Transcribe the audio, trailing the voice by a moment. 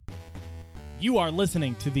You are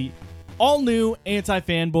listening to the all-new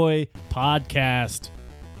Anti-Fanboy podcast.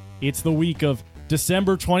 It's the week of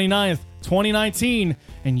December 29th, 2019,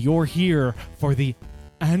 and you're here for the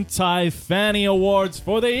Anti-Fanny Awards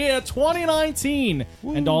for the year 2019.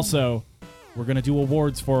 Woo. And also, we're going to do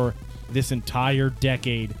awards for this entire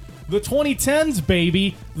decade. The 2010s,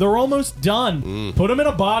 baby. They're almost done. Put them in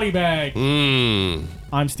a body bag.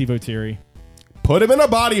 I'm Steve O'Teary. Put him in a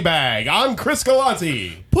body bag. I'm Chris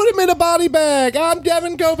Galante. Put him in a body bag. I'm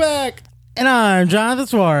Devin Kovac. And I'm Jonathan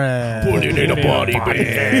Suarez. Put him in a body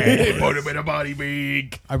bag. Put him in a body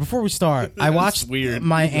bag. All right, before we start, I watched weird.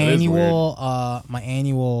 my That is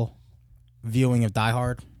annual viewing of Die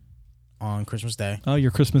Hard on Christmas Day. Oh,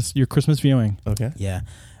 your Christmas viewing. Okay. Yeah.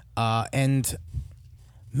 And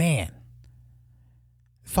man,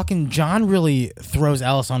 fucking John really throws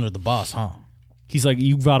Ellis under the bus, huh? He's like,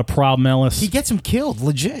 you've got a problem, Ellis. He gets him killed,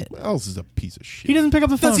 legit. Ellis is a piece of shit. He doesn't pick up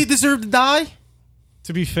the phone. Does he deserve to die?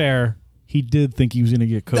 To be fair, he did think he was going to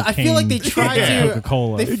get cocaine. I feel like they tried to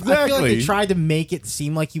Coca-Cola. I feel like they tried to make it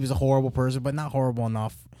seem like he was a horrible person, but not horrible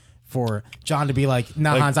enough for John to be like,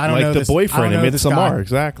 "Nah, Hans, I don't know this. Like the boyfriend in in Midsommar,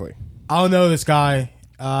 exactly. I don't know this guy.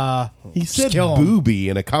 He said kill him. booby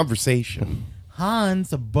in a conversation.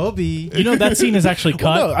 Hans, a bubby." You know, that scene is actually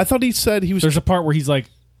cut. Well, no, I thought he said he was. There's a part where he's like,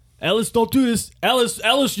 Ellis, don't do this.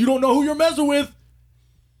 Ellis, you don't know who you're messing with.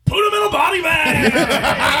 Put him in a body bag.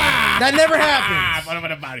 That never happened. Put him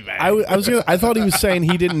in a body bag. I thought he was saying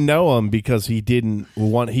he didn't know him because he didn't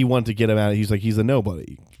want. He wanted to get him out. He's like, he's a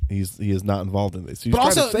nobody. He is not involved in this. He's But trying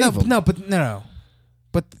also, to save him. no.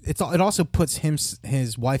 But it also puts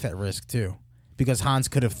his wife at risk too, because Hans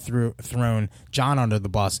could have thrown John under the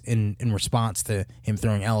bus in response to him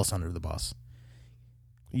throwing Ellis under the bus.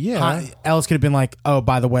 Yeah. Ellis could have been like, "Oh,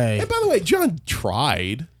 by the way." And by the way, John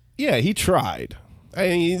tried. Yeah, he tried. I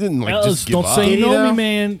mean, he didn't like Ellis, just give don't up. say you know know? me,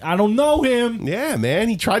 man. I don't know him. Yeah, man.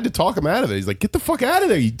 He tried to talk him out of it. He's like, "Get the fuck out of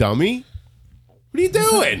there, you dummy! What are you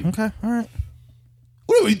doing? Okay, all right.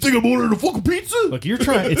 What do you think I'm ordering a fucking pizza?" Look, you're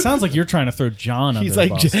trying. It sounds like you're trying to throw John under He's the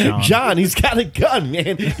like, bus, John, he's got a gun,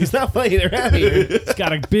 man. He's not playing around here. He's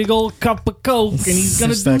got a big old cup of Coke, and he's going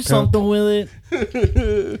to Just do that Coke. something with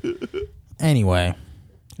it. Anyway,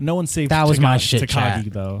 No one saved That was my shit Takagi,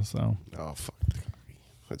 chat. though, so. Oh fuck,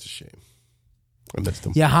 that's a shame. I missed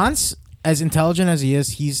him. yeah, Hans, as intelligent as he is,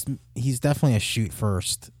 he's definitely a shoot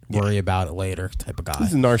first, worry about it later type of guy.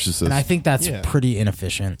 He's a narcissist. And I think that's Yeah. pretty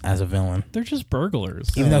inefficient as a villain, They're just burglars.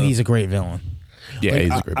 even though he's a great villain. yeah,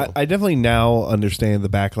 he's a great villain. I definitely now understand the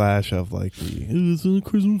backlash of like it's a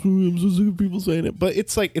Christmas movie. I'm so sick of people saying it, but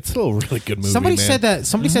it's like it's still a really good movie. Somebody man. said that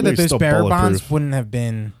They're those still bearer bonds bulletproof. wouldn't have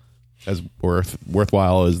been. As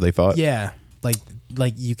worthwhile as they thought. Yeah,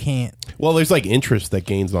 like you can't. Well, there's like interest that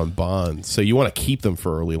gains on bonds, so you want to keep them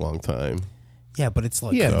for a really long time. Yeah, but it's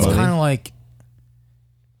like Yeah, it's money. kind of like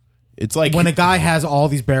It's like when a guy has all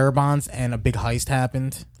these bearer bonds and a big heist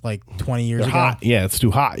happened like 20 years They're ago. hot. Yeah, it's too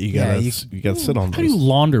hot. You Yeah, gotta you- you gotta sit on How do you those.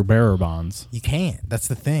 launder bearer bonds? You can't. That's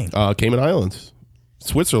the thing. Cayman Islands,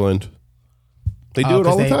 Switzerland. They do Oh, it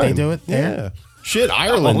all 'cause the time. they do it there? Yeah. Shit,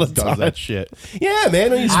 Ireland All the does time. that shit. Yeah, man.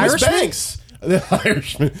 Swiss Irishmen? banks. The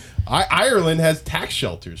Irishman. Ireland has tax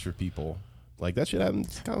shelters for people. Like that shit happens.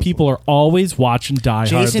 constantly. People are always watching Die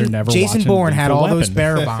Hard. They're never Jason watching Bourne had Lethal all those Weapon.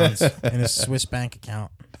 bearer bonds in his Swiss bank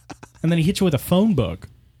account. And then he hit you with a phone book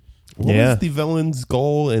What Yeah. was the villain's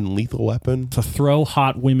goal in Lethal Weapon? to throw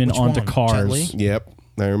hot women Which onto one? Jet cars. Li? Yep,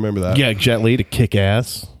 I remember that. Yeah, Jet Li to kick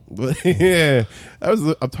ass. Yeah, that was.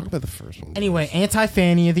 I'm talking about the first one. Anyway,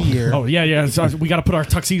 anti-fanny of the year. Oh, yeah. So we got to put our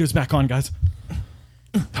tuxedos back on, guys.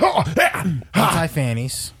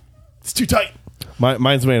 Anti-fannies. It's too tight.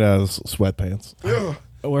 Mine's made out of sweatpants.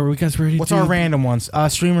 Where are we guys ready What's to our do- random ones?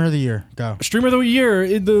 Streamer of the year. Go. Streamer of the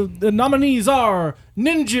year? The nominees are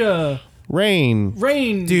Ninja, Rain.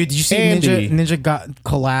 Rain. Dude, did you see Andy. Ninja got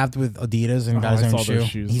collabed with Adidas and got I his own saw shoe? those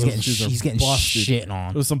shoes. He's Those getting shoes are he's getting busted. shit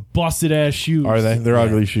on. Those some busted ass shoes. Are they? They're Yeah.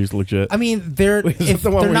 ugly shoes, legit. I mean, they're Wait, is if that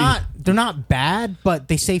the one they're where you- not they're not bad, but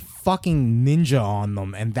they say fucking ninja on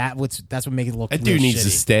them, and that's what makes it look. That real dude needs shitty. to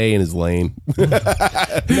stay in his lane.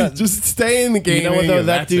 Just stay in the game. You know what though?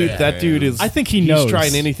 That dude is. I think he he's knows.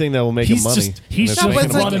 trying anything that will make He's him money. just he's And just it's but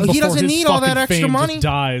it's like, running he before doesn't his need all that fucking extra fame money. just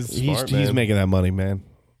dies. Smart, he's man. making that money, man.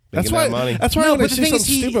 That's Making why. that money. That's why No, when I but the see thing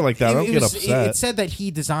something is, stupid like that, I don't get upset. It said that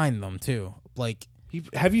he designed them too. Like,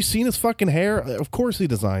 Have you seen his fucking hair? Of course he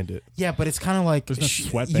designed it. yeah, but it's kind of like There's no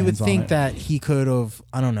you sweatbands would on think it. that he could have.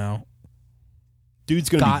 I don't know. Dude's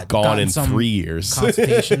gonna be gone gotten in some 3 years.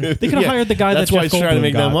 Constipation. They could have hired the guy That's that why Jeff he's trying to Goldblum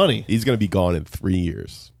make got. that money. He's gonna be gone in 3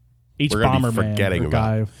 years. H We're gonna be Bomberman, forgetting the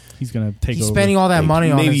about guy. He's gonna take He's over. spending all that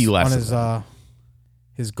money on Maybe his less on than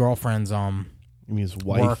his girlfriend's You mean his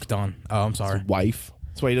wife? work done. Oh, I'm sorry. Wife.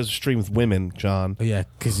 That's why he doesn't stream with women, John. Oh, yeah,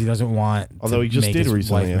 because he doesn't want. Although to he just make did his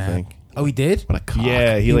recently, wife I mad. think. Oh, he did. What a cock.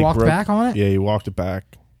 Yeah, He like walked broke- back on it? Yeah, he walked it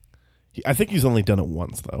back. I think he's only done it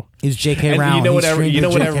once though. Is J.K. And Rowling? you know what? He streamed You know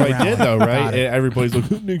with what J.K. everybody did Rowling. though, right? Got it. Everybody's like,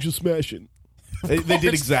 "Ninja smashing." They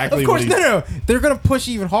did exactly. Of course, what he, no. They're gonna push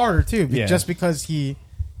even harder too, Yeah. just because he,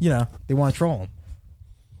 they want to troll him.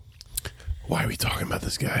 Why are we talking about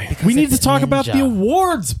this guy? We need to it's talk about the Ninja.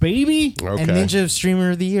 awards, baby. Okay. And Ninja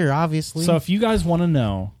Streamer of the Year, obviously. So if you guys want to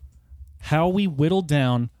know how we whittled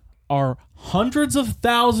down our hundreds of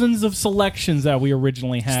thousands of selections that we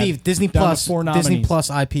originally had, Steve, Disney down to Plus, 4 nominees. Disney Plus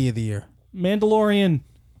IP of the Year, Mandalorian,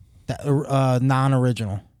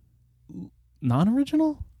 non-original.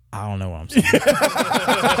 non-original. I don't know what I'm saying.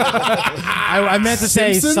 I meant to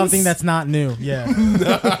say Simpsons? something that's not new. Yeah.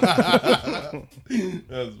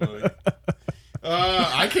 That's funny.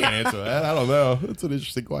 I can't answer that. I don't know. That's an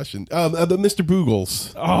interesting question. The Mr.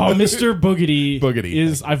 Boogles. Oh, Mr. Boogedy. Boogedy.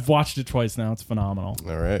 is. I've watched it twice now. It's phenomenal.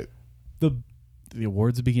 All right. The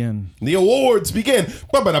awards begin. The awards begin.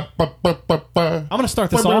 I'm going to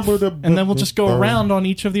start this off, and then we'll just go around on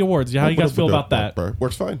each of the awards. How do you guys feel about that?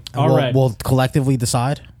 Works fine. All we'll, right. We'll collectively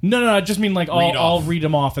decide. No. I just mean like Read I'll off. read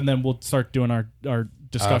them off, and then we'll start doing our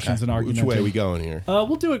discussions and arguments. Which way are we going here?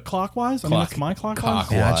 We'll do it clockwise. I mean, that's my clockwise.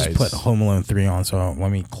 Clock. Yeah, I just Wise. put Home Alone 3 on, so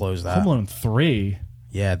let me close that. Home Alone 3.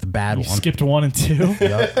 Yeah, the bad You one. skipped 1 and 2.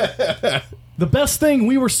 Yep. The best thing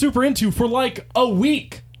we were super into for like a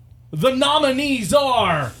week. The nominees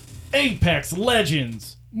are Apex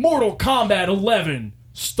Legends, Mortal Kombat 11,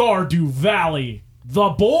 Stardew Valley, The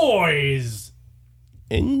Boys.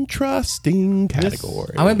 Interesting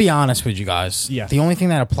category. I'm gonna be honest with you guys. Yes. The only thing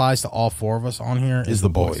that applies to all four of us on here is the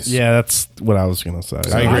boys. Yeah, that's what I was gonna say.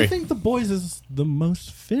 I agree. I think The Boys is the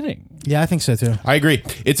most fitting. Yeah, I think so too. I agree.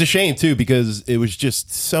 It's a shame too because it was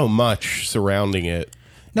just so much surrounding it.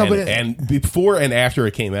 No, and, but and before and after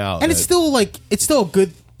it came out, And it's still a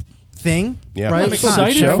good thing. Yeah. right? I'm It's not a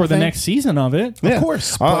excited show for the thing. next season of it. Yeah. of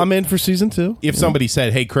course. I'm in for season 2. If somebody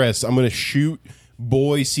said, "Hey, Chris, I'm going to shoot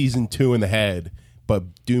Boy season 2 in the head, but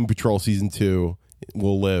Doom Patrol season 2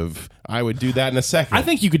 will live," I would do that in a second. I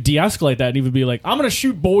think you could de-escalate that and even be like, I'm going to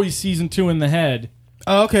shoot Boys season 2 in the head.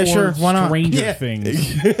 Oh, okay, Or sure. Why not? Stranger Yeah.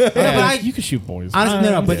 Things. But I- You could shoot Boys. Honestly,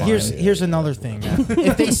 no, I'm but fine. here's another thing. man.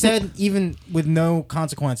 If they said, even with no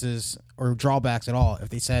consequences or drawbacks at all, if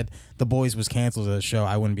they said The Boys was canceled as a show,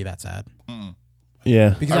 I wouldn't be that sad.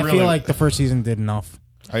 Yeah. Because I really- feel like the first season did enough.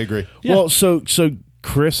 I agree. Yeah. Well, so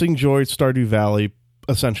Chris enjoyed Stardew Valley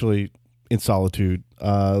essentially in solitude.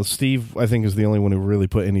 Steve, I think, is the only one who really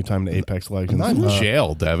put any time into Apex Legends. Not in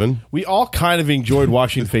jail, Devin. We all kind of enjoyed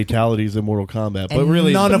watching fatalities in Mortal Kombat, but And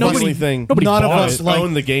really, none the of us- only thing nobody none of bought us it. like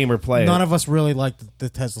own the game or play none it. of us really liked the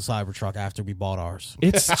Tesla Cybertruck after we bought ours.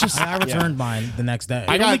 It's just I returned mine the next day.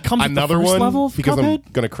 I only got comes with the another first one level of because I'm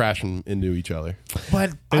Cuphead? going to crash into each other.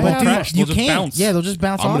 but won't dude, crash, you they'll just can't. bounce. Yeah, they'll just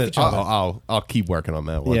bounce off each other. I'll keep working on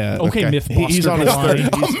that one. Yeah. okay, Mythbuster. He's on his Galani.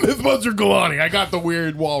 30. Mythbuster Galani. I got the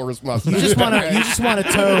weird walrus mustache. You just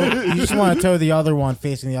want to tow the other one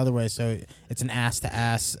facing the other way, so it's an ass to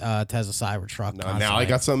ass Tesla Cybertruck. Now constantly. I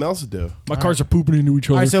got something else to do. My cars are pooping into each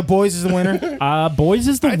All other. right, so Boys is the winner. Boys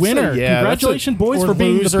is the I'd say, winner. yeah, Congratulations, Boys, or for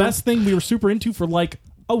being loser. the best thing we were super into for like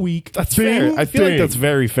a week. That's fair. I feel like ding. that's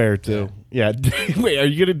very fair too. Yeah. Wait, are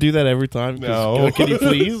you gonna do that every time? No. Can you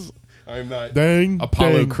please? I'm not. Dang.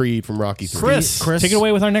 Apollo Creed from Rocky 3. Chris, take it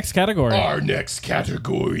away with our next category. Our next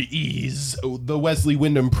category is the Wesley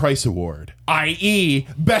Wyndham Price Award, i.e.,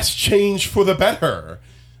 Best Change for the Better.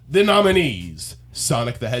 The nominees: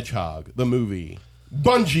 Sonic the Hedgehog, the movie;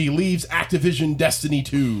 Bungie leaves Activision Destiny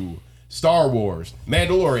 2; Star Wars;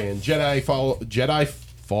 Mandalorian; Jedi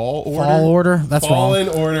Fall Order. Fall Order. That's Fallen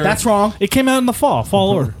wrong. Order. That's wrong. It came out in the fall. Fall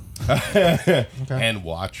Order. And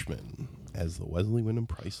Watchmen as the Wesley Wyndham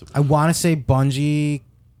Price Award. I want to say Bungie.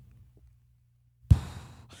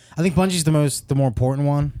 I think Bungie's the more important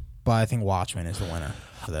one, but I think Watchmen is the winner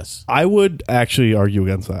for this. I would actually argue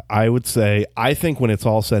against that. I would say I think when it's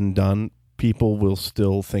all said and done, people will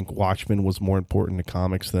still think Watchmen was more important to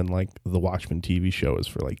comics than like the Watchmen TV show is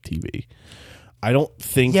for like TV. I don't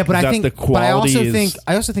think Yeah, but that I think the quality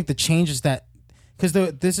I also think the changes that because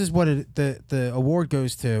this is what the award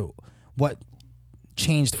goes to what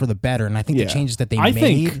changed for the better, and I think Yeah. the changes that they I made.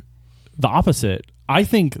 think the opposite. I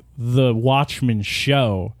think the Watchmen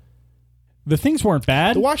show, the things weren't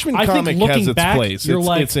bad. The Watchmen I comic think looking has its back, place. You're It's-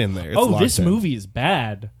 like, it's in there. It's oh, locked this in. movie is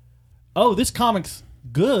bad. Oh, this comic's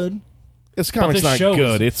good. this But comic's this not show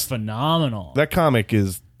good. is It's phenomenal. that comic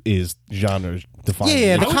is genre defining.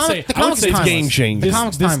 Yeah, the I would comic, say- the I would comic's say it's timeless. game changing. The This,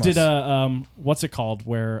 comic's this timeless. did a what's it called?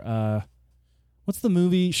 Where what's the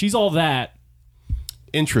movie? She's All That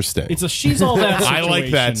Interesting. It's a she's all that I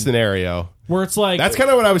like that situation scenario. where it's like That's kind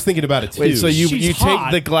of what I was thinking about it too. Wait, so you She's take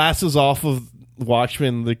hot. the glasses off of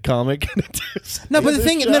Watchmen the comic? No, but the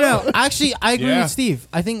thing, no. Actually, I agree Yeah. with Steve.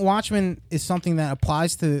 I think Watchmen is something that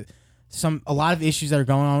applies to a lot of issues that are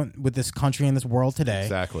going on with this country and this world today.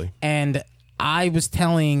 Exactly. And I was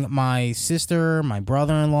telling my sister, my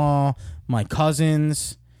brother-in-law, my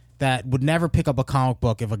cousins that would never pick up a comic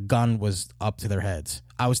book if a gun was up to their heads.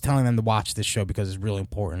 I was telling them to watch this show because it's really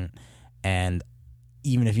important. And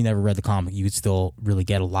even if you never read the comic, you could still really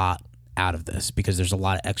get a lot out of this because there's a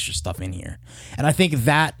lot of extra stuff in here. And I think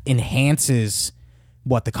that enhances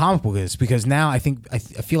what the comic book is, because now I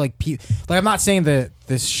feel like I'm not saying that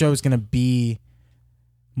this show is going to be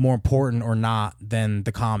more important or not than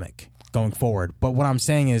the comic going forward, but what I'm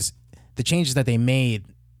saying is the changes that they made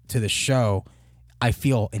to the show, I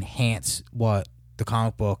feel enhance what the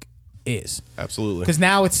comic book is. Absolutely. Because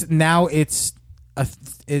now it's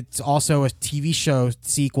also a TV show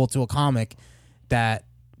sequel to a comic that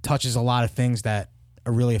touches a lot of things that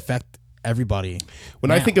really affect everybody.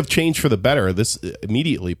 When I think of change for the better, this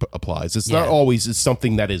immediately applies. It's not always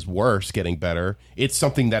something that is worse getting better. It's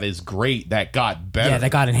something that is great that got better. Yeah,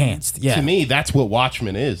 that got enhanced. Yeah. To me, that's what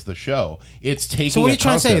Watchmen is, the show. It's taking So what are you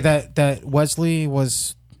trying to say? concept- That Wesley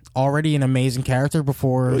was already an amazing character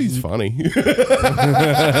before He's funny. he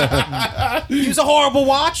was a horrible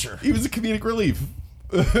watcher. He was a comedic relief.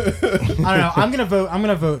 I don't know. I'm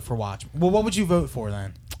gonna vote for Watchmen. Well, what would you vote for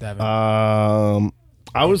then, Devin?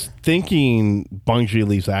 I was thinking Bungie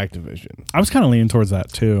leaves Activision, I was kind of leaning towards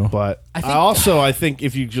that too. but I I think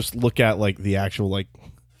if you just look at like the actual like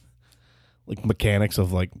mechanics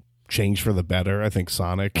of like change for the better, I think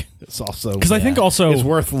Sonic is also Because I think also is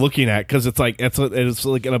worth looking at because it's like it's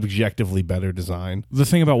like an objectively better design. the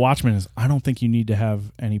thing about Watchmen is I don't think you need to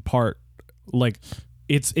have any part. Like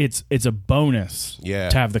it's a bonus Yeah.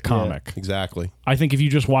 to have the comic. Exactly. I think if you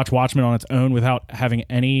just watch Watchmen on its own without having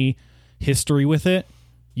any history with it,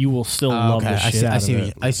 you will still love the shit out of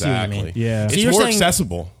it. I see what you mean. Yeah. It's So you're more saying-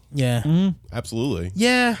 accessible. Yeah. Absolutely.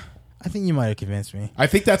 Yeah. I think you might have convinced me. I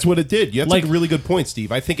think that's what it did. That's Like- a really good point,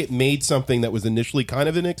 Steve. I think it made something that was initially kind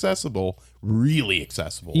of inaccessible really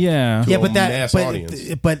accessible. Yeah. To Yeah, a but mass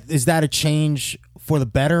audience. but is that a change for the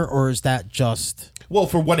better, or is that just? Well,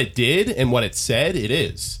 for what it did and what it said, it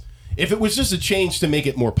is. If it was just a change to make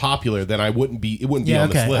it more popular, then it wouldn't be Yeah, on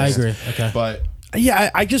this okay, list. I agree. Okay. But Yeah,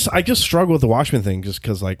 I just struggle with the Watchmen thing just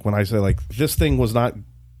because like when I say like this thing was not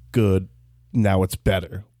good, now it's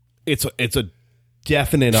better. It's a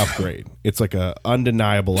definite upgrade. It's like a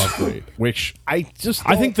undeniable upgrade, which I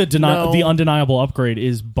think the undeniable upgrade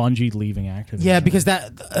is Bungie leaving Activision. Yeah, because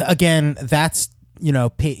that again, that's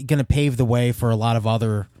going to pave the way for a lot of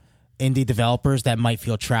other indie developers that might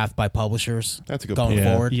feel trapped by publishers. That's a good going point.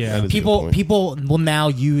 forward. Yeah. That is a good people point. people will now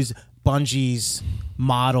use Bungie's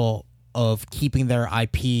model of keeping their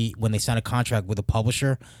IP when they sign a contract with a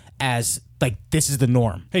publisher as like this is the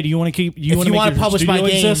norm. Hey, do you want to keep? If you want to publish my game,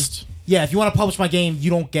 Exist? yeah. If you want to publish my game, you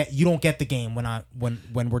don't get the game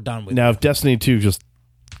when we're done with it. now if Destiny 2 just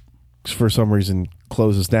for some reason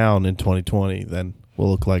closes down in 2020, then we'll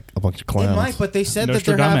look like a bunch of They clowns. might, but they said that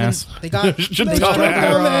they're Nostradamus. having. They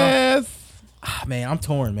got. Man, I'm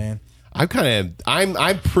torn, man.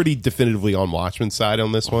 I'm pretty definitively on Watchmen's side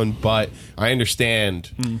on this one, but I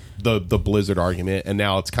understand the Blizzard argument, and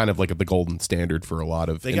now it's kind of like the golden standard for a lot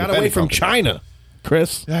of. They got away from China,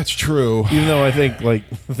 Chris. That's true. Even though I think like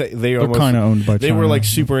they almost kinda owned by they were China. like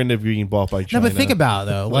super into being bought by No, China. but think about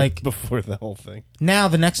it though. Like before the whole thing. now,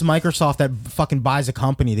 the next Microsoft that fucking buys a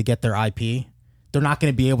company to get their IP, they're not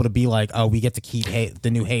going to be able to be like, oh, we get to keep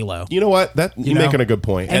the new Halo. You know what? You're know? making a good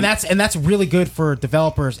point. And that's really good for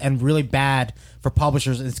developers and really bad for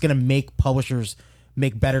publishers. It's going to make publishers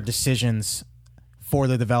make better decisions for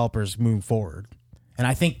the developers moving forward. And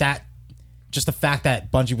I think that just the fact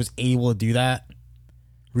that Bungie was able to do that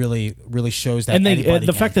really shows that. And they anybody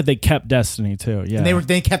the can. fact that they kept Destiny too. Yeah, and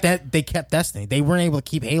they kept Destiny. They weren't able to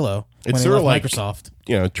keep Halo when It's they sort of left like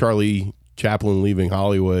Microsoft. Charlie Chaplin leaving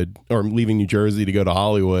Hollywood or leaving New Jersey to go to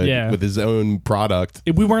Hollywood with his own product.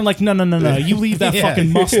 we weren't like no. You leave that Yeah.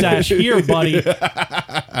 fucking mustache here, buddy.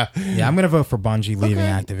 Yeah, I'm going to vote for Bungie leaving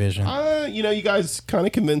Activision. You guys kind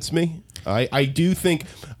of convinced me. I do think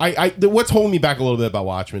what's holding me back a little bit about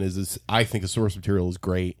Watchmen is I think the source material is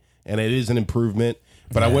great and it is an improvement,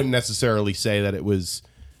 but I wouldn't necessarily say that it was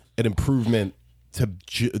an improvement to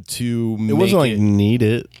It wasn't like need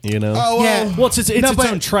it, you know. Oh, Yeah. Well, it's its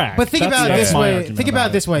own track. But think about it that's this my way. argument Think about it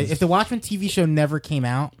it. this way. If the Watchmen TV show never came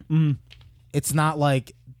out, it's not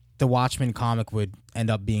like the Watchmen comic would end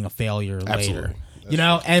up being a failure Absolutely. later. You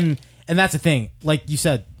know, and that's the thing. Like you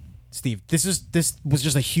said, Steve. This was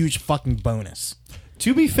just a huge fucking bonus.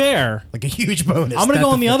 To be fair, Like a huge bonus. I'm going to That go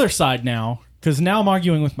on the the- other side now because now I'm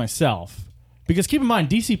arguing with myself. Because keep in mind,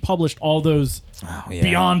 DC published all those Oh, yeah.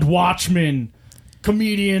 Beyond Watchmen,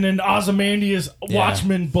 Comedian and Ozymandias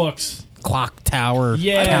Watchmen books. Clock Tower.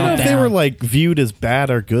 Yeah. I don't know if they Countdown. were like viewed as bad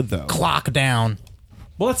or good though. Clock Down.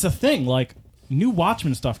 Well, that's the thing. Like, new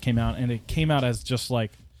Watchmen stuff came out, and it came out as just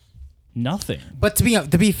like nothing. But to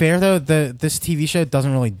be fair though, this TV show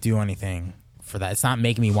doesn't really do anything for that. It's not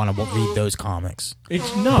making me want to read those comics. It's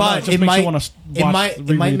But just it makes might you want to watch. it might reread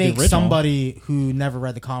the make original. somebody who never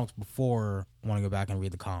read the comics before want to go back and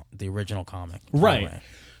read the original comic. Right. Anyway.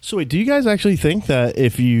 So wait, do you guys actually think that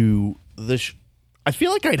if you I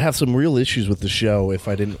feel like I'd have some real issues with the show if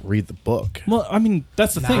I didn't read the book. Well, I mean,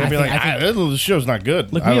 that's the thing. I I'd be think- like, the show's not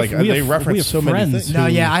good. Like, I we like have- we they have- we reference have so many friends things. No,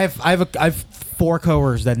 who- yeah, I have 4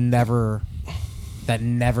 coworkers that never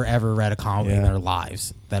ever read a comic in Yeah. their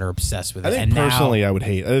lives that are obsessed with it. I think and personally, now, I would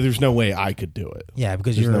hate. There's no way I could do it. yeah,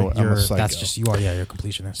 because There's you're I'm a psycho. that's just you are you're a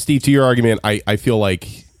completionist. Steve, to your argument, I feel like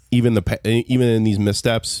even in these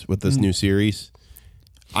missteps with this new series,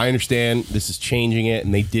 I understand this is changing it,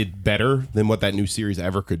 and they did better than what that new series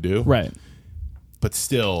ever could do. Right. But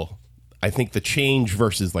still, I think the change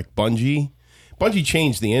versus like Bungie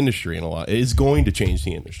changed the industry in a lot. It is going to change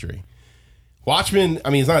the industry. Watchmen, I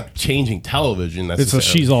mean, it's not changing television. That's It's a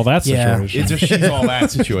she's all that Yeah. situation. It's a she's all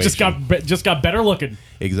that situation. just got better looking.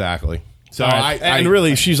 Exactly. So And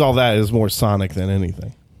really, she's all that is more Sonic than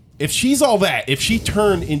anything. if she's all that, if she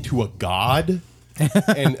turned into a god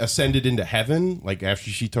and ascended into heaven, like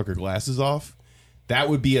after she took her glasses off, that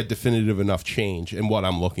would be a definitive enough change in what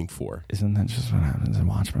I'm looking for. Isn't that just what happens in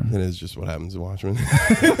Watchmen? It is just what happens in Watchmen.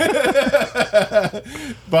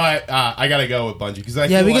 But I gotta go with Bungie because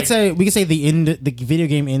Yeah, we could say the video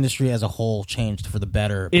game industry as a whole changed for the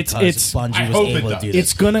better. It's- Because it's- I Bungie hope was it able to does. do this.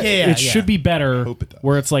 It's gonna. Yeah, it should be better. Hope it does.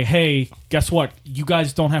 Where it's like, hey, guess what? You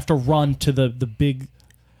guys don't have to run to the big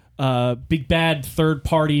bad third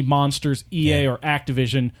party monsters, EA or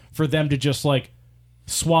Activision, for them to just like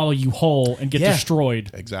swallow you whole and get Yeah.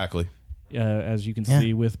 destroyed, exactly. as you can Yeah.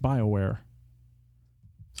 see with BioWare.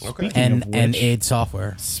 Okay. Speaking and of which- and id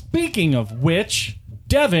Software. Speaking of which,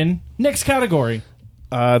 Devin, next category.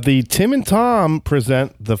 The Tim and Tom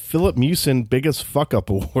present the Philip Mewson Biggest Fuck Up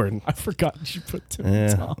Award. I forgot you put Tim and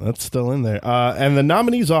Yeah, Tom. that's still in there. And the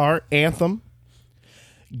nominees are Anthem,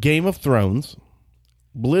 Game of Thrones,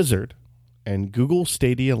 Blizzard, and Google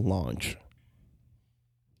Stadia launch.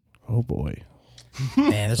 Oh boy.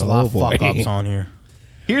 Man, there's a lot of boy. fuck ups on here.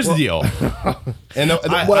 Here's the deal, and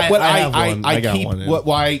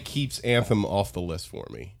why keeps Anthem off the list for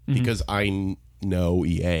me because I know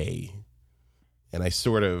EA, and I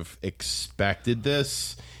sort of expected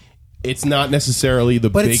this. It's not necessarily the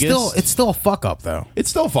But biggest. it's still a fuck up though. It's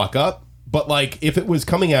still fuck up. But like, if it was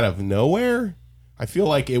coming out of nowhere, I feel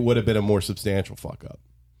like it would have been a more substantial fuck up,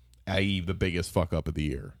 i.e., the biggest fuck up of the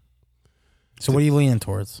year. So what are you leaning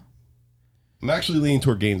towards? I'm actually leaning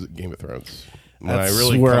toward Game of Thrones. When That's I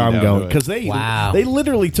really where come I'm down going. to it. Because they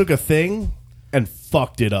literally took a thing and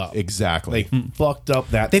fucked it up. Exactly. They fucked up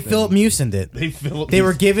that They thing. Philip Mewson did. They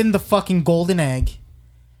were given the fucking golden egg,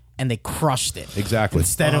 and they crushed it. Exactly.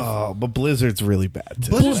 Instead of Oh, but Blizzard's really bad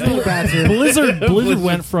too. Blizzard's really bad too. Blizzard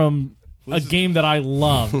went from a game that I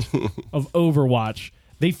loved of Overwatch.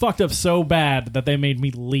 They fucked up so bad that they made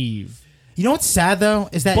me leave. You know what's sad though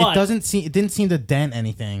is that But- it didn't seem to dent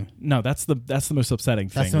anything. No, that's the most upsetting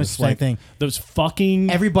thing. That's the most It's like upsetting thing. Those fucking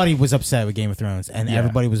Everybody was upset with Game of Thrones, and Yeah.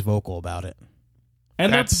 everybody was vocal about it.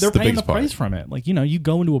 and That's they're the paying the biggest part. price from it. Like, you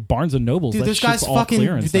go into a Barnes and Nobles. Dude, that those guys shit's all fucking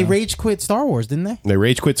clearance they now. rage quit Star Wars, didn't they? They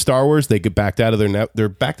rage quit Star Wars. They get backed out of their they're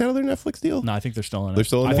backed out of their Netflix deal. No, I think they're still in it. They're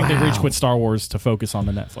still in I it? think they rage Wow. quit Star Wars to focus on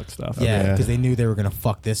the Netflix stuff. Yeah, because they knew they were gonna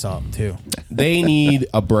fuck this up too. They need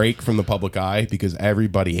a break from the public eye because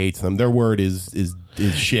everybody hates them. Their word is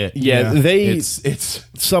shit. Yeah, it's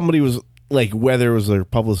somebody was like, whether it was their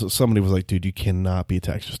publicist, somebody was like, dude, you cannot be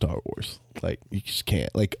attached to Star Wars. Like, you just can't.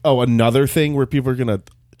 Like, another thing where people are gonna,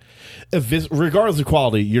 regardless of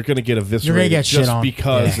quality, you're gonna get eviscerated You're gonna get shit just on.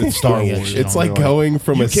 because Yeah. it's Star You're gonna get Wars. shit it's on. like going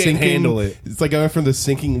from you a can't sinking. handle it. It's like going from the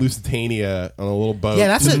sinking Lusitania on a little boat. Yeah,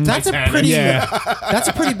 that's a Titanic. pretty that's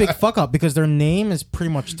a pretty big fuck up because their name is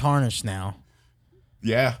pretty much tarnished now.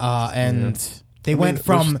 Yeah. And they went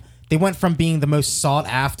from being the most sought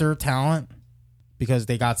after talent because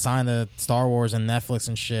they got signed to Star Wars and Netflix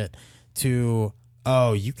and shit to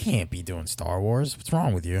you can't be doing Star Wars. What's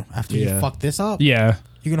wrong with you? After you Yeah. fuck this up, Yeah.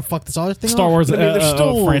 you're gonna fuck this other thing Star up? Wars, I mean, there's a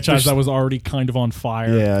still- franchise there's- that was already kind of on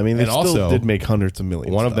fire. Yeah, I mean, they And still also, did make hundreds of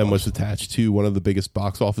millions. One of them was attached to one of the biggest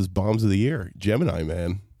box office bombs of the year, Gemini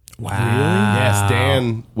Man. Wow. Yes,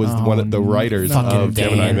 Dan was one of the writers Fucking of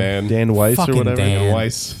Gemini Dan. Man. Dan Weiss Fucking or whatever. Dan. Dan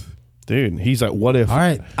Weiss. Dude, he's like, what if? All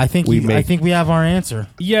right, I think We I make- think we have our answer.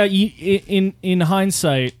 Yeah, in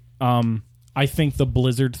hindsight, I think the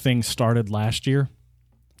Blizzard thing started last year.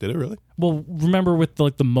 Did it really? Well, remember with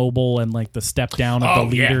the mobile and like the step down of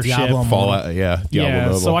the leadership. Diablo Fallout, yeah. Diablo Yeah,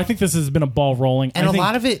 Mobile. so I think this has been a ball rolling. And I a think,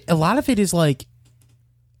 lot of it is like,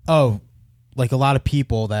 like a lot of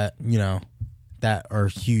people that that are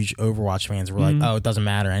huge Overwatch fans were like, oh, it doesn't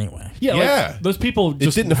matter anyway. yeah, Yeah. like, those people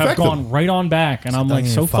just didn't have affect gone them. right on back, and I'm like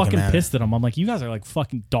doesn't so even fucking fucking matter. pissed at them. I'm like, you guys are like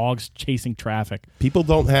fucking dogs chasing traffic. People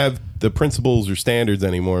don't have the principles or standards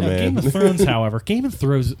anymore, Now, man. Game of Thrones, however, Game of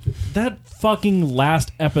Thrones, that fucking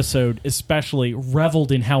last episode especially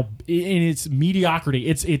reveled in how in its mediocrity.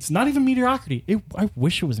 It's not even mediocrity. I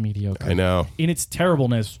wish it was mediocre. I know. In its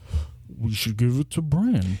terribleness, we should give it to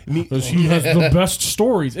Bran because he has the best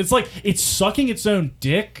stories. It's like it's sucking its own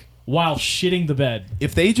dick while shitting the bed.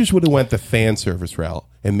 If they just would have went the fan service route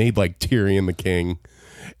and made like Tyrion the King,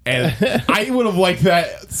 and I would have liked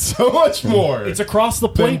that so much more. It's across the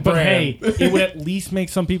plate, but Bran. hey, it would at least make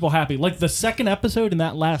some people happy. Like the second episode in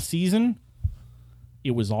that last season,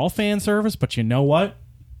 it was all fan service, but you know what?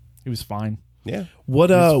 It was fine. yeah.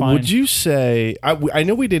 What It's fine. would you say? I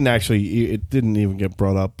know we didn't actually. It didn't even get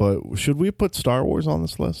brought up, but should we put Star Wars on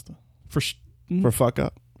this list For fuck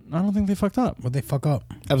up? I don't think they fucked up. Would they fuck up?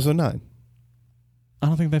 Episode 9. I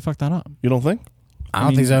don't think they fucked that up. You don't think? I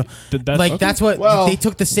don't think so. That's what Well, they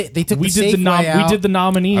took the they took We the did safe way out. we did the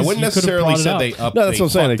nominees. I wouldn't You could've necessarily brought it say up. they up. No, that's they what I'm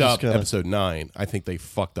saying. I fucked just up kinda- episode 9. I think they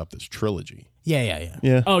fucked up this trilogy. Yeah.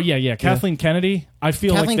 Yeah. Oh yeah. Kathleen Kennedy. I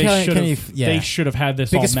feel Kathleen like they should Kennedy, have. yeah. They should have had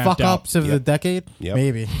this Biggest all fuck mapped out. ups of the decade. Yep.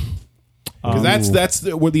 Maybe. Because that's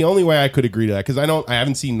the only way I could agree to that. Because I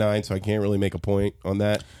haven't seen 9, so I can't really make a point on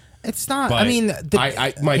that. It's not. But I mean,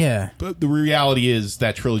 but the reality is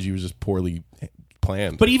that trilogy was just poorly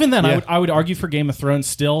planned. But even then, Yeah. I would argue for Game of Thrones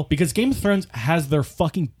still because Game of Thrones has their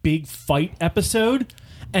fucking big fight episode,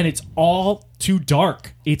 and it's all too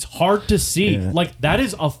dark. It's hard to see. Yeah. Like that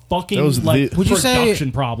is a fucking That was like the- would you say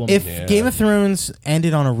production problem. if Game of Thrones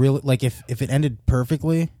ended on a real if it ended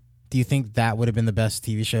perfectly, do you think that would have been the best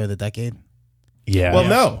TV show of the decade? Yeah. Well,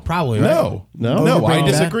 no, Probably, right? no. I Bro.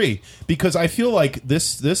 disagree because I feel like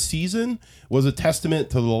this season was a testament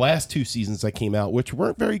to the last 2 seasons that came out, which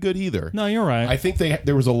weren't very good either. no, you're right. I think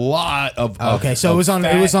there was a lot of Okay, so of it was on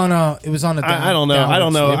fat- a I don't know. I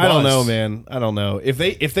don't know. It I don't know, was. man. I don't know.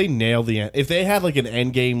 If they nail the end, if they had like an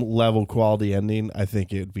end game level quality ending, I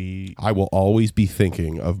think it'd be. I will always be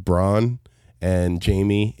thinking of Bronn and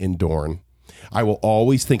Jamie in Dorne. I will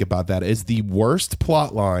always think about that as the worst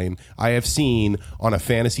plot line I have seen on a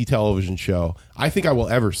fantasy television show I think I will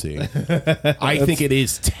ever see. I think it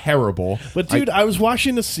is terrible. But dude, I was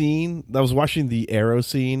watching the scene. I was watching the arrow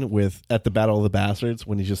scene at the Battle of the Bastards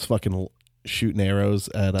when he's just fucking shooting arrows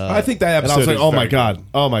at. I think that and I was episode like, is oh my very god, good.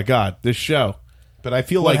 oh my god, this show. But I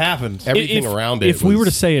feel What like happened? everything around it. If we were to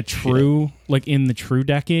was- say a true, like in the true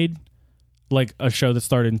decade, like a show that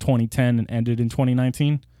started in 2010 and ended in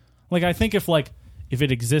 2019, like I think if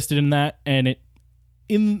it existed in that and it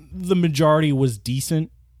in the majority was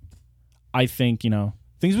decent, I think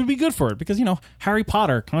things would be good for it because Harry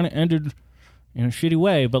Potter kind of ended in a shitty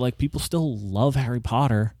way, but like people still love Harry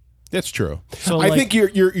Potter. That's true. So, I like- think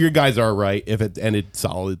your guys are right. If it ended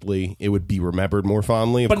solidly, it would be remembered more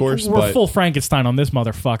fondly, of But course. we're But full Frankenstein on this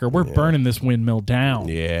motherfucker. We're burning this windmill down.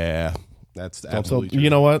 yeah, that's So, absolutely true. you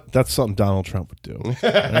know what? That's something Donald Trump would do.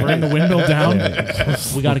 Bring the windmill down.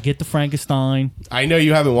 We got to get the Frankenstein. I know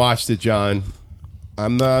you haven't watched it, John.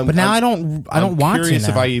 I'm not. But now I'm, I don't I'm watch it curious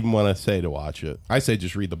now. if I even want to say to watch it. I say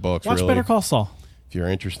just read the books. Watch really, Better Call Saul. if you're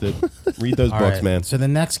interested, read those All books, right, man. So the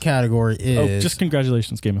next category Oh, is just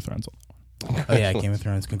congratulations, Game of Thrones. oh yeah, Game of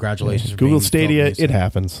Thrones. Congratulations. for Google being Stadia, Phil it Mason.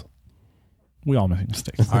 happens. We all make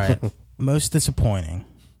mistakes. All right. Most disappointing.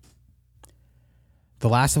 The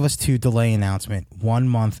Last of Us 2 delay announcement 1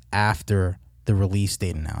 month after the release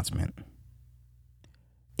date announcement.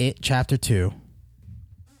 It Chapter 2.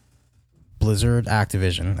 Blizzard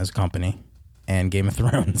Activision as a company. And Game of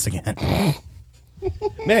Thrones again.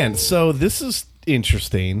 Man, so this is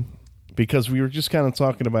interesting because we were just kind of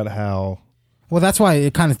talking about how. Well, that's why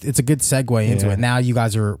it's a good segue into Yeah. it. Now you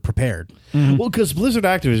guys are prepared. Well, because Blizzard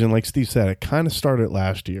Activision, like Steve said, it kind of started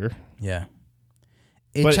last year. Yeah.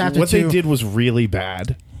 It But Chapter what 2, they did was really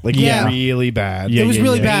bad. Like, Yeah. really bad. It was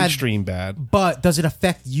really bad. Mainstream bad. But does it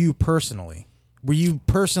affect you personally? Were you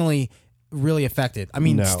personally really affected? I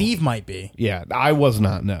mean, No. Steve might be. Yeah, I was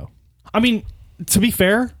not, no. I mean, to be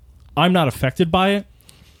fair, I'm not affected by it.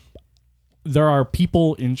 There are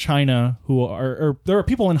people in China who are, or there are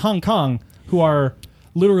people in Hong Kong who are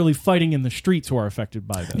literally fighting in the streets who are affected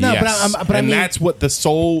by this. No, Yes. but I and mean- that's what the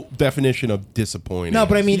sole definition of disappointing. No,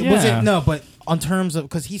 but I mean, was Yeah. it no? But on terms of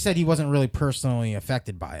because he said he wasn't really personally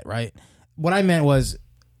affected by it, right? What I meant was,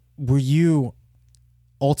 were you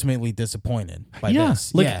ultimately disappointed by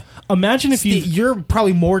this? Like, imagine if you You're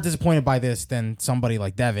probably more disappointed by this than somebody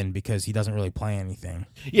like Devin because he doesn't really play anything.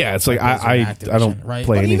 Yeah, it's like Blizzard I Activision, don't right?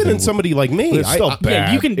 play But anything. even in somebody like me, But it's still bad.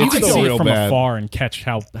 yeah, you can It's see still it real from bad. afar and catch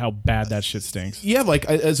how bad that shit stinks. yeah, like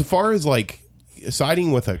as far as like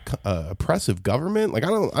siding with a oppressive government, like I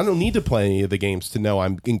don't need to play any of the games to know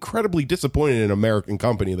I'm incredibly disappointed in an American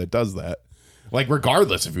company that does that. Like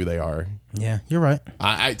regardless of who they are. Yeah, you're right.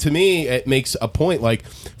 To me, it makes a point. Like,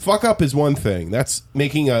 fuck up is one thing. That's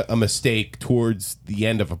making a mistake towards the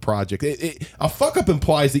end of a project. A fuck up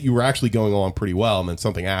implies that you were actually going along pretty well, and then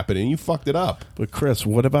something happened, and you fucked it up. But Chris,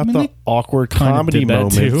 what about mean, the they awkward kinda comedy did that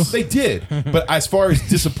moments? too. They did, but as far as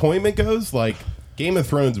disappointment goes, like Game of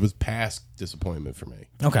Thrones was past disappointment for me.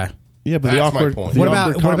 Okay. Yeah, but That's the my awkward, point. the What about-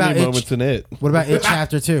 awkward what about comedy it- moments in it. What about It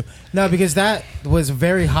Chapter 2? No, because that was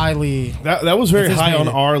very highly. That was very high on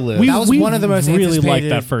anticipated. our list. That was we one of the most really anticipated. liked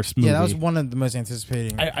that first Yeah, that movie. was one of the most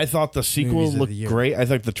anticipated. I thought the sequel Movies of looked the year. great. I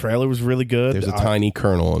thought the trailer was really good. There's a tiny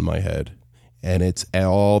kernel in my head, and it's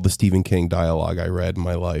all the Stephen King dialogue I read in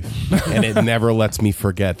my life, and it never lets me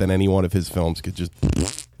forget that any one of his films could just.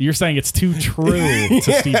 You're saying it's too true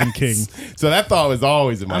to Stephen King. So that thought was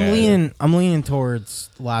always in my head. I'm leaning towards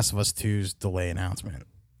Last of Us 2's delay announcement.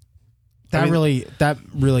 That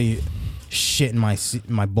really shit in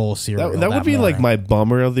my bowl of cereal. that would be like morning. my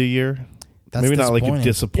bummer of the year. That's Maybe not like a disappointing. It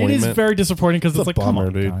disappointment. is very disappointing because it's a like, come bummer,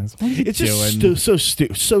 on, dude. guys. What are you It's just doing?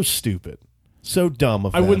 so stupid, so dumb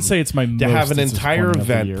of I them wouldn't say it's my to most have an entire disappointing of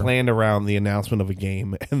the event year. planned around the announcement of a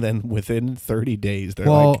game, and then within 30 days they're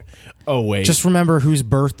Well, like, "Oh wait, Just remember whose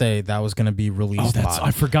birthday that was going to be released Oh, by.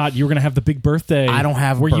 I forgot you were gonna have the big birthday. I don't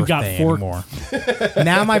have a where birthday you got four. anymore.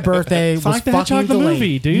 Now my birthday was Sonic the fucking Hedgehog the delayed.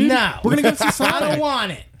 movie, dude. No, We're gonna go see I Sonic. don't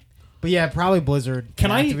want it. But yeah, probably Blizzard. Can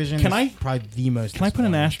and I- Activision can is I- probably the most. Can I put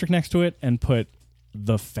an disappointing. asterisk next to it and put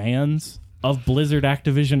the fans of Blizzard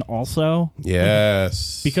Activision also?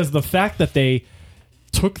 Yes, Because the fact that they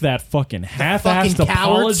took that fucking half-assed fucking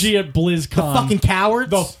apology at BlizzCon, The fucking cowards.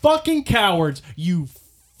 the fucking cowards, you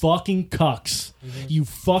fucking cucks. You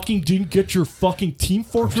fucking didn't get your fucking Team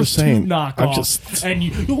Fortress 2 saying, knockoff. And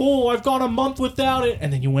I've gone a month without it.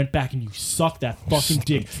 And then you went back and you sucked that fucking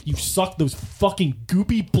dick. You sucked those fucking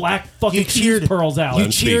goopy black fucking cheese pearls out.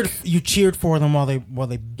 You cheered for them while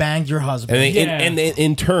they banged your husband. and they, Yeah. and they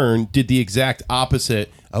in turn did the exact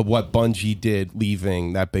opposite of what Bungie did,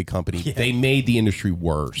 leaving that big company. They made the industry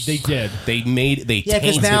worse. They did. They yeah,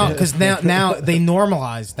 tainted because it. now they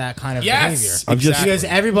normalize that kind of Yes, behavior. I'm just- because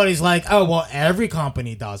everybody's like, oh well, every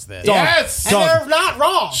company does this. Yes, and they're not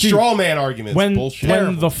wrong. straw man arguments. Bullshit.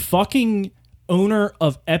 when the fucking owner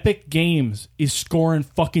of Epic Games is scoring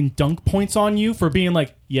fucking dunk points on you for being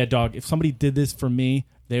like, yeah, dog, if somebody did this for me,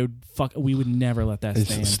 we would never let that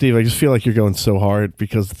stand. Steve, I just feel like you're going so hard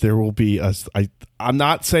because there will be I'm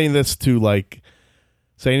not saying this to like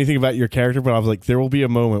say anything about your character, but I was like, there will be a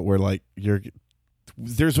moment where like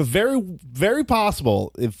there's a very, very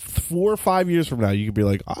possible if 4 or 5 years from now you could be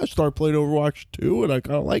like, I start playing Overwatch 2 and I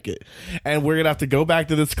kind of like it, and we're gonna have to go back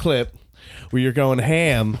to this clip where you're going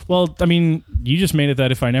ham. Well, I mean, you just made it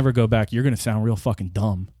that if I never go back, you're going to sound real fucking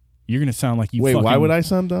dumb. You're going to sound like you Wait, fucking... why would I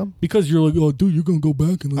sound dumb? Because you're like, oh, dude, you're going to go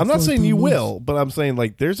back and... I'm not saying you will, but I'm saying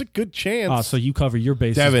like there's a good chance. So you cover your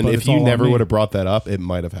bases, Devin, but if it's you all on never me. would have brought that up, it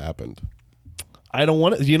might have happened. I don't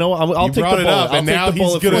want to. You know, I'll You take brought the it bullet. up, I'll and take now the he's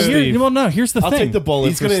bullet gonna- for Well, Steve. well, no, here's the I'll thing. take the bullet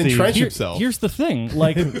He's for going to Steve. entrench Here- himself. Here's the thing.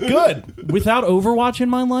 Like, Good. without Overwatch in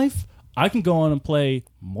my life, I can go on and play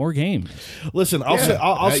more games. Listen, I'll Yeah. say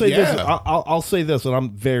I'll say this. Yeah. I'll say this, and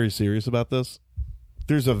I'm very serious about this.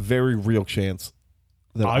 There's a very real chance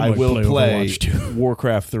that I I might will play play Overwatch too.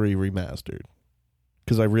 Warcraft 3 remastered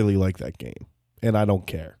because I really like that game, and I don't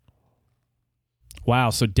care. Wow,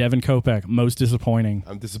 so Devin Kopeck, most disappointing.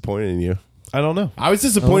 I'm disappointed in you. I don't know. I was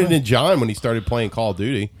disappointed in John when he started playing Call of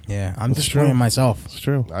Duty. Yeah, I'm disappointed in myself. It's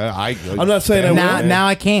true. I'm not saying I will. Now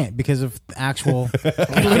I can't because of actual.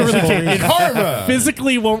 Karma.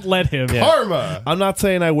 Physically won't let him. Karma. I'm not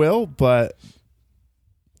saying I will, but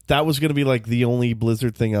that was going to be like the only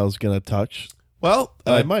Blizzard thing I was going to touch. Well,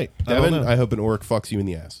 I might. I don't Devin, know. I hope an orc fucks you in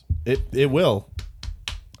the ass. It will.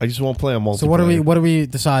 I just won't play on multiplayer. So what are we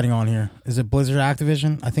deciding on here? Is it Blizzard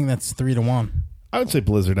Activision? I think that's 3-1. I would say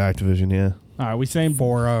Blizzard Activision. Yeah. All right, we saying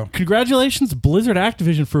 4-0. congratulations, Blizzard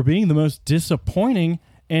Activision, for being the most disappointing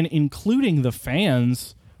and including the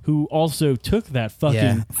fans who also took that fucking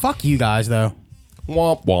Yeah. Fuck you guys though.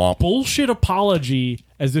 Womp womp. bullshit apology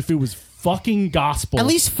as if it was fucking gospel. At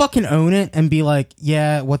least fucking own it and be like,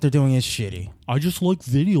 yeah, what they're doing is shitty. I just like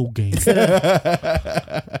video games.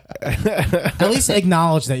 At least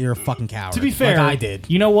acknowledge that you're a fucking coward. To be fair, like I did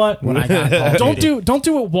You know what? when I got Call of Duty. don't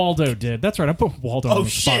do what Waldo did. That's right. I'm putting Waldo on the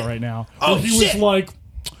spot shit. right now. Oh, Where he shit. was like,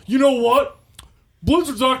 you know what?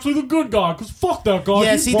 Blizzard's actually the good guy because fuck that guy.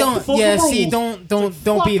 Yeah, He see, broke don't. the fucking Yeah, rules. see,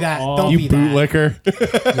 don't be that. off. Don't You be that. bootlicker.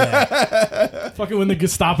 Yeah. Fucking when the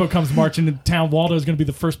Gestapo comes marching into town, Waldo's going to be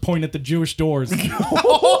the first point at the Jewish doors.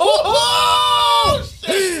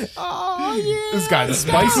 This guy's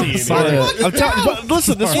spicy. in here. But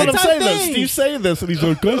listen, this is what I'm It's a saying. Though. thing. Steve's saying this, and he's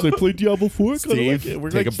like, "Guys, I played Diablo 4. Steve, We're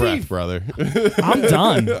take like, a breath, Steve. brother. I'm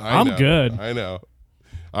done. I I'm know, good. I know.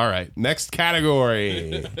 All right, next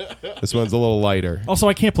category. This one's a little lighter. Also,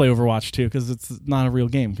 I can't play Overwatch 2 because it's not a real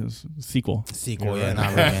game because sequel. Sequel, yeah,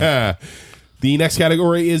 not really. The next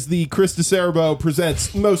category is the Chris DeCerbo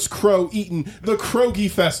presents Most Crow Eaten, the Krogi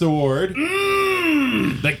Fest Award.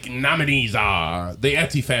 The nominees are the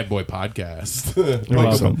Anti-Fanboy Podcast,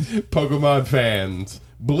 welcome. Pokemon fans,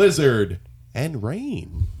 Blizzard, and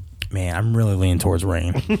Rain. Man, I'm really leaning towards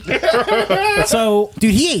Rain. So,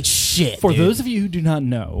 Dude, he ate shit. for dude. those of you who do not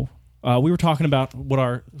know, we were talking about what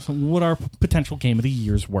our potential game of the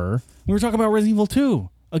years were. We were talking about Resident Evil 2,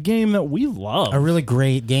 a game that we love. a really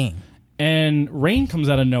great game. And Rain comes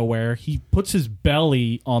out of nowhere. He puts his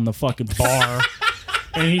belly on the fucking bar.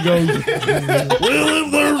 And he goes, well,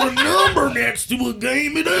 if there's a number next to a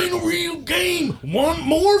game, it ain't a real game. Want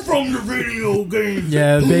more from the video game.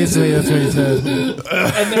 Yeah, basically that's what he said.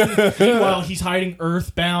 And then, meanwhile, he's hiding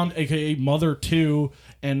Earthbound, a.k.a. Mother 2,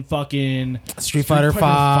 and fucking Street Fighter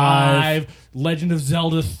 5. Legend of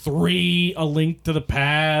Zelda 3, A Link to the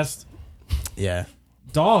Past. Yeah.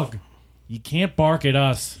 Dog, you can't bark at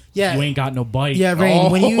us. Yeah. You ain't got no bite. Yeah,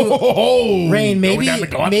 Rain, when you Rain, maybe down the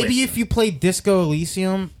gauntlet. if you played Disco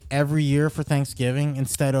Elysium every year for Thanksgiving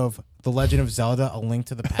instead of The Legend of Zelda: A Link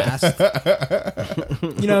to the Past,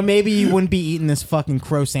 maybe you wouldn't be eating this fucking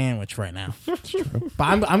crow sandwich right now. But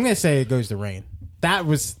I'm gonna say it goes to Rain. I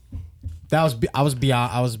was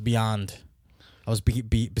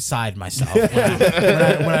beside myself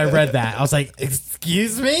when I read that. I was like,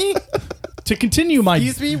 excuse me. To continue my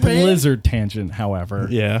Excuse me, Rain? Blizzard tangent, however,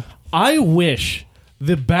 Yeah. I wish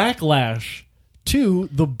the backlash to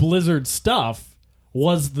the Blizzard stuff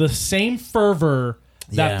was the same fervor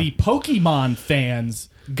that Yeah. the Pokemon fans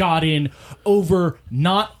got in over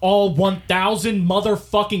not all 1,000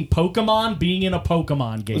 motherfucking Pokemon being in a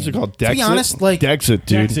Pokemon game. What's it called? Dexit? be honest, like- Dexit,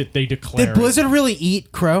 dude. Dexit, they declare. Did Blizzard really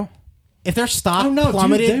eat crow? If their stock I don't know, dude,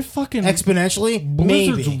 plummeted they fucking- exponentially,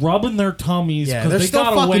 Blizzard's maybe. rubbing their tummies Yeah, because they're they still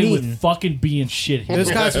got fucking away eating. with fucking being shit here.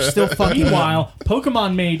 Those guys are still fucking. Meanwhile,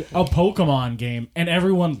 Pokemon made a Pokemon game and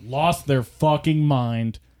everyone lost their fucking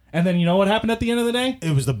mind. And then you know what happened at the end of the day?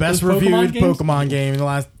 It was the best Those reviewed games? Pokemon game in the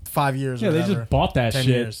last 5 years. Yeah, or they whatever. just bought that 10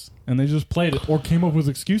 shit years. and they just played it or came up with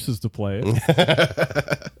excuses to play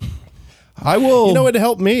it. I will. You know what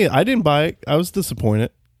helped me? I didn't buy it. I was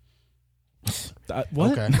disappointed.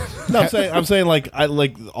 What? Okay. No, I'm saying like I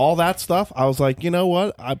like all that stuff. I was like, you know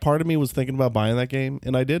what? Part of me was thinking about buying that game,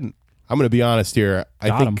 and I didn't. I'm going to be honest here. I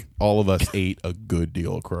Got think 'em. all of us ate a good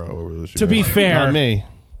deal of crow over this year. To be fair, Not me.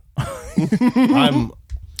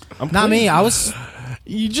 I'm Not me. I was.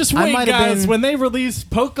 you just I wait, might have guys. been- When they release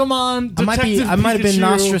Pokemon I might be. Detective I might have been Pikachu,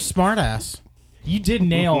 Nostra smartass. You did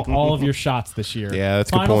nail all of your shots this year. Yeah, that's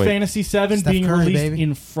a good Final point. Fantasy VII Steph being Curry, released baby.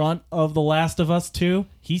 in front of The Last of Us 2.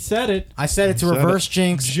 He said it. I said it to reverse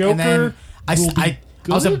jinx. Joker and then I will be I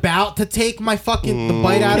was good. about to take my fucking the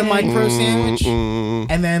bite out of my crow sandwich,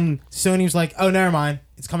 and then Sony was like, "Oh, never mind.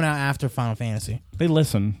 It's coming out after Final Fantasy." They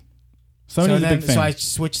listen. Sony's So a then, big fan. so I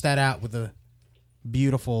switched that out with a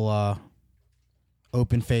beautiful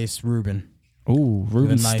open face Reuben. Ooh, With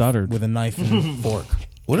Ruben a knife, stuttered. with a knife and fork.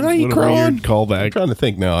 What did I eat what a crow on? weird I'm callback. trying to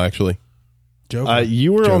think now, actually. Joker.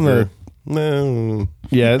 You were on the No.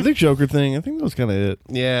 the Joker thing. I think that was kind of it.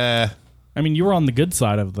 Yeah. I mean, you were on the good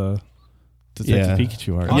side of the Detective Yeah.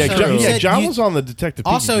 Pikachu art. Also, Yeah, John, you yeah, said John you- was on the Detective.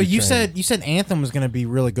 Also, Pikachu you train. said Anthem was going to be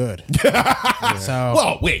really good. So,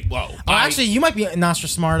 Whoa, wait, whoa. actually, you might be Nostra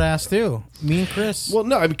smartass too. Me and Chris. Well,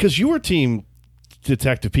 no, because you were team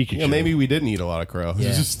Detective Pikachu. Yeah, maybe we didn't eat a lot of crow. Yeah.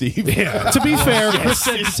 It's just Steve. Yeah. To be fair, Chris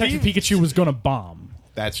said Detective Pikachu was going to bomb.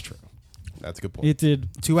 That's true. That's a good point. It did.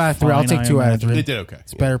 2 out of 3. I'll Fine, take I 2 out of imagine. 3. It did okay.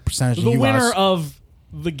 It's better percentage The than you winner guys. of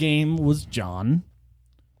the game was John.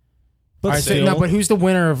 But All right, so, still, no, but who's the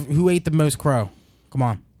winner of who ate the most crow? Come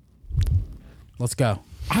on, let's go.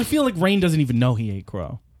 I feel like Rain doesn't even know he ate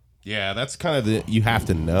crow. Yeah, that's kind of the you have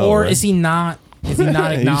to know. Or right? is he not Is he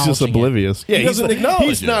not acknowledging He's just it? oblivious. Yeah, doesn't he's, acknowledge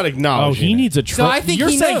He's it. not Oh, acknowledging. he it. needs a trophy. So I think You're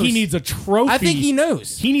he saying knows. he needs a trophy. I think he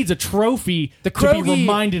knows. He needs a trophy The to be Krogi-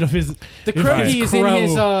 reminded of his. The his Krogi is in crow.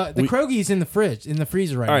 his. The Krogi is in the fridge, in the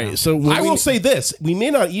freezer right All now. right, so when I we- will say this: we may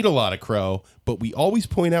not eat a lot of crow, but we always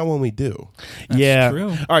point out when we do. yeah. true.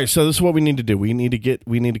 All right, so this is what we need to do. We need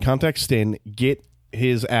to contact Stin, get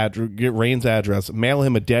his address, get Rain's address, mail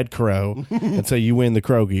him a dead crow, and say you win the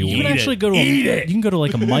Krogi. You can actually go to you can go to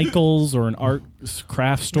like a Michael's or an art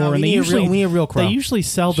craft store, No, we and they need a usually we need a real crow. They usually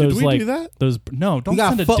sell Should those we like do that? those. No, don't We got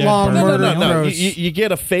send a foot dead long bird. murder- No. Crows. You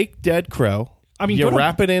get a fake dead crow. I mean, you go to-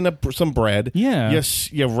 wrap it in some bread. Yeah.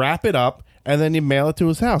 You wrap it up, and then you mail it to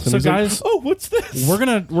his house. And So he's like, guys, oh, what's this? We're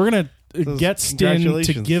gonna get Stin to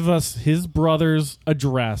congratulations. give us his brother's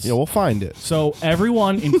address. Yeah, we'll find it. So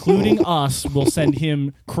everyone, including us, will send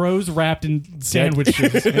him crows wrapped in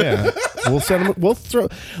sandwiches. Yeah, we'll send him. We'll throw.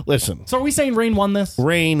 Listen, So are we saying Rain won this?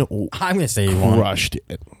 Rain I'm gonna say he won crushed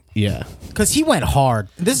it. Yeah, because he went hard.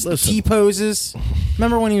 This is T poses.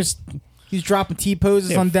 Remember when he was dropping T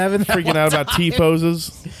poses on Devin? freaking out about T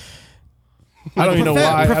poses. I don't even know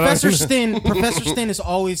why. Professor Stin is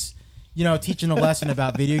always, teaching a lesson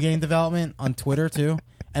about video game development on Twitter too.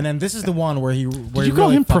 And then this is the one where he Did you call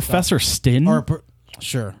him Professor Stin?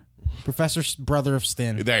 Sure, Professor Brother of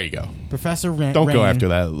Stin. There you go. Professor Don't go Rain. after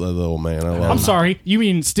that little man. I love I'm him. sorry, you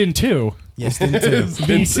mean Stin 2, Yeah, Stin too.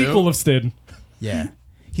 the sequel of Stin. Yeah,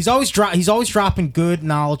 he's always dropping good,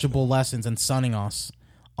 knowledgeable lessons and sunning us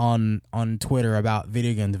on Twitter about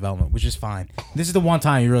video game development, which is fine. This is the one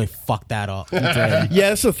time he really fucked that up. He did. Yeah,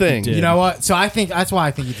 that's the thing. did. You know what? So I think that's why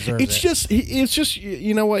I think he deserves It's it. just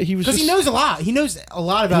you know what he was Because he just- knows a lot. He knows a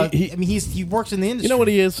lot about. He- I mean, he works in the industry. You know what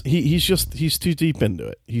he is? He's too deep into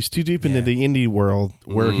it. He's too deep into the indie world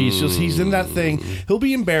where he's in that thing. He'll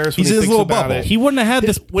be embarrassed when He's he in his thinks little about bubble. it. He wouldn't have had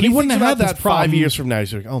this. When he he wouldn't thinks have about had that this problem 5 years from now,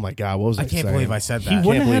 he's like, "Oh my god, what was I I can't saying?" believe I said that. He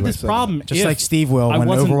wouldn't have believe had I this said that. problem. Just if like Steve will I when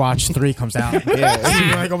wasn't- Overwatch 3 comes out. Yeah.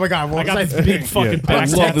 You're like, oh my god, I what got was this big fucking Yeah. I back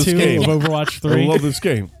love this tattoo game. of Overwatch 3. I love this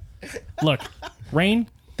game. Look, Rain,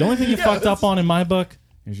 the only thing you fucked up on in my book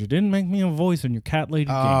is you didn't make me a voice in your cat lady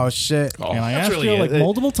Oh game. shit! And I that's asked really you it. like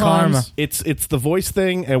multiple times. Karma. It's the voice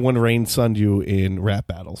thing and when Rain sunned you in rap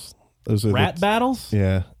battles. Those are Rat battles?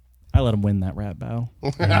 Yeah. I let him win that rat battle.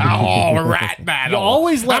 Oh, rat battle. You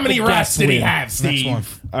always let How many the rats guests did he win. have, Steve?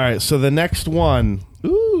 Next one. All right, so the next one.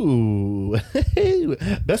 Ooh.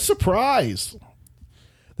 Best surprise.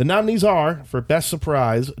 The nominees are for Best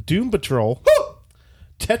Surprise, Doom Patrol,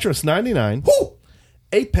 Tetris 99,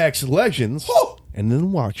 Apex Legends, and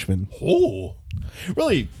then Watchmen. Oh,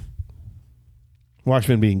 Really,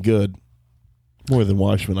 Watchmen being good. More than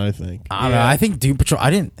Watchmen, I think. I don't know. I think Doom Patrol. I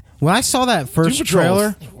didn't. When I saw that first Doom Patrol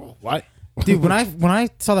trailer, is- What? dude. When I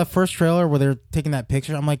saw that first trailer where they're taking that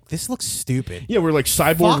picture, I'm like, this looks stupid. Yeah, we're like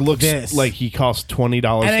Cyborg Fuck looks this. like he costs $20 And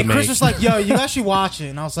to then make. Chris was like, "Yo, you guys should watch it."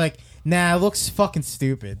 And I was like, "Nah, it looks fucking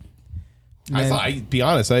stupid." And then I be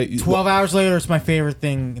honest. 12 hours later, it's my favorite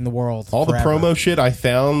thing in the world. all the forever. promo shit I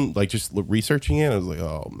found, like just researching it, I was like,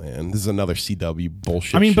 oh man, this is another CW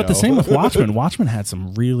bullshit. I mean, but the show. same with Watchmen. Watchmen had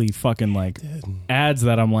some really fucking like ads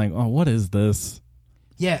that I'm like, oh, what is this?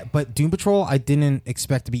 Yeah, but Doom Patrol, I didn't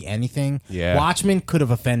expect to be anything. Yeah. Watchmen could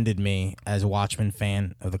have offended me as a Watchmen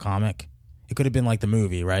fan of the comic. It could have been like the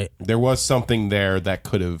movie, right? There was something there that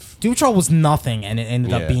could have. Doom Patrol was nothing, and it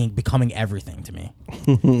ended up Yeah. becoming everything to me.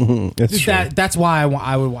 That's true. That's why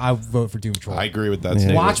I would vote for Doom Patrol. I agree with that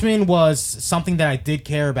statement. Watchmen was something that I did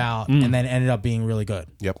care about, and then ended up being really good.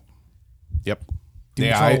 Yep. Doom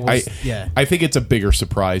Yeah, Patrol was- yeah. I think it's a bigger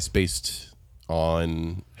surprise based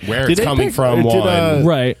on where Did it's coming Apex- from. did,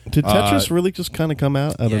 Right. Did Tetris really just kind of come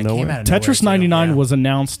out Yeah, of it came nowhere? out of nowhere, Tetris too. 99 Yeah. was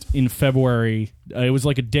announced in February. It was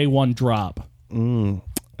like a day one drop.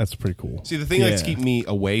 That's pretty cool. See, the thing that's Yeah. keeping me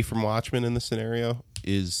away from Watchmen in this scenario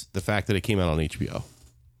is the fact that it came out on HBO,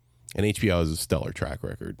 and HBO has a stellar track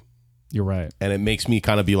record, You're right. and it makes me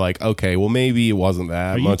kind of be like, okay, well, maybe it wasn't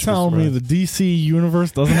that Are you much. of a telling me surprise. the DC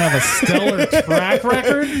universe doesn't have a stellar track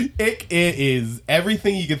record? It is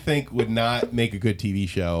everything you could think would not make a good TV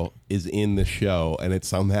show is in the show, and it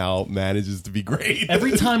somehow manages to be great.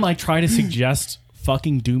 Every time I try to suggest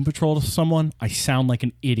fucking Doom Patrol to someone, I sound like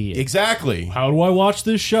an idiot. Exactly. How do I watch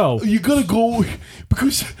this show? You gotta go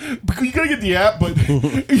because you gotta get the app, but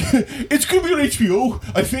it's gonna be on HBO,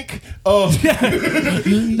 I think.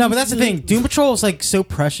 No, but that's the thing. Doom Patrol is like so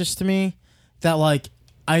precious to me that like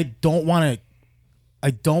I don't want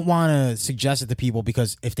to suggest it to people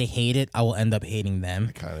because if they hate it, I will end up hating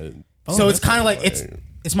them. Kind So it's kind of like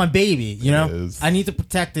it's my baby, you know. is. I need to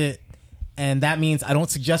protect it, And that means I don't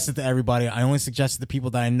suggest it to everybody. I only suggest it to people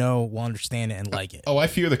that I know will understand it and like it. Oh, I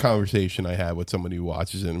fear the conversation I had with somebody who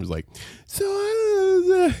watches it and was like, so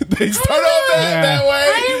they start off that way.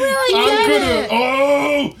 I didn't really get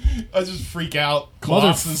it. I just freak out.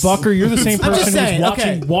 Colossus. Motherfucker, you're the same I'm just person saying, who's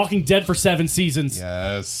watching okay. Walking Dead for 7 seasons.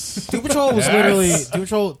 Yes. Doom Patrol was Yes.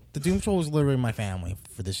 literally the Doom Patrol was literally my family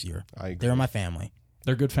for this year. I agree. They were my family.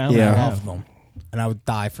 They're good family. Yeah. I love them, and I would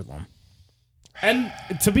die for them. And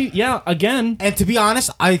to be, again, And to be honest,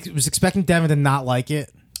 I was expecting Devin to not like it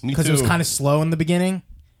Me because it was too. kind of slow in the beginning,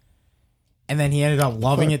 and then he ended up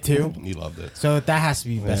loving it too. He loved it. So that has to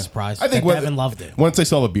be the best surprise. I think that what- Devin loved it. Once I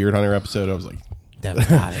saw the Beard Hunter episode, I was like, Devin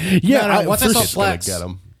got it. Yeah, no, once I for saw sure it's gonna Flex, get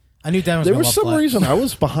him. I knew Devin was There gonna was love some Flex. reason I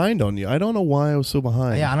was behind on you. I don't know why I was so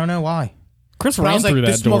behind. Yeah, I don't know why. Chris But I ran was like, through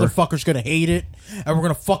this that door. motherfucker's gonna hate it, and we're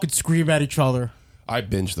gonna fucking scream at each other. I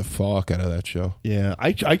binged the fuck out of that show. Yeah,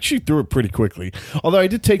 I chewed through it pretty quickly. Although I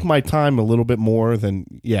did take my time a little bit more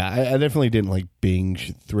than I definitely didn't like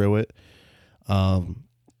binge through it.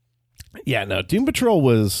 Yeah, no, Doom Patrol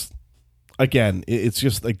was again, it's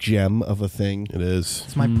just a gem of a thing. It is.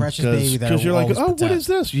 It's my precious baby that Because I you're will like, always oh, what protect. is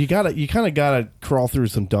this? You kind of gotta crawl through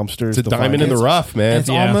some dumpsters. It's a to diamond find in it. the rough, man.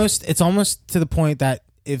 It's almost to the point that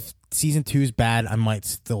if season 2 is bad, I might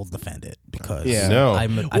still defend it because Yeah. No. I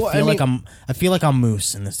feel like I'm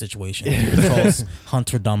Moose in this situation. Doom Patrol's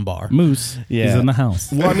Hunter Dunbar. Moose Yeah. is in the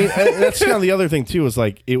house. Well, I mean, and that's kind of the other thing too. Is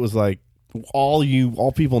like it was like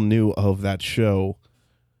all people knew of that show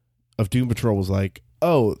of Doom Patrol was like,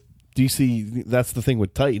 oh, DC. That's the thing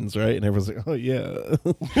with Titans, right? And everyone's like, oh yeah,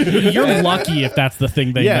 You're lucky if that's the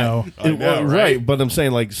thing they know. I know, right? right? But I'm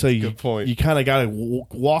saying like, so Good point. you kind of got to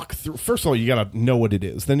walk through. First of all, you got to know what it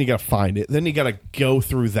is. Then you got to find it. Then you got to go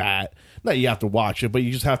through that. Not you have to watch it, but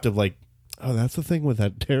you just have to like. Oh, that's the thing with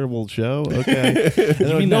that terrible show. Okay, and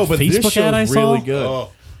they're mean no, that but this Facebook show's ad I saw? really good.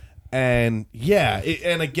 Oh. And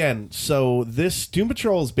and again, so this Doom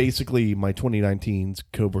Patrol is basically my 2019's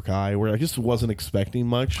Cobra Kai, where I just wasn't expecting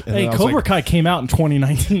much. And Hey, then I was Cobra like, Kai came out in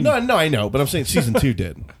 2019. No, I know, but I'm saying season 2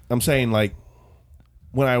 did. I'm saying like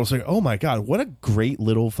when I was like, oh my god, what a great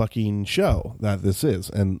little fucking show that this is,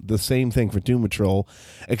 and the same thing for Doom Patrol,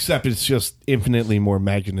 except it's just infinitely more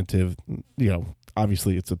imaginative. You know,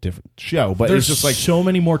 obviously it's a different show, but There's it's just like so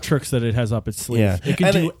many more tricks that it has up its sleeve. Yeah. It can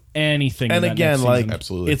And do it- anything. and in that again, next like season.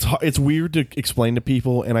 Absolutely. it's weird to explain to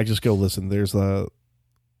people, and I just go, listen, there's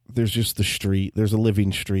just the street, there's a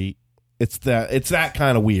living street. It's that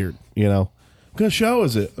kind of weird, you know. What kind of show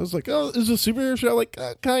is it? I was like, oh, is it a superhero show? Like,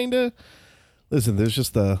 kind of. Listen, there's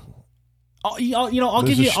just I'll give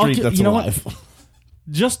there's you. a I'll street give, that's you know alive. what?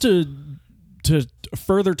 Just to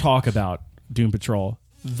further talk about Doom Patrol,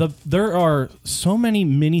 there are so many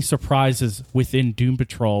mini surprises within Doom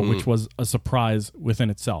Patrol, which was a surprise within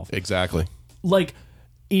itself. Exactly. Like,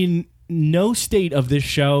 in no state of this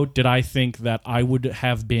show did I think that I would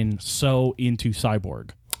have been so into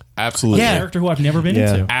Cyborg, Absolutely. a Yeah. character who I've never been Yeah.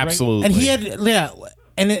 into. right? Absolutely. And he had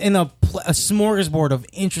and in a smorgasbord of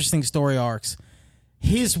interesting story arcs,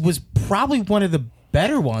 his was probably one of the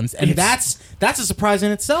better ones, and that's a surprise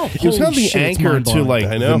in itself. It was kind of the shit, it's anchor to mind-blowing. like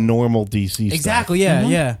I know. the normal DC stuff, Exactly,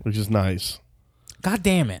 yeah. which is nice. God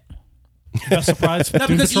damn it! Best surprise. No,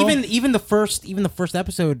 Doom because Patrol? even the first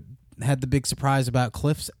episode had the big surprise about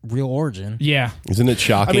Cliff's real origin. Yeah. Isn't it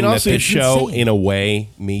shocking I mean, that honestly, this it's show, insane. in a way,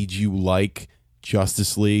 made you like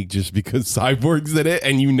Justice League just because Cyborg's in it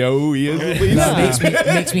and you know who he is at least? No, it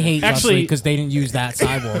makes me hate Actually- because they didn't use that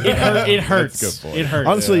cyborg. It hurts. That's a good point. It hurts.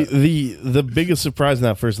 Honestly, the biggest surprise in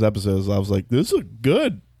that first episode is I was like, this is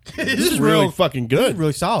good. This is really fucking good.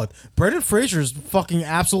 really solid. Brendan Fraser's fucking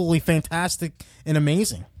absolutely fantastic and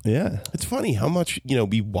amazing. Yeah. It's funny how much,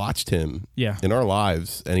 we watched him Yeah. in our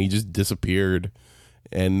lives and he just disappeared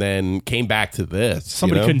and then came back to this.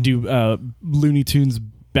 Somebody couldn't do Looney Tunes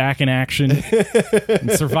back in action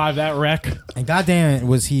and survive that wreck. And goddamn it,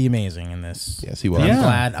 was he amazing in this? Yes, he was.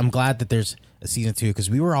 Yeah. I'm glad that there's a season 2 because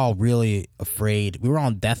we were all really afraid. We were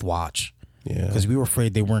on death watch Yeah. because we were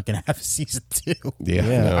afraid they weren't going to have a season 2. Yeah.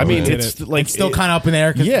 Yeah. no, I mean, man. it's like It's still kind of up in the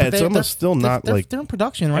air. Yeah, it's almost still not like- they're in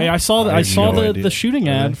production, right? Hey, I saw I have no the idea. shooting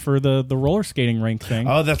ad for the roller skating rink thing.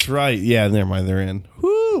 Oh, that's right. Yeah, never mind. They're in.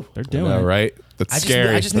 Woo! They're I doing know, it. right? That's I just-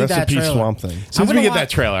 scary. I just need that Recipe trailer. Swamp Thing. As soon as we get that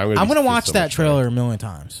trailer, I'm going to gonna watch that trailer a million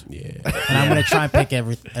times, Yeah. and I'm going to try and pick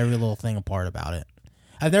every little thing apart about it.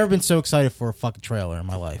 I've never been so excited for a fucking trailer in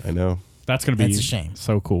my life. I know. That's gonna be It's a shame.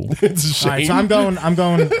 so cool. It's a shame. All right, so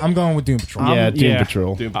I'm going with Doom Patrol. Yeah, Doom yeah.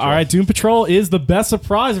 Patrol. Doom Patrol. All right, Doom Patrol is the best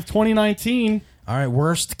surprise of 2019. All right,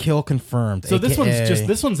 worst kill confirmed. So this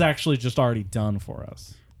AKA one's actually just already done for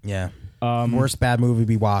us. worst bad movie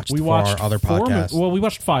we watched. We for watched our other four podcast. we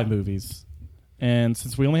watched 5 movies And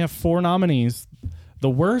since we only have 4 nominees, the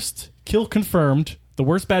worst Kill Confirmed, the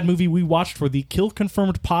worst bad movie we watched for the Kill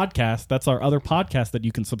Confirmed podcast, that's our other podcast that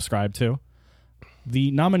you can subscribe to. The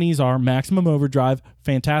nominees are Maximum Overdrive,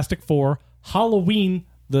 Fantastic Four, Halloween,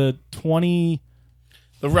 the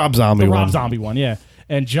Rob Zombie one. Rob Zombie one, yeah,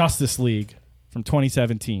 and Justice League from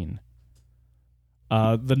 2017.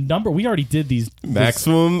 The number we already did these.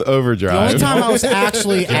 Maximum Overdrive. The only time I was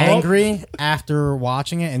actually angry after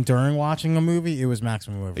watching it and during watching a movie, it was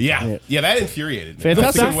Maximum Overdrive. Yeah, that infuriated me.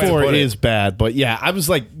 Fantastic That's a good way to Four put it. is bad, but yeah, I was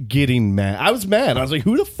like getting mad. I was mad. I was like,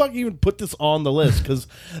 who the fuck even put this on the list? Because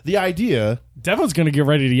the idea, Devin's gonna get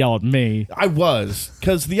ready to yell at me. I was,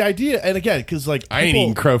 because the idea, and again, because like I ain't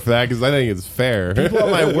eating crow for that because I think it's fair. people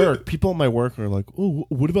at my work are like, oh,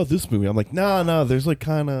 what about this movie? I'm like, no, there's like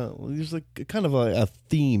kind of a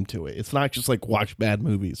theme to it. It's not just like watch bad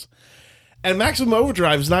movies. And Maximum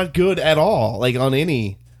Overdrive is not good at all, like on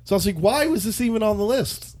any. So I was like, why was this even on the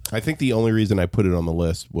list? I think the only reason I put it on the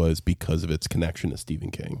list was because of its connection to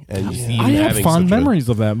Stephen King. And Stephen I had having fond such a- memories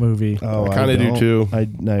of that movie. Oh, I kinda do don't. too. I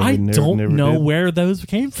don't never know did. where those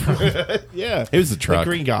came from. Yeah, It was the truck.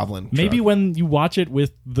 Green Goblin. Maybe truck. when you watch it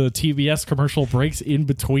with the TBS commercial breaks in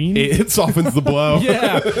between. It softens the blow.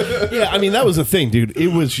 yeah. Yeah, I mean that was the thing, dude. It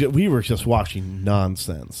was we were just watching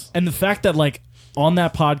nonsense. And the fact that, like, on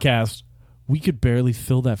that podcast, we could barely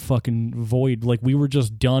fill that fucking void. Like, we were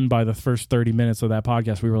just done by the first 30 minutes of that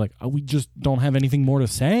podcast. We were like, oh, we just don't have anything more to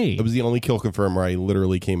say. It was the only Kill Confirm where I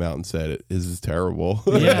literally came out and said, "This is terrible."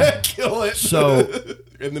 Yeah. Kill it. So,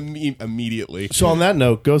 and then immediately. so on that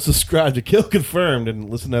note, go subscribe to Kill Confirmed and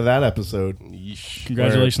listen to that episode. Yeesh.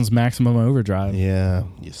 Congratulations, Maximum Overdrive. Yeah,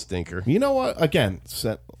 You stinker. you know what? Again,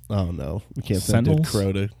 oh no, we can't send Sentinels?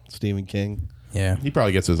 Crow to Stephen King. Yeah. He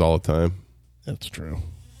probably gets those all the time. That's true.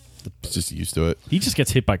 He's just used to it. He just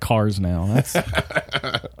gets hit by cars now. That's,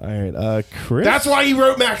 that All right, Chris. That's why he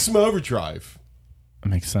wrote Maximum Overdrive.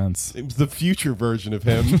 makes sense. It was the future version of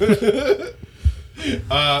him.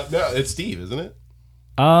 No, it's Steve, isn't it?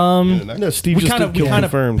 no. Steve We just kinda- did we Kill kinda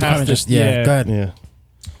Confirmed. passed Just, it. yeah, go ahead. Yeah.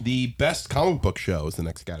 The best comic book show is the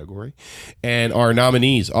next category. And our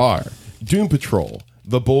nominees are Doom Patrol,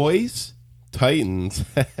 The Boys, Titans,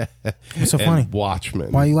 What's so and funny?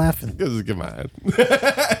 Watchmen. Why are you laughing? Because, come on.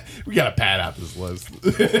 We got to pad out this list.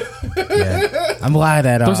 Yeah. I'm glad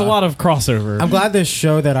that There's a lot of crossover. I'm glad this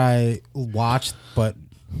show that I watched but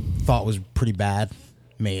thought was pretty bad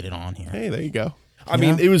made it on here. Hey, there you go. I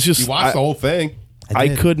mean, it was just You watched the whole thing. I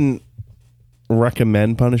did. couldn't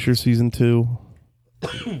recommend Punisher season 2.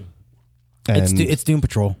 It's Doom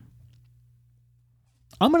Patrol.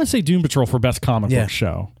 I'm going to say Doom Patrol for best comic Yeah. book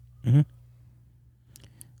show.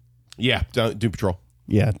 Yeah, Doom Patrol.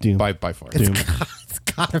 yeah, Doom. By far. Doom. It's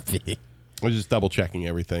gotta be. I was just double checking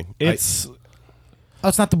everything. It's. Oh,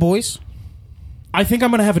 it's not The Boys? I think I'm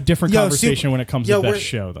going to have a different Yo, conversation when it comes to we're- best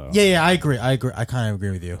show, though. Yeah, I agree. I kind of agree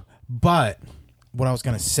with you. But what I was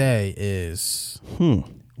gonna say is,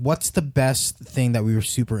 what's the best thing that we were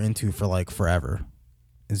super into for like forever?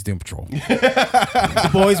 Is Doom Patrol. The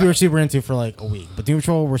Boys we were super into for like a week, but Doom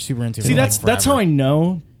Patrol we're super into. See, for that's like how I forever.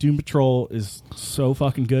 know Doom Patrol is so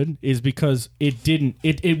fucking good, is because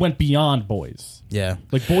it went beyond Boys. Yeah.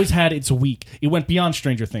 Like, Boys had its week. It went beyond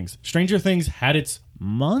Stranger Things. Stranger Things had its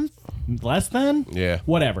month, less than? Yeah.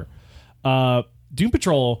 Whatever. Doom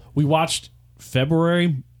Patrol, we watched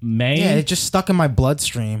February, May, Yeah, it just stuck in my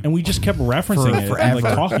bloodstream. and we just kept referencing it forever. and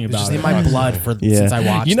like talking It's about just it. in my blood Yeah. since I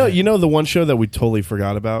watched it. You know the one show that we totally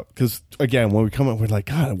forgot about? Because, again, when we come up, we're like,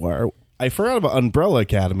 God, I forgot about Umbrella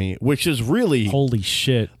Academy, which is really Holy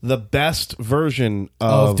shit. the best version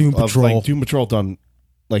of Doom Patrol. like, Doom Patrol done,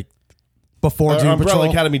 like, Before Doom Umbrella Patrol,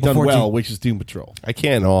 Academy done before well, Doom- which is Doom Patrol. I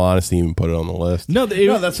can't, in all honesty, even put it on the list. No,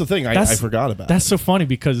 No, that's the thing. I forgot about That's so funny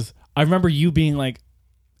because I remember you being like,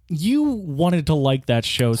 you wanted to like that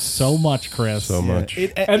show so much, Chris. So much.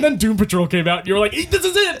 And then Doom Patrol came out, and you were like, "This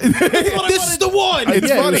is it! This is the one!" It's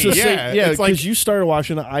yeah, funny, it was the same- yeah. yeah, It's like- because you started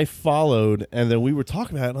watching it, I followed, and then we were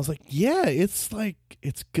talking about it, and I was like, yeah, it's like,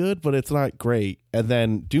 it's good, but it's not great. And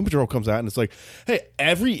then Doom Patrol comes out, and it's like, hey,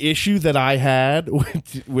 every issue that I had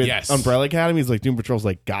with Yes. Umbrella Academy is like, Doom Patrol's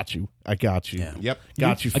like, got you. I got you. Yeah. Yep.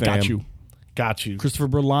 Got you, I fam. got you. Got you. Christopher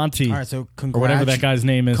Berlanti, All right, so or whatever that guy's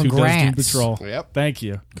name is, who does Doom Congrats. Patrol. Yep. Thank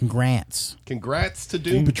you. Congrats. Congrats to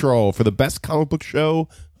Doom Patrol for the best comic book show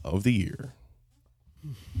of the year.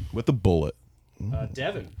 With a bullet.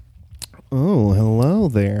 Devin. Oh, hello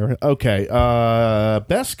there. Okay,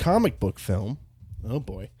 best comic book film. Oh,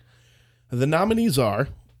 boy. The nominees are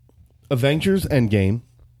Avengers Endgame,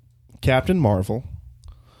 Captain Marvel,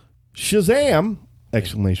 Shazam!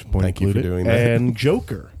 Exclamation point Thank you for included, doing that. and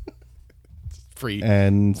Joker. Free.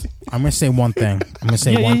 And I'm gonna say one thing.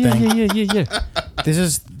 Yeah. This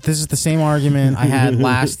is the same argument I had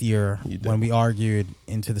last year when we argued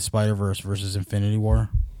Into the Spider-Verse versus Infinity War.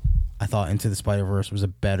 I thought Into the Spider-Verse was a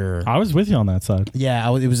better. I was with you on that side. Yeah,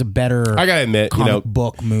 it was a better. I gotta admit, comic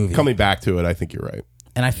book movie. coming back to it, I think you're right.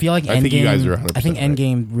 And I feel like I think you guys are 100% I think right.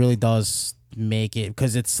 Endgame really does make it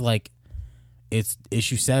because it's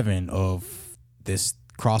issue 7 of this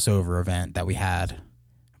crossover event that we had,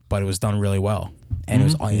 but it was done really well, and it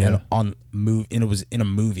was on move, and it was in a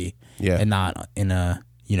movie, and not in a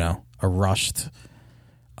a rushed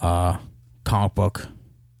comic book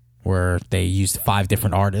where they used 5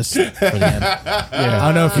 different artists for the end. I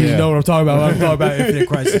don't know if you know what I'm talking about. I'm talking about Infinite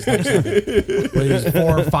Crisis, but they used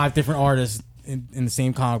 4 or 5 different artists in the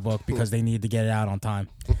same comic book because they needed to get it out on time.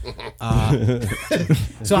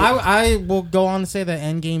 So I will go on to say that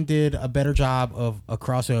Endgame did a better job of a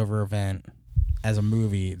crossover event as a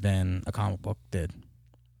movie than a comic book did.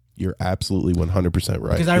 You're absolutely 100%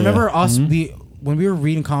 right. Because I remember when we were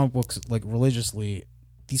reading comic books like religiously,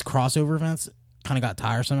 these crossover events kind of got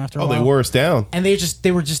tiresome after a while. They wore us down. And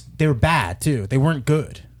they were bad too. They weren't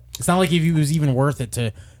good. It's not like it was even worth it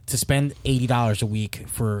to spend $80 a week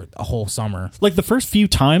for a whole summer. Like the first few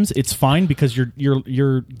times, it's fine because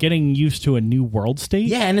you're getting used to a new world state.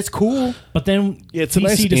 Yeah, and it's cool. But then it's a DC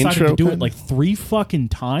nice decided intro, to do it kinda. like 3 fucking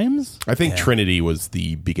times. I think Trinity was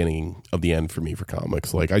the beginning of the end for me for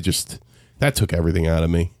comics. Like that took everything out of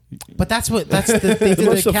me. But they did the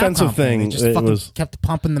most Capcom offensive thing, They just it fucking was- kept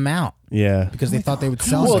pumping them out yeah, because they thought they would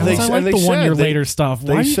sell. Well, something. I like they the 1 year said- they- later stuff.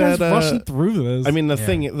 they Why are you guys said, rushing through this? I mean,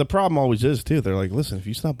 the problem always is too. They're like, listen, if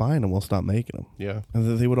you stop buying them, we'll stop making them. Yeah.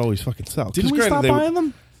 And they would always fucking sell. 'Cause didn't we granted, stop they- buying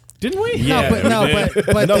them? Didn't we? Yeah,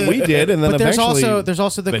 but no, we did, and then but there's eventually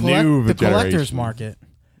also the the new collector's generation. market.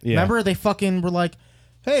 Yeah. Remember, they fucking were like,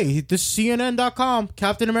 "Hey, this CNN.com,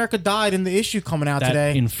 Captain America died in the issue coming out That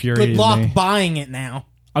today. infuriated Good luck me. buying it now."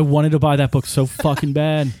 I wanted to buy that book so fucking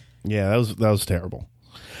bad. Yeah, that was terrible.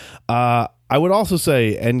 I would also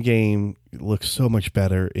say Endgame looks so much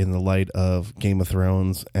better in the light of Game of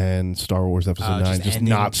Thrones and Star Wars Episode 9 just ending,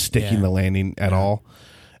 not sticking yeah. the landing at all.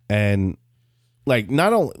 And like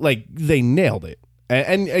not only like they nailed it.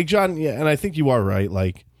 And John, yeah, and I think you are right.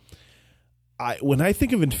 Like when I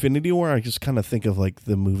think of Infinity War, I just kind of think of like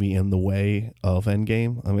the movie In the Way of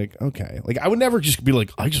Endgame. I'm like, okay. Like I would never just be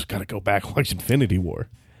like, I just got to go back and watch Infinity War.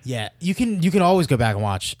 Yeah, you can always go back and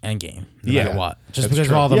watch Endgame, no matter what, just because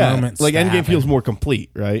true. of all the moments. Like that Endgame happen. feels more complete,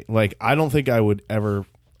 right? Like I don't think I would ever.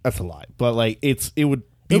 That's a lie, but like it would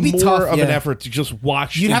be It'd be more tough, of an yeah. effort to just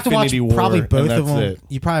watch. You'd have to watch Infinity War, probably and both that's of them. it.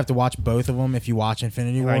 You probably have to watch both of them if you watch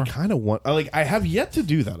Infinity War. I kind of want. I have yet to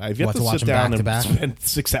do that. I've yet What, to to watch sit them down and back to back? spend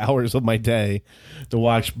 6 hours of my day to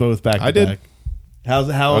watch both back. I to did. back. How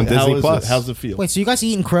On Disney is Plus. it? How's it feel? Wait, so you guys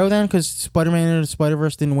eating crow then? Because Spider-Man Into the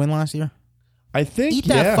Spider-Verse didn't win last year. I think Eat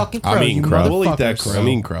that yeah. fucking crow. I'm eating you crow. We'll eat that motherfuckers. crow. I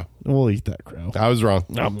mean, Crow. We'll eat that crow. I was wrong.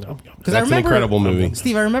 Nom, nom, nom. Because That's an incredible movie.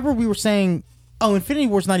 Steve, I remember we were saying, "Oh, Infinity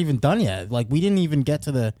War's not even done yet. Like we didn't even get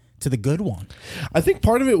to the good one." I think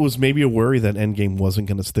part of it was maybe a worry that Endgame wasn't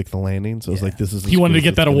going to stick the landing. So it's like this is. He wanted to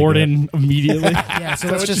get that award in immediately. Yeah, so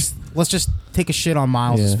let's just take a shit on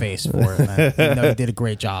Miles' Yeah. face for it, man. Even though he did a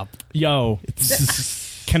great job. Yo,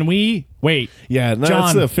 can we wait? Yeah, no, John.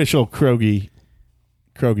 that's the official Krogi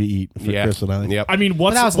eat for Yeah. Chris and I. Yep. I mean,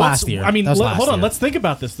 But that was last year. I mean, That was last hold on. year. Let's think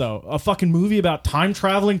about this though. A fucking movie about time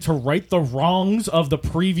traveling to right the wrongs of the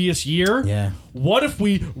previous year. Yeah. What if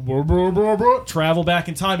we travel back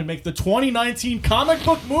in time and make the 2019 comic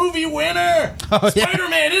book movie winner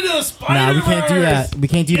Spider-Man Into the Spider-Verse? Nah, we can't do that. We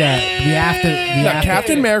can't do that. We have to. We Yeah, have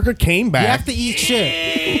Captain America came We back. have to eat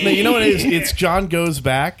shit. No, you know what it is? It's John goes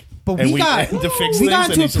back. But and we got to fix we things,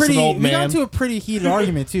 got and into a he's just an pretty old we got man. into a pretty heated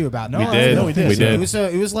argument too about no. We did. No, we did. We did.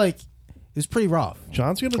 It was like it was pretty rough.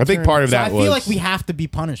 John's gonna. I think turn- part of So that I was. feel like we have to be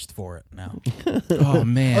punished for it now. Oh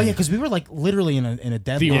man. Oh yeah, because we were like literally in a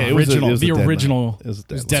deadlock. The it was a- original. it was a the deadlock. original. It was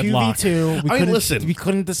a was deadlock. deadlock. 2v2. I mean, listen, we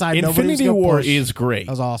couldn't decide. Nobody was Infinity gonna War push. is great.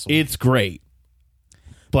 That was awesome. It's great.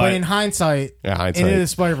 But in hindsight, Yeah, hindsight. Into the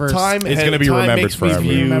Spider-Verse, time It's has- gonna be time remembered makes me forever.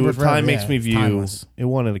 view- Remembered forever, Time makes yeah. me view. Timeless. It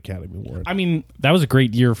won an Academy Award. I mean, that was a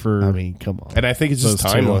great year for. I mean, come on. And I think it's just Those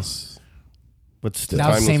two. timeless. But still, that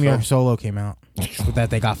was the timeless same year film. Solo came out. That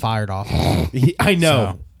they got fired off. I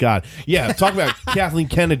know. So- God, yeah. Talk about Kathleen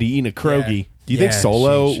Kennedy eating a Krogi. Do you think Yeah,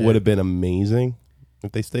 Solo shit. would have been amazing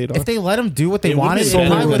if they stayed on? If they let them do what they It would've wanted, been it better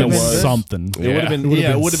probably than would have it been was. good. something. It would have been. would've It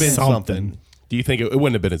been would have been something. something. Do you think it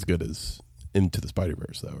wouldn't have been as good as Into the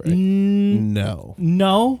Spider-Verse, though, right? No,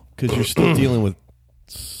 No, because you're still dealing with.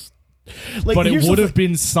 Like, but it here's the would thi- have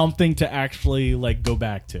been something to actually like go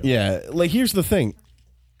back to. Yeah, like here's the thing.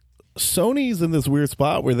 Sony's in this weird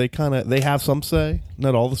spot where they have some say,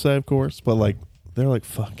 not all the say, of course, but like they're like,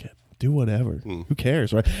 fuck it, do whatever. Who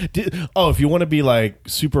cares, right? If you want to be like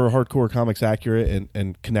super hardcore comics accurate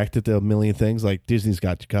and connected to a million things, like Disney's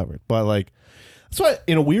got you covered. But like, that's why,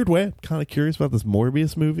 in a weird way, I'm kind of curious about this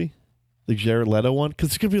Morbius movie, the Jared Leto one, because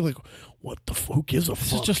it's gonna be like, what the who gives a fuck?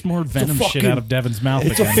 This is just more Venom shit out of Devin's mouth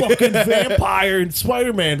It's again. a fucking vampire in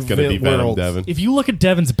Spider-Man Gonna be Venom, world. Devin. If you look at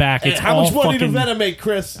Devin's back, it's How all much money did fucking Venom make,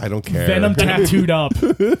 Chris? I don't care. Venom tattooed up.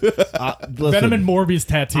 Listen, Venom and Morbius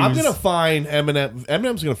tattoos. I'm gonna find Eminem.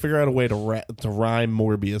 Eminem's gonna figure out a way to rhyme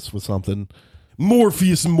Morbius with something.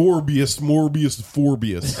 Morpheus, Morbius,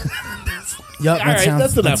 Forbius. Yep, All right,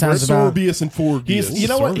 that's enough. sounds about. Sorbius and Forbius. You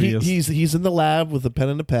know what? Sorbius. He's in the lab with a pen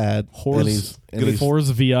and a pad. and he's Horse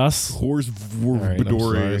Vias. Horse right, I'm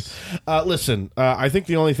Vorbidorius. listen, I think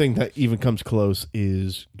the only thing that even comes close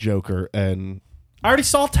is Joker, and I already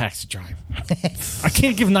saw Taxi Drive. I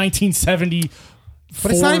can't give 1970.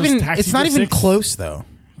 But it's not even close though.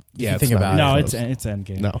 yeah, think about No, close. it's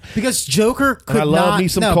Endgame. no. Because Joker could I love not. me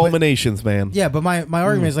some no, but- culminations, man. Yeah, but my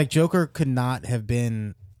argument is like Joker could not have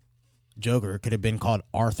been Joker. It could have been called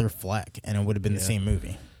Arthur Fleck, and it would have been the same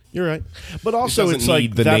movie. You're right, but So also doesn't it's need like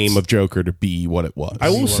the that's- name of Joker to be what it was. I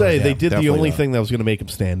will say yeah, they did the definitely only not. thing that was going to make him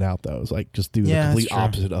stand out, though. Is like just do the Yeah, complete that's true.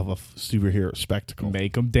 opposite of a superhero spectacle.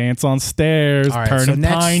 Make him dance on stairs, All right, turn so him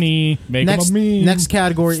next- tiny, make Next, him a meme. next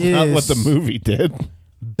category is Not what the movie did.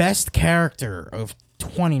 best character of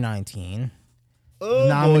 2019. Oh,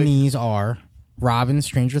 Nominees are Robin,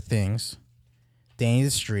 Stranger Things, Danny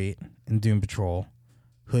the Street in Doom Patrol,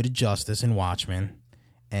 Hooded Justice in Watchmen,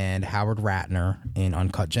 and Howard Ratner in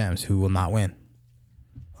Uncut Gems, who will not win.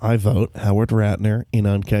 I vote Howard Ratner in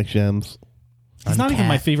Uncut Gems. He's not even Uncat.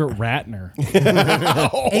 my favorite Ratner.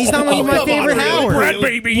 And he's not even my favorite Howard.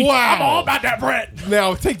 baby. Wow. I'm all about that bread.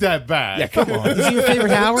 Now take that back. Yeah, come on. Is he your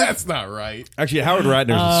favorite Howard? That's not right. Actually, Howard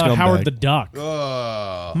Ratner's a scumbag. Howard the Duck.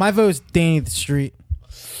 My vote's Danny the Street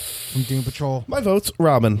from Doom Patrol. My vote's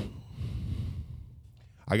Robin.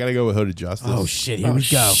 I gotta go with Hooded Justice. Oh shit, here we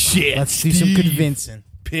go. shit, Let's do some convincing.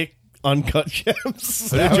 Pick Uncut Gems.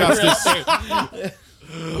 Hooded Justice.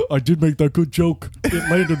 I did make that good joke. It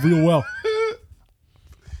landed real well.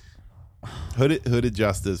 Hooded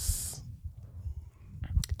Justice.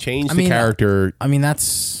 Change I the mean, character, I mean,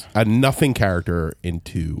 that's a nothing character,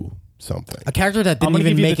 into something. a character that I'm didn't going to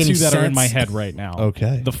even give you make the any two that sense. are in my head right now.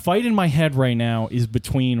 Okay. The fight in my head right now is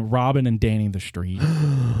between Robin and Danny the Street.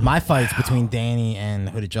 My fight's between Danny and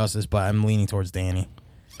Hooded Justice, but I'm leaning towards Danny.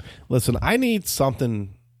 Listen, I need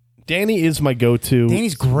something. Danny is my go-to.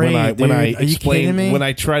 Danny's great, When I dude. Are you explain, kidding me? when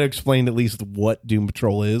I try to explain at least what Doom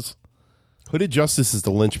Patrol is. Hooded Justice is the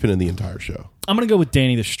linchpin in the entire show. I'm going to go with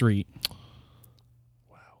Danny the Street.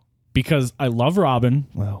 Wow. Because I love Robin.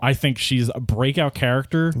 Wow. I think she's a breakout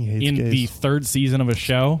character He hates in gays. the third season of a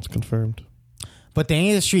show. It's confirmed. But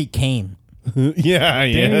Danny the Street came. yeah,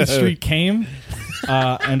 Danny the Street came.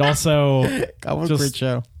 And also, That was Just- a great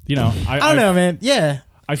show. you know, I don't know, man. Yeah.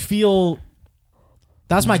 I feel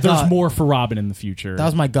That was my there's gut. more for Robin in the future. That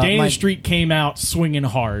was my gut. Danny My- the Street came out swinging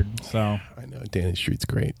hard. So I know Danny Street's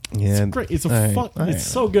great. Yeah, great. It's a all right, fun. all right. It's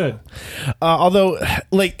so good. Although,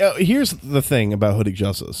 like, here's the thing about Hooded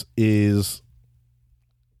Justice is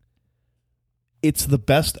it's the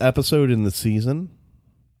best episode in the season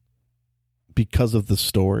because of the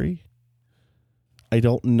story. I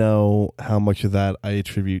don't know how much of that I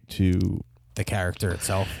attribute to. The character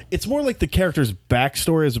itself. It's more like the character's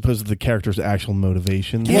backstory as opposed to the character's actual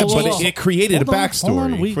motivation. Yeah, Well, but well, it created a hold on,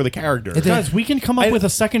 backstory we- for the character. It did. Guys, we can come up I- with a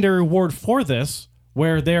secondary award for this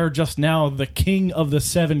where they're just now the king of the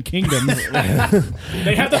seven kingdoms.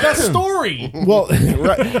 They have the best story. Well,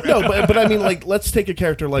 right. No, but I mean, like, let's take a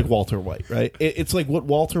character like Walter White, right? It's like what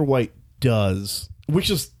Walter White does, which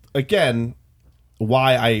is, again,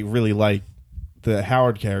 why I really like the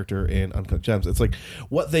Howard character in Uncut Gems. It's like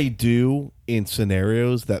what they do in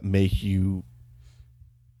scenarios that make you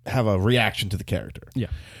have a reaction to the character. Yeah.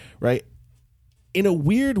 Right? In a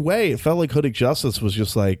weird way, it felt like Hooded Justice was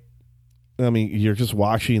just like, I mean, you're just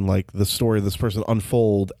watching like the story of this person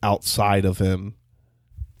unfold outside of him.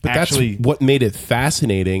 But Actually- that's what made it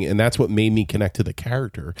fascinating, and that's what made me connect to the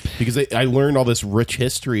character. Because I learned all this rich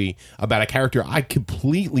history about a character I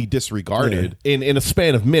completely disregarded. in a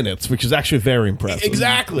span of minutes, which is actually very impressive.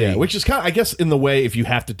 Exactly. Yeah, which is kind of, I guess, in the way, if you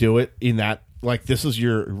have to do it in that, like, this is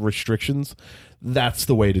your restrictions, that's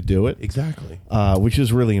the way to do it, Exactly. which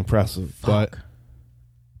is really impressive. But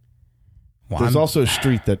Well, there's I'm- also a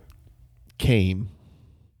street that came.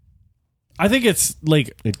 I think it's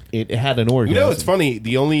like It had an origin. You know, it's funny.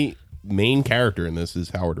 The only main character in this is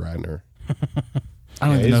Howard Ratner. I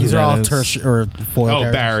don't even know who these are that all is. tertiary or foil Oh,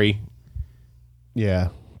 characters. Barry. Yeah,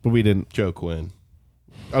 but we didn't. Joe Quinn.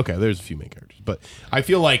 Okay, there's a few main characters, but I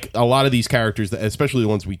feel like a lot of these characters, especially the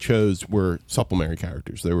ones we chose, were supplementary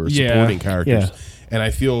characters. They were supporting characters, and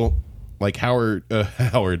I feel like Howard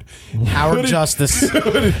Justice.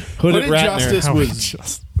 Hooded Ratner. Justice Howard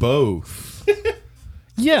was both.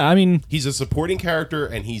 Yeah, I mean, He's a supporting character,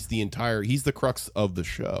 and he's the crux of the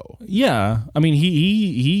show. yeah, I mean,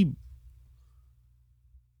 he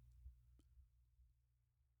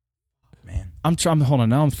Man. I'm trying. Hold on,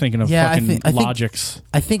 now I'm thinking of fucking logics.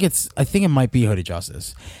 I think it might be Hooded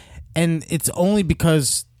Justice, and it's only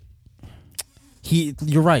because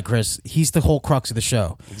you're right, Chris. He's the whole crux of the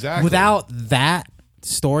show. Exactly. Without that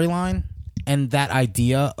storyline and that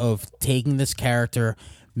idea of taking this character,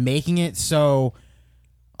 making it so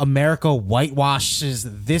America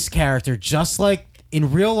whitewashes this character, just like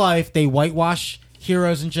in real life they whitewash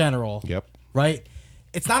heroes in general. Yep. Right?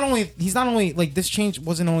 He's not only like, this change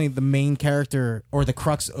wasn't only the main character or the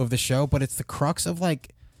crux of the show, but it's the crux of like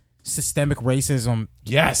systemic racism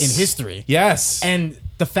Yes. in history. Yes. And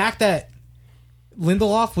the fact that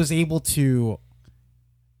Lindelof was able to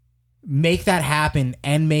make that happen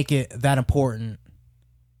and make it that important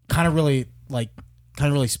kind of really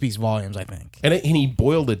speaks volumes, I think. And he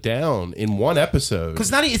boiled it down in one episode.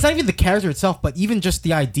 Because it's not even the character itself, but even just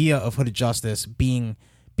the idea of Hooded Justice being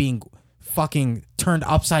fucking turned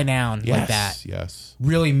upside down like that Yes.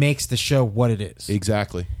 really makes the show what it is.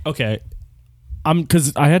 Exactly. Okay,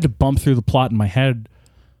 because I had to bump through the plot in my head.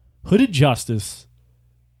 Hooded Justice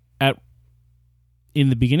in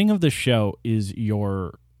the beginning of the show is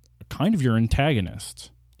your antagonist.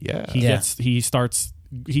 Yeah.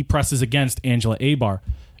 He presses against Angela Abar.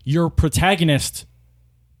 Your protagonist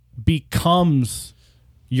becomes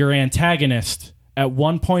your antagonist at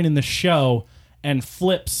one point in the show and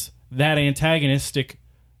flips that antagonistic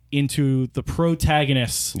into the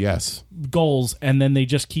protagonist's Yes. goals, and then they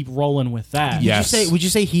just keep rolling with that. Yes. Would you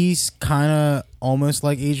say he's kind of almost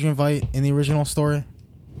like Adrian Veidt in the original story?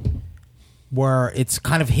 Where it's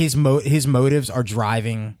kind of his motives are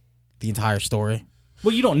driving the entire story.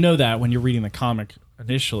 Well, you don't know that when you're reading the comic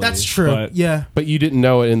initially. That's true. But Yeah. But you didn't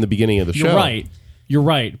know it in the beginning of the show. You're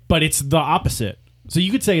right. But it's the opposite. So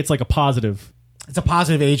you could say it's like a positive. It's a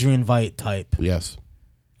positive Adrian Veidt type. Yes.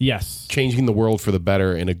 Yes. Changing the world for the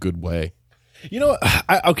better in a good way. You know,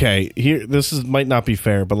 this might not be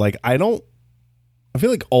fair, but like I feel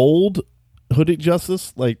like old Hooded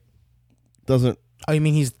Justice doesn't. Oh, you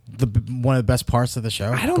mean he's one of the best parts of the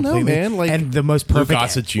show? I don't know, man. Like, and the most Luke perfect,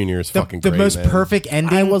 Gossett Jr. is the fucking great, most man. perfect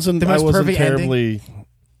ending. I wasn't terribly.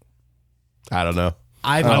 I don't know.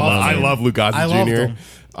 I love Luke Gossett I loved Jr. him.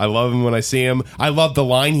 I love him when I see him. I love the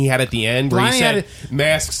line he had at the end where Line he he said, had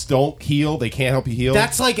masks don't heal. They can't help you heal.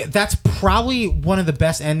 That's probably one of the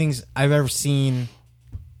best endings I've ever seen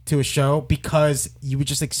to a show, because you would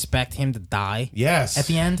just expect him to die Yes. at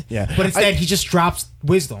the end. Yeah. But instead he just drops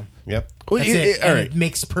wisdom. Yep. Well, That's it. all And right. it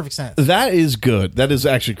makes perfect sense. That is good. That is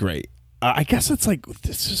actually great. I guess it's like,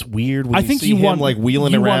 this is weird when I you think see you him want- like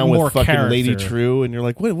wheeling you want around more with fucking Lady character. True, and you're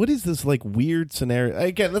like, what is this like weird scenario?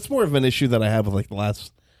 Again, that's more of an issue that I have with like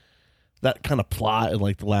that kind of plot in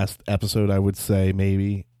like the last episode, I would say,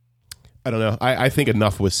 maybe. I don't know. I think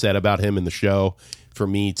enough was said about him in the show for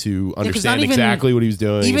me to 'cause understand not even- exactly what he was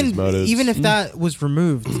doing, and his motives. Even if that was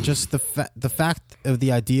removed, just the fact of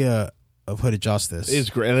the idea of Hooded Justice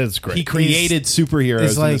It's great. It's great. he created superheroes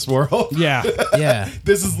it's in like- this world. Yeah. yeah.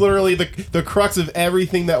 This is literally the crux of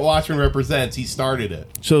everything that Watchmen represents. He started it.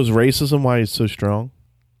 So is racism why he's so strong?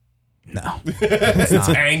 No. It's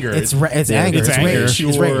anger. It's anger. It's anger. rage. Sure.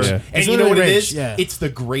 It's rage. Yeah. And It's you know what it literally is? rage, yeah. It's the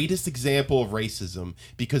greatest example of racism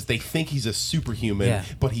because they think he's a superhuman, Yeah.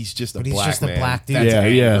 but he's just a But he's black just a man. black dude. That's Yeah,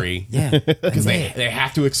 yeah. angry. Yeah. Because they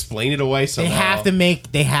have to explain it away They somehow.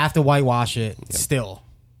 have to whitewash it still.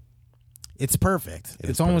 It's perfect.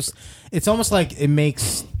 It's almost like it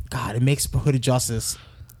makes Hooded Justice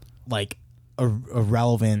like a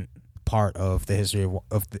relevant part of the history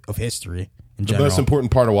of history in The general. most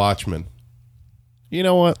important part of Watchmen. You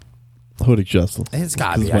know what? Hooded Justice. It's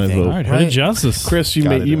gotta This be, is I my think. vote. All right. Right? Hooded Justice. Chris, you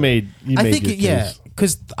Gotta made do you it. made you I made think your case.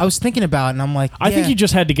 because I was thinking about it and I'm like, I think you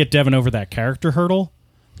just had to get Devin over that character hurdle,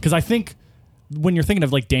 because I think when you're thinking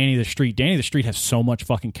of like Danny the Street has so much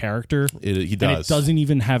fucking character. He And does. it doesn't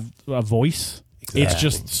even have a voice. It's Exactly.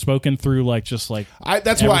 just spoken through That's why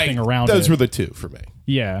everything around those it. were the two for me.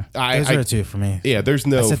 Yeah. those are the two for me. Yeah, there's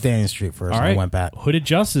no. I said Danny Street first. All And right. I went back. Hooded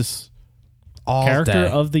Justice, All character day.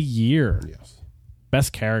 of the year, Yes,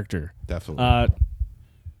 best character. definitely.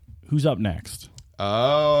 Who's up next?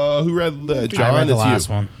 Who read John? I read the It's last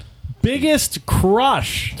you. one. Biggest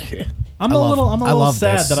crush. I'm a little love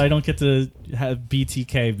sad this. that I don't get to have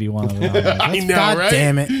BTK be one of them. I know, God right?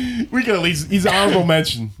 damn it. We can at least. He's an honorable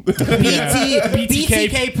mention.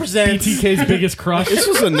 BTK presents. BTK's biggest crush. This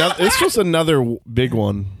was another big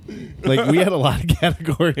one. Like we had a lot of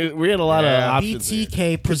categories. We had a lot of options.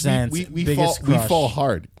 BTK presents. we biggest fall crush.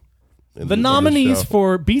 hard. The nominees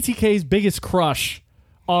for BTK's biggest crush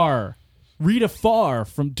are Rita Farr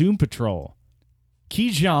from Doom Patrol, Ki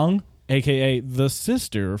Jiang, a.k.a. the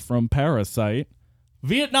sister from Parasite,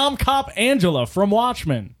 Vietnam cop Angela from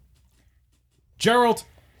Watchmen, Geralt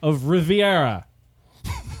of Riviera,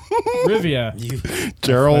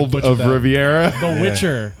 Gerald of that. Riviera. The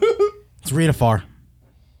Witcher. It's Rita Farr.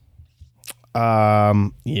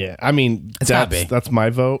 Yeah, I mean It's gotta be. that's my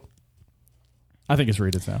vote. I think it's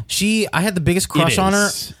Rita's now. I had the biggest crush on her.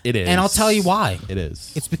 It is. And I'll tell you why. It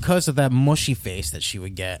is. It's because of that mushy face that she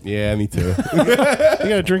would get. Yeah, me too. You got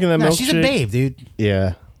a drink in that No, milkshake. she's a babe, dude.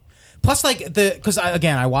 Yeah. Plus, like because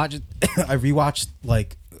I watched, I rewatched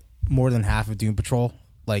like more than half of Doom Patrol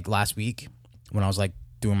like last week when I was like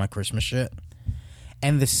doing my Christmas shit,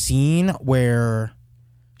 and the scene where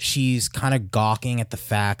she's kind of gawking at the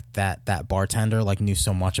fact that that bartender like knew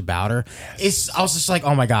so much about her is I was just like,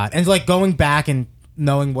 oh my god, and like going back and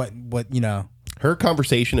knowing what you know. Her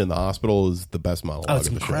conversation in the hospital is the best monologue. Oh, it's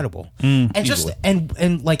of the show. incredible. And just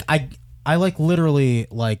and like I like literally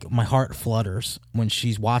like my heart flutters when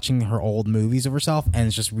she's watching her old movies of herself and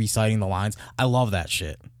is just reciting the lines. I love that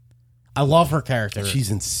shit. I love her character.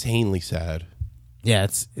 She's insanely sad. Yeah,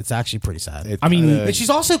 it's actually pretty sad. I mean, And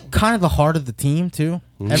she's also kind of the heart of the team too.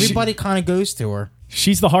 Everybody kind of goes to her.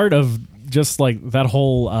 she's the heart of just like that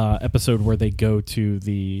whole episode where they go to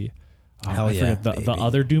the Hell I yeah, forget the baby.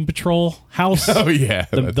 other Doom Patrol house. Oh yeah,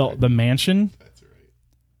 the mansion. That's right.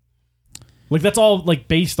 Like that's all like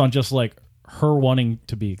based on just like her wanting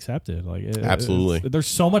to be accepted. Like Absolutely. there's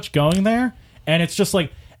so much going there, and it's just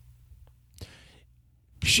like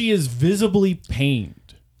she is visibly pained,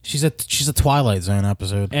 She's a Twilight Zone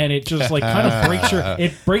episode. and it just like kind of breaks her.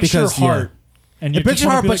 It breaks Because, your heart. yeah. And It you breaks just your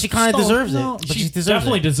wanna heart, be but like, she kinda "Stop, deserves it. no." But She she deserves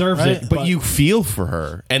definitely it, deserves right? it. but you feel for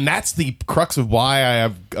her, and that's the crux of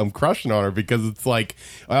why I'm crushing on her, because it's like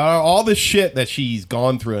all this shit that she's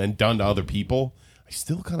gone through and done to other people. I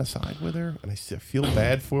still kind of side with her, and I still feel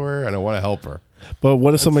bad for her, and I want to help her. But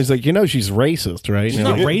what if somebody's like, she's racist, right? She's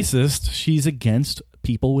not racist. She's against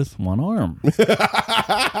people with one arm.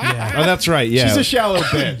 Oh, that's right. Yeah. She's a shallow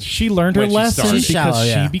bitch. She learned her When she lesson started. because She's shallow,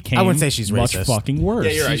 yeah. she became I wouldn't say she's much racist. fucking worse.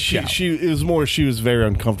 Yeah, you're right. She was very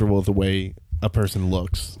uncomfortable with the way a person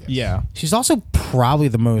looks. Yeah. She's also probably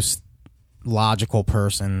the most logical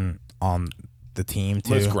person on the team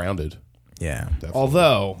too. Most grounded. Yeah. Definitely.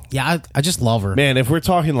 Although, Yeah, I just love her. man, if we're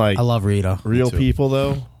talking like I love Rita. real too. people,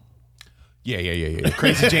 though, Yeah.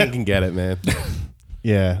 Crazy Jane can get it, man.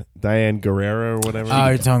 yeah, Diane Guerrero or whatever. Oh,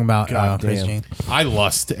 you're talking about God Chris damn. Jane. I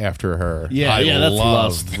lust after her. Yeah, I that's love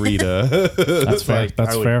lust. Rita. That's fair. like,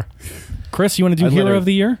 That's I would- fair. Chris, you want to do I'd let Hero her- of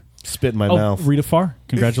the Year? Spit in my Oh, mouth. Rita Farr.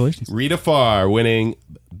 Congratulations. Rita Farr winning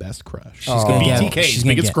Best Crush. She's gonna get, BTK's she's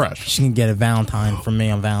gonna biggest get, crush. She's gonna get a Valentine from me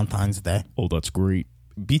on Valentine's Day. Oh, that's great.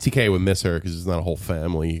 BTK would miss her because it's not a whole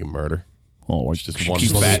family you can murder. Oh, It's just one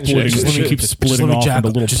keep fat splitting, chick. just keep splitting off into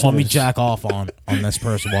little just let me puddles. jack off on this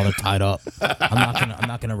person while they're tied up. I'm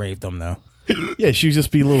not gonna rave them though. Yeah, she would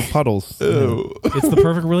just be little puddles. It's the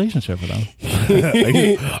perfect relationship for them.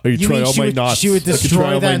 Are you trying all my knots? She would I could try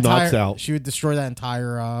destroy all that my knots entire. out. She would destroy that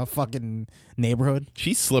entire fucking neighborhood.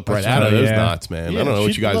 She slipped right That's out of right, those yeah. knots, man. I don't know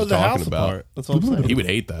what you guys are talking about. That's what I'm saying. He would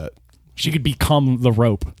hate that. She could become the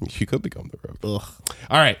rope. She could become the rope. Ugh.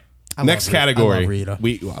 All right. I Next love Rita. category. I love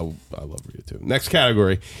Rita. I love Rita too. Next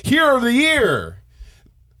category. Hero of the Year.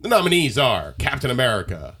 The nominees are Captain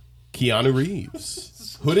America, Keanu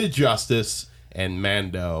Reeves, Hooded Justice, and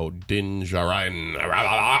Mando Dinjarin.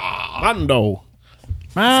 Mando.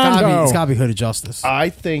 It's gotta be Hooded Justice. I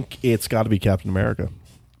think it's got to be Captain America.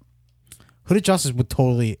 Hooded Justice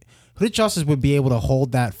would be able to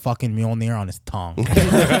hold that fucking Mjolnir on his tongue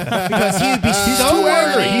because he would be so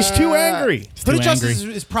angry. He's too angry. Hooded too Justice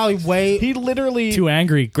angry. is probably way. He literally. Too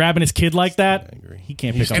angry. Grabbing his kid like that. He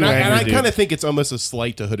can't pick up And the I angry kind of think it's almost a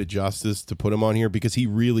slight to Hooded Justice to put him on here because he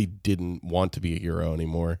really didn't want to be a hero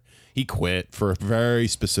anymore. He quit for a very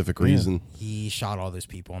specific reason. He shot all those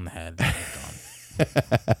people in the head.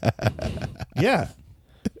 yeah.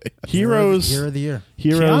 Heroes. Hero of the Year.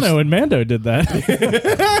 Heroes. Keanu and Mando did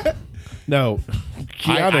that. No.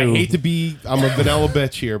 I Keanu. hate to be, I'm a vanilla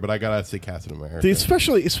bitch here, but I gotta say Captain America.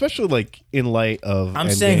 Especially like in light of. I'm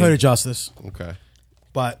Endgame. saying Hooded Justice, Okay.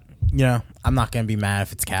 but I'm not gonna be mad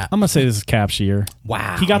if it's Cap. I'm gonna say this is Cap's year.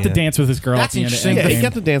 Wow. He got to dance with his girl That's at the end. interesting. Yeah, Of he Endgame.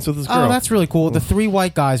 got to dance with his girl. Oh, that's really cool. The 3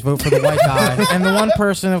 white guys vote for the white guy, and the 1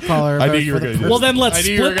 person of color I knew votes you for were the gonna do person. Well, then let's I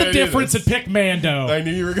knew you were split the gonna do difference and this. pick Mando. I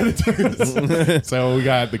knew you were going to do this. So we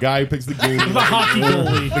got the guy who picks the Goonie. The hockey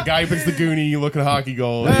goalie. The guy who picks the Goonie looking hockey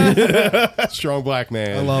goal. Strong black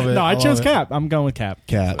man. I love it. No, I chose love it. Cap. I'm going with Cap.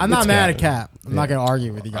 Cap. I'm not It's mad Cap. at Cap. I'm not gonna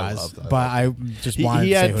argue with you guys, love that. but I just He, wanted he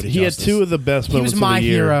to say had Hoodie he had Justice. 2 of the best He moments was my of the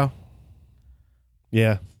year. hero.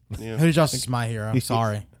 Yeah. Hoodie Justice is my hero.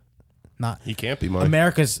 Sorry, not He can't be mine.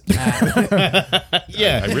 America's.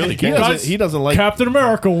 Yeah, I really he can't. doesn't, he doesn't like. Captain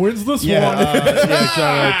America wins this Yeah, one.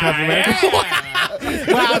 Captain America.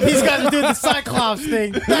 Wow, these guys are doing the Cyclops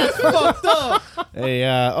thing. That's fucked up. Hey,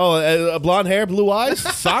 blonde hair, blue eyes.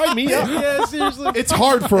 Sign me up. Yeah, seriously. It's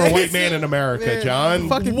hard for a white man in America, John.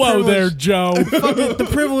 Fucking Whoa there, privilege. Joe. Fucking, the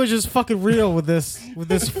privilege is fucking real with this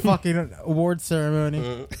fucking award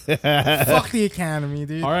ceremony. Fuck the Academy,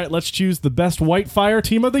 dude. All right, let's choose the best White Fire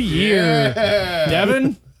team of the year.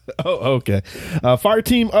 Devin? Oh, okay. Fire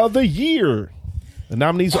Team of the Year. The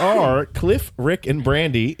nominees are Cliff, Rick, and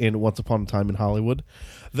Brandy in Once Upon a Time in Hollywood,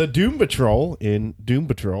 the Doom Patrol in Doom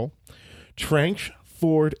Patrol, Trench,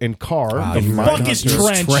 Ford, and Carr. you fuck is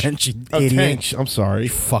Mindhunters. Trench? you Oh, idiot. Trench. I'm sorry.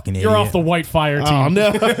 Fucking idiot. You're off the White Fire team. Oh,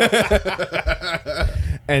 no.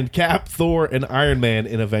 And Cap, Thor, and Iron Man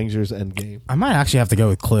in Avengers Endgame. I might actually have to go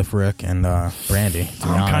with Cliff, Rick, and Brandy. To be I'm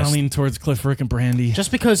kind of honest. leaning towards Cliff, Rick, and Brandy.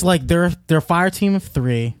 Just because, like, they're a fire team of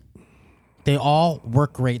 3. They all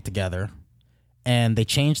work great together, and they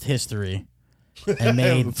changed history and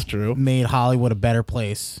That's true. made Hollywood a better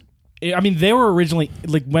place. I mean, they were originally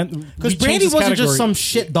like when Because Brandy wasn't just some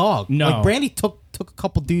shit dog. No. Like, Brandy took a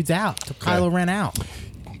couple dudes out. Took Kylo Ren out.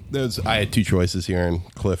 I had 2 choices here, and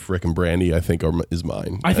Cliff, Rick, and Brandy, I think, is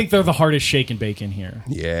mine. I think they're the hardest shake and bake in here.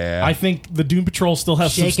 Yeah. I think the Doom Patrol still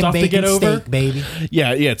has some Shake and stuff to bacon get over. steak, baby.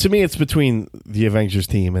 Yeah. To me, it's between the Avengers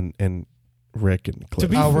team and Rick and Cliff. To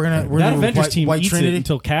be we're gonna that Avengers White, team White eats Trinity. it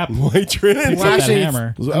until Cap White Trinity. picks Well, up actually, that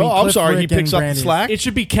hammer. I'm Cliff, sorry. He Rick, and picks up the Brandy's- slack. It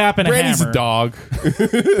should be Cap and a Brandy's hammer. a dog.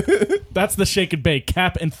 That's the shake and bake.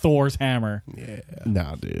 Cap and Thor's hammer.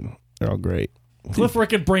 Nah, dude. They're all great. Cliff,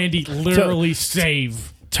 Rick, and Brandy literally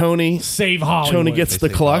save Tony Hollywood. Tony gets the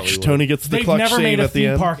They clutch. Hollywood. Tony gets the They've clutch never save made a at the theme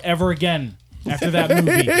end. park ever again after that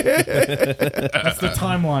movie. That's the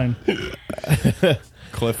timeline.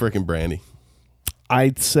 Cliff, Rick, and Brandy.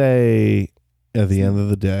 I'd say at the end of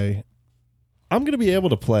the day, I'm going to be able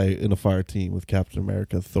to play in a fire team with Captain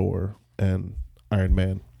America, Thor, and Iron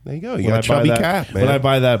Man. There you go. You When got I buy chubby that- Cap, man. When I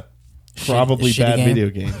buy that probably shitty bad game. video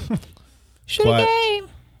game. But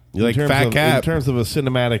You like in terms Fat of, Cap. in terms of a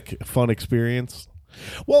cinematic fun experience.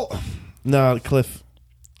 Well, no, Cliff.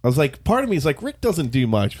 I was like, part of me is like, Rick doesn't do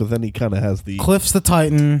much, but then he kind of has the Cliff's the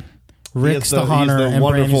Titan. Rick's the hunter. he's the and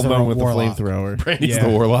wonderful Brandy's the moment with the warlock. flamethrower. Brandy's Yeah. the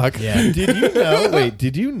warlock. Yeah. Did you know? Wait,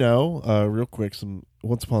 did you know? Real quick, some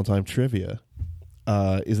Once Upon a Time trivia.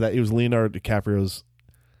 Is that it was Leonardo DiCaprio's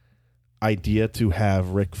idea to have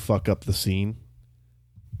Rick fuck up the scene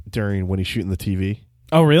during when he's shooting the TV,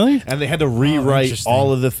 Oh, really? and they had to rewrite interesting.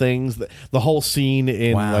 all of the things. The whole scene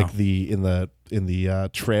in Wow. like in the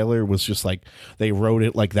trailer was just like they wrote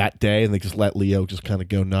it like that day, and they just let Leo just kind of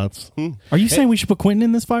go nuts. Are you saying we should put Quentin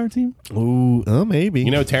in this fire team? Ooh, maybe.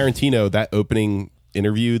 You know, Tarantino, that opening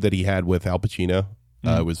interview that he had with Al Pacino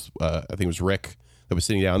was, I think it was Rick that was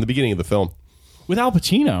sitting down in the beginning of the film. With Al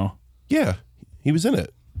Pacino? Yeah, he was in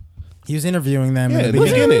it. He was interviewing them Yeah, in in the the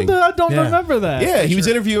beginning. beginning. I don't Yeah. remember that. Yeah, he was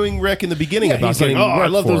interviewing Rick in the beginning yeah, about he's like, getting oh, I work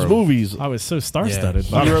love for those him. movies. I was so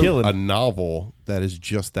star-studded. I'm He wrote killing. a novel that is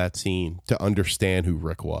just that scene to understand who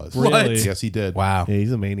Rick was. Really? Yes, he did. Wow. Yeah,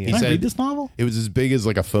 he's a maniac. He Can I said- read this novel? It was as big as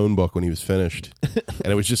like a phone book when he was finished,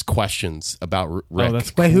 and it was just questions about Rick.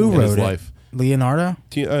 that's Wait, who and his wrote it? life. Leonardo?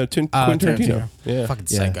 Quentin Tarantino. Tarantino. Yeah. Fucking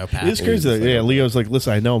Yeah. psychopath. It's crazy. That, yeah, Leo's like,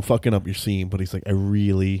 listen, I know I'm fucking up your scene, but he's like, I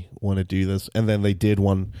really want to do this. And then they did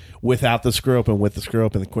one without the screw up and with the screw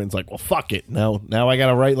up, and Quentin's like, well, fuck it. Now I got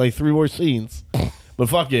to write like 3 more scenes, but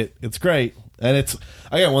fuck it, it's great, and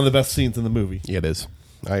I got one of the best scenes in the movie. Yeah, it is.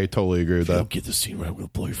 I totally agree with Don't that. get this scene right, I'm gonna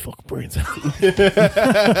blow your fucking brains out.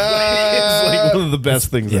 It's like one of the best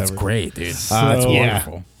things It's ever. great, dude. So, That's yeah.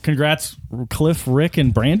 wonderful. Congrats, Cliff, Rick,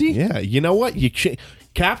 and Brandy. Yeah, you know what?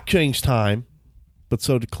 Cap changed time, but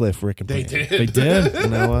so did Cliff, Rick, and Brandy. They did. You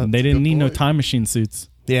know what? They didn't need no time machine suits.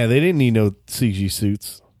 Yeah, they didn't need no CG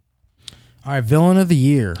suits. All right, villain of the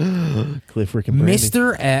year. Cliff, Rick, and Brandy.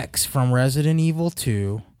 Mr. X from Resident Evil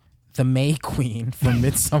 2, the May Queen from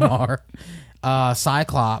Midsommar,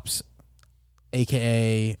 Cyclops,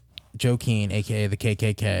 a.k.a. Joe Keane, a.k.a. the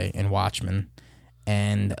KKK in Watchmen,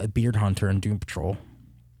 and a Beard Hunter in Doom Patrol.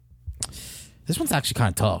 This one's actually kind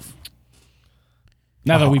of tough.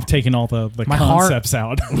 Now that we've taken all the My concepts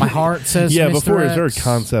out. My heart says Yeah, Mr. before it's very X.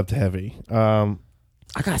 concept heavy.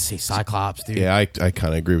 I gotta say Cyclops, dude. Yeah, I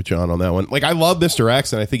kind of agree with John on that one. Like, I love Mr.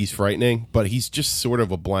 X, and I think he's frightening, but he's just sort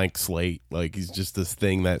of a blank slate. Like, he's just this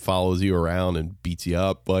thing that follows you around and beats you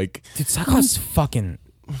up. Like, Dude, Cyclops fucking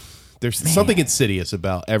there's something insidious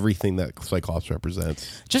about everything that Cyclops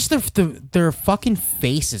represents. just their fucking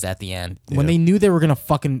faces at the end when they knew they were gonna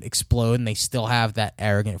fucking explode and they still have that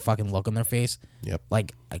arrogant fucking look on their face. Yep.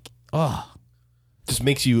 Like oh Just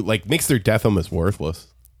makes you, like, makes their death almost worthless.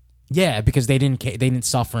 yeah, because they didn't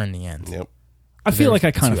suffer in the end. Yep. I feel like I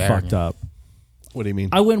kind of too fucked arrogant. up. What do you mean?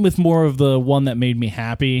 I went with more of the one that made me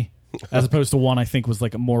happy, as opposed to one I think was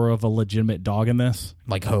like more of a legitimate dog in this.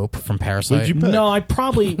 Like Hope from Parasite. you pick? No, I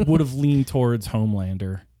probably would have leaned towards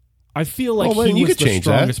Homelander. I feel like Well, then he you was could the change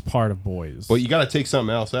that. strongest part of Boys. But you got to take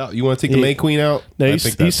something else out. You want to take the May Queen out? No, I he's,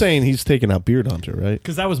 think he's that's- saying he's taking out Beard Hunter, right?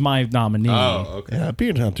 Because that was my nominee. Oh, okay. Yeah,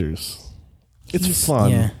 Beard Hunters. It's He's-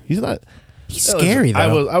 fun. yeah. He's not. He's scary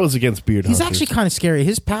though. I was against Beard He's Hunters. actually kind of scary.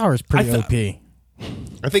 His power is pretty I OP.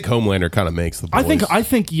 I think Homelander kind of makes the boys. I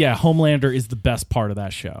think yeah, Homelander is the best part of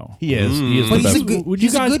that show. He is. He is But the he's best. a good. Would you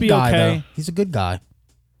he's a guys good be guy, okay? though. He's a good guy.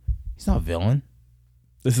 He's not a villain.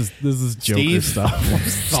 This is Joker Steve? stuff.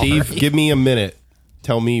 Steve, give me a minute.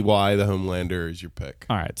 Tell me why the Homelander is your pick.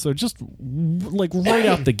 All right, so just like right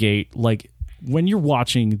out the gate, like when you're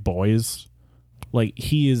watching Boys, like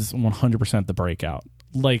he is 100% the breakout.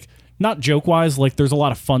 Like not joke wise, like there's a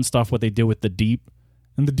lot of fun stuff what they do with the Deep,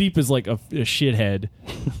 and the Deep is like a shithead.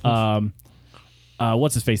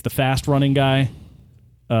 What's his face? The fast running guy.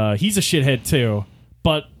 He's a shithead too,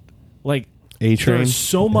 but like A-Train. there's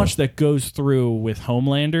so much that goes through with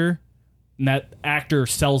Homelander, and that actor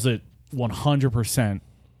sells it 100%.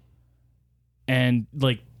 And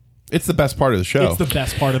like It's the best part of the show. it's the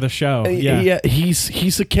best part of the show. Yeah.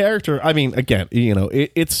 he's a character. I mean, again,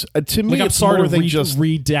 it's to me Like I'm it's sorry more to than just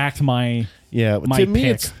redact my my to me,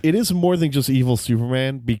 pick. it is more than just evil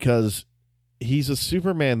Superman because he's a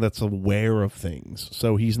Superman that's aware of things.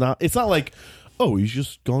 So he's not. It's not like, oh, he's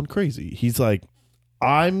just gone crazy. He's like,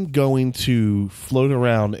 I'm going to float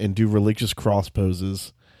around and do religious cross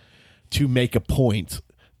poses to make a point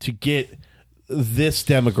to get this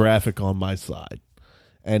demographic on my side.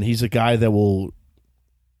 And he's a guy that will,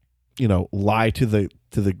 lie to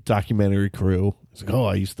the documentary crew. It's like, oh,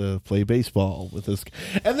 I used to play baseball with this.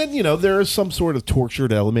 And then, there is some sort of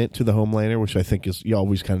tortured element to the Homelander, which I think is, you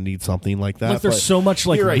always kind of need something like that. Like there's But so much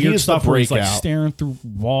like you're right, he weird is the stuff where he's like breakout. staring through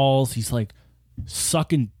walls. He's like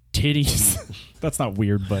sucking titties. That's not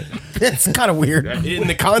weird, but It's kind of weird. in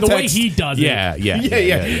the context. the way he does it. Yeah.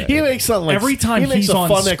 He makes something like Every time he makes he's a on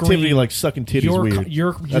fun screen, activity like sucking titties you're weird.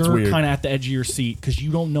 you're That's weird. kind of at the edge of your seat because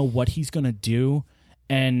you don't know what he's gonna do,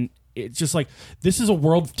 and it's just like this is a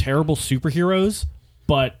world of terrible superheroes,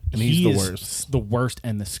 but And he's he the is worst. the worst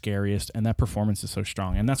and the scariest, and that performance is so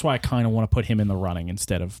strong, and that's why I kind of want to put him in the running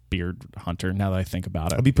instead of Beard Hunter. Now that I think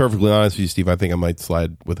about I'll it, be perfectly honest with you, Steve. I think I might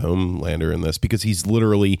slide with Homelander in this because he's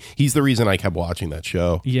the reason I kept watching that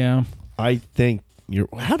show. yeah. I think you're.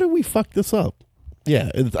 How did we fuck this up?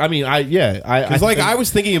 Yeah, I mean, I Because I was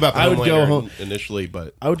thinking about the I would go Homelander home- initially,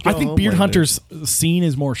 but I would. Go I think Beard Homelander. Hunter's scene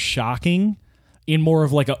is more shocking in more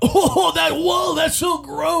of like a that's so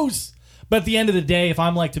gross. But at the end of the day, if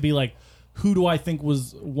I'm like to be like, who do I think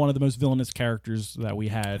was one of the most villainous characters that we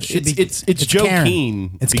had? it's Joe Karen.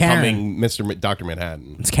 Keane It's becoming Dr.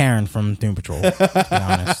 Manhattan. It's Karen from Doom Patrol. To be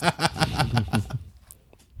honest.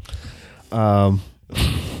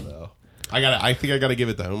 I think I got to give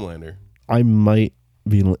it to Homelander. I might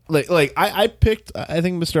be like I picked. I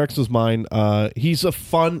think Mr. X was mine. He's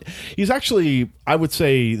actually, I would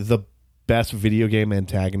say, the best video game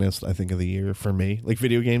antagonist I think of the year for me. Like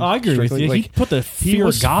video game. I agree with strictly. you. Like, He put the he fear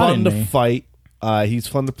was of God fun in to me. fight. He's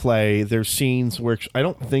fun to play. There's scenes where I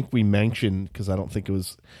don't think we mentioned because I don't think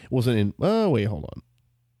it wasn't in. Oh wait, hold on.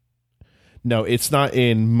 No, it's not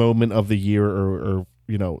in moment of the year or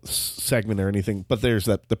segment or anything. But there's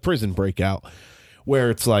the prison breakout where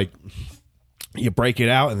it's like you break it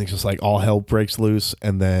out and it's just like all hell breaks loose,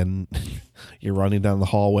 and then you're running down the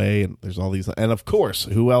hallway and there's all these, and of course,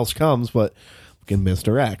 who else comes but fucking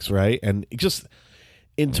Mr. X, right? And just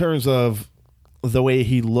in terms of the way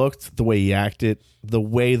he looked, the way he acted, the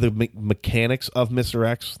way the mechanics of Mr.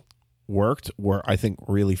 X worked were, I think,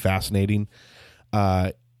 really fascinating.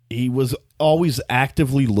 He was always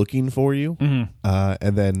actively looking for you.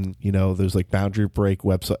 And then, there's like Boundary Break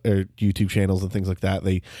website or YouTube channels and things like that.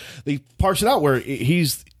 They parse it out where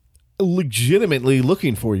he's legitimately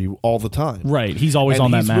looking for you all the time. Right. He's always And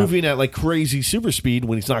on that he's map. moving at like crazy super speed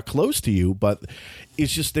when he's not close to you, but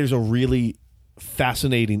it's just there's a really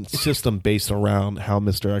fascinating system based around how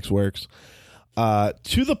Mr. X works.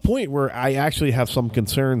 To the point where I actually have some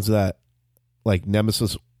concerns that, like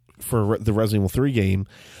Nemesis for the Resident Evil 3 game,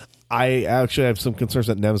 I actually have some concerns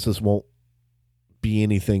that Nemesis won't be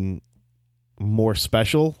anything more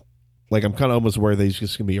special. Like, I'm kind of almost worried that he's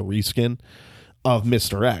just going to be a reskin of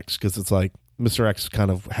Mr. X, because it's like Mr. X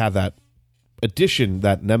kind of had that addition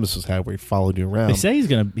that Nemesis had where he followed you around. They say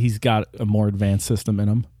he's got a more advanced system in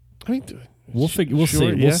him. I mean, We'll see. yeah.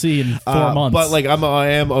 We'll see in 4 months. But like, I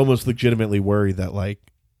am almost legitimately worried that like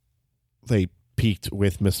they peaked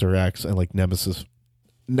with Mr. X and like Nemesis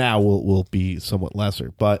now will be somewhat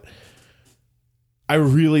lesser. But I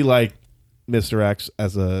really like Mr. X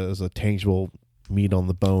as a tangible meat on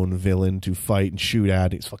the bone villain to fight and shoot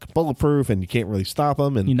at. He's fucking bulletproof and you can't really stop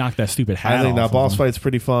him. And you knock that stupid hat I think off that boss of him. fight's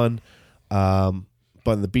pretty fun. But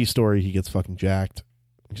in the B story, he gets fucking jacked.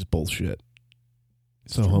 Which is bullshit.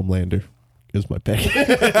 So Homelander is my pick.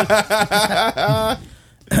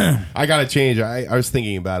 I gotta change. I was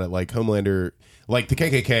thinking about it. Like Homelander, like the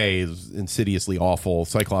KKK is insidiously awful.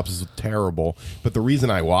 Cyclops is terrible. But the reason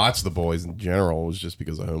I watch The Boys in general was just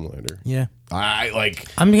because of Homelander. Yeah. I like.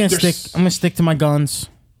 I'm gonna there's- stick to my guns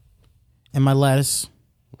and my lettuce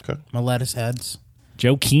Okay. heads.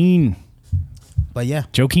 Joe Keane. But yeah,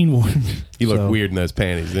 Joe Keane won. He looked So- weird in those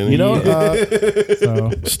panties, didn't You he? know,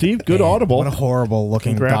 So Steve, good Man, audible. What a horrible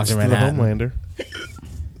looking Congrats Dr. to the Manhattan. Homelander.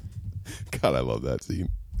 God, I love that scene.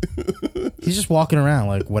 He's just walking around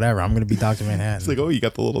like whatever. I'm gonna be Dr. Manhattan. It's like, oh, you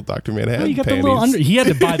got the little Dr. Manhattan oh, you got panties. the little under. He had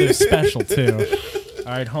to buy those special too.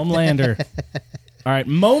 All right, Homelander. All right,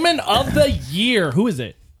 moment of the year. Who is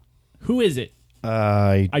it? Who is it?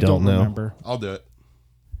 I I don't know. remember. I'll do it.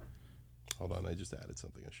 Hold on, I just added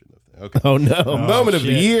something I shouldn't have. Okay. Oh no. Moment of the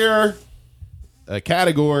shit. year, a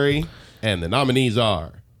category, and the nominees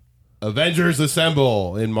are Avengers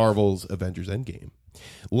Assemble in Marvel's Avengers Endgame.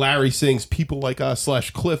 Larry sings People Like Us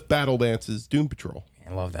 / Cliff Battle Dances Doom Patrol.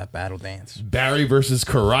 I love that battle dance. Barry versus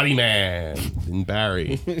Karate Man in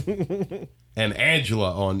Barry. And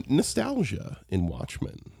Angela on Nostalgia in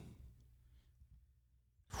Watchmen.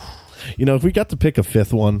 You know, if we got to pick a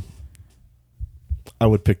fifth one, I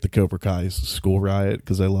would pick the Cobra Kai's School Riot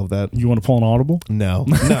because I love that. You want to pull an audible? No,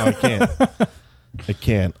 I can't. I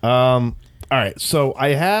can't. All right, so I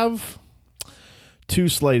have two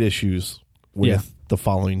slight issues with Yeah. the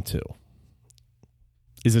following two.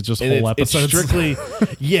 Is it just And whole it's episodes? strictly,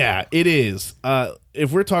 yeah, it is.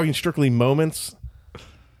 If we're talking strictly moments,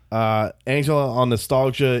 Angela on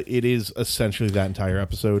Nostalgia, it is essentially that entire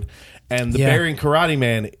episode. And the Yeah. Barry and Karate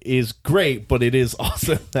Man is great, but it is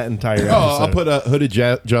also that entire episode. Oh, I'll put a Hooded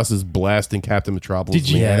Justice blasting Captain Metropolis. Did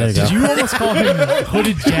you? in the Yeah, there ass. you go. Did you almost call him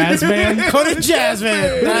Hooded Jazzman? Hooded Jasmine.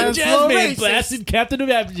 Hooded That's so Jazzman racist. blasted Captain of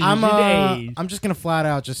Avengers. I'm just gonna flat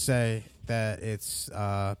out just say that it's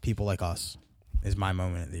People Like Us is my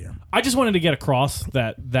moment of the year. I just wanted to get across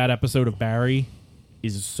that episode of Barry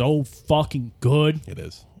is so fucking good. It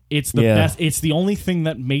is. It's the Yeah. best. It's the only thing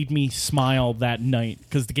that made me smile that night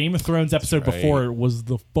because the Game of Thrones episode right. before it was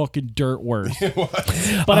the fucking dirt worst. But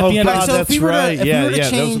at Oh, the end, God, of that's right. If Yeah, we were to yeah,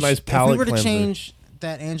 that was a change, nice if we palate were to cleanser. change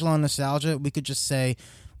that Angela on Nostalgia, we could just say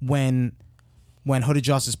when Hooded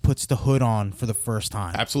Justice puts the hood on for the first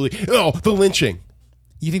time. Absolutely. Oh, the lynching.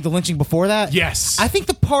 You think the lynching before that? Yes. I think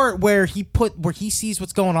the part where he sees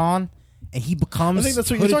what's going on and he becomes I think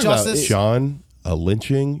that's what you're Hooded talking about. Justice. Sean, a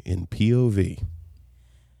lynching in POV.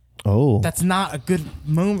 Oh, That's not a good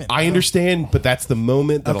moment. I understand, but that's the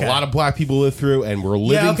moment that Okay. a lot of black people live through, and we're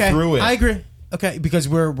living through it. I agree. Okay, because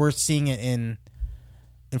we're seeing it in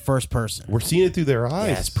first person. We're seeing it through their eyes.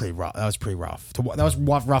 Yeah, it's pretty rough. That was pretty rough. That was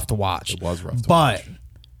rough to watch. It was rough to but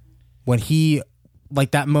when he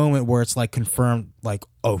like that moment where it's like confirmed, like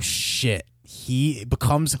oh shit, he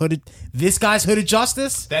becomes hooded. This guy's Hooded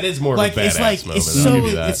Justice. That is more like of a badass it's like moment. it's I'll so give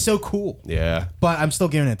you that. it's so cool. Yeah. But I'm still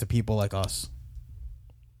giving it to People Like Us.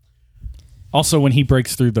 also when he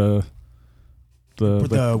breaks through the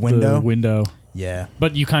window? window. Yeah.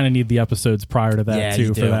 But you kind of need the episodes prior to that Yeah, too you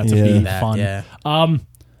for do. that You to need be that, fun. yeah.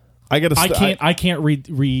 I gotta. I can't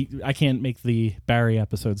I can't make the Barry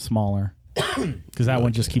episode smaller because that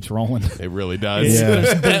one just keeps rolling. It really does.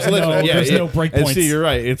 Yeah. There's no break And points. see, you're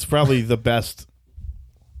right. It's probably the best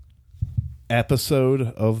episode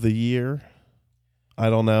of the year. I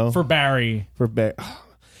don't know for Barry.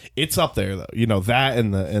 It's up there though. You know that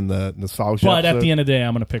and the nostalgia. But at episode. the end of the day,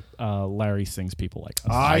 I'm gonna pick Larry Sings People Like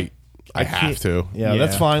Us. I have to. Yeah,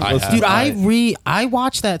 that's fine. I Let's have- do- Dude, I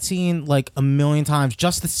watched that scene like a million times,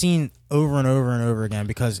 just the scene over and over and over again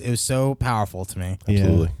because it was so powerful to me.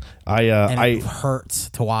 Absolutely. And I it hurts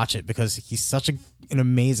to watch it because he's such an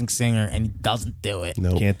amazing singer and he doesn't do it.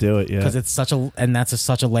 No. can't do it. Yeah, Because it's such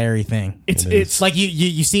a Larry thing. It's It's like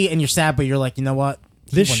you see it and you're sad, but you're like, you know what?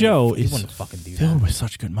 This show he is wouldn't fucking do that. filled with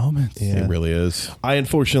such good moments. Yeah. It really is. I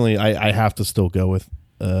unfortunately I have to still go with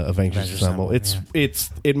Avengers Avengers Assemble. Assemble,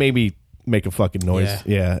 It made me make a fucking noise.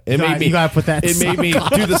 Yeah. It made me. You gotta put that. It made me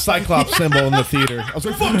do the Cyclops symbol in the theater. I was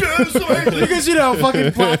like, "Fuck this!" because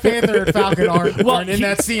fucking Black Panther and Falcon aren't in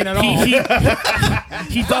that scene at all.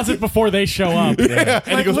 He does it before they show up.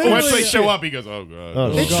 And he goes, literally- once they show up, he goes, oh, God. Oh,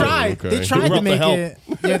 They God. tried. Okay. They tried to Rough the make help. it.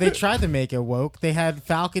 Yeah, they tried to make it woke. They had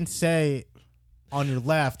Falcon say, "On your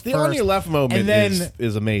left." The first, on your left moment and then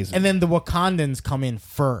is amazing. and then the Wakandans come in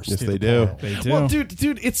first. Yes, to they the do. portal. They do. Well,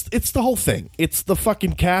 dude, it's the whole thing. It's the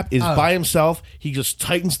fucking Cap is by himself. He just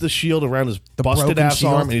tightens the shield around his busted broken ass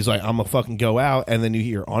shield. arm, and he's like, "I'm gonna fucking go out." And then you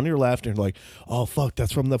hear on your left, and you're like, "Oh fuck,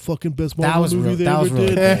 that's from the fucking best That Marvel was movie real- they that ever was really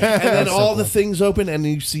did." cool. And then That was so all the cool. things open, and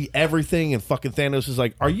you see everything, and fucking Thanos is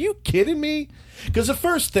like, "Are you kidding me?" Because at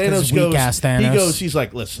first Thanos goes, weak-ass Thanos. he's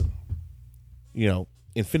like, "Listen,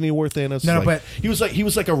 Infinity War Thanos." No, is but- he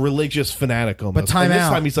was like a religious fanatic almost. time and this out.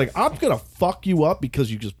 time he's like, "I'm gonna fuck you up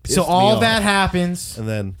because you just pissed So me all off." that happens, And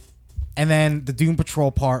then and then the Doom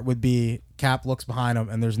Patrol part would be Cap looks behind him,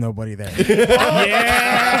 and there's nobody there. That's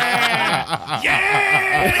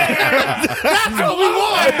what we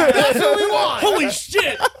want. That's what we want. Holy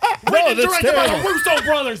shit! Written that's directed by the terrible. Russo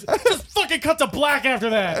brothers. Just fucking cut to black after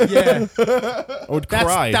that. Yeah, I would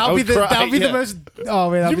cry. that I would be cry, the yeah. most. Oh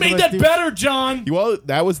man, You made that better, John. Well,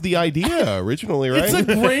 that was the idea originally, right? It's a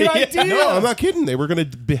great idea. No, I'm not kidding. They were going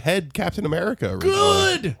to behead Captain America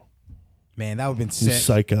originally. Good. Man, that would have been He's sick.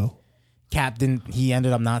 psycho. Cap didn't. He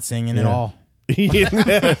ended up not singing at all. Yeah.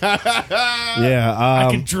 I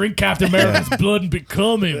can drink Captain America's blood and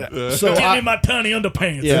become him. So Give I- me my tiny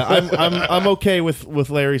underpants. yeah, I'm okay with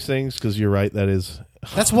Larry sings because you're right. That is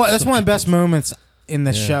That's one of the best moments in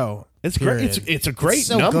the show. it's great. It's a great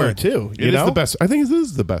so number good. too. It is the best. I think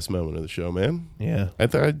this is the best moment of the show, man. Yeah.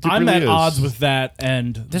 I'm at odds with that,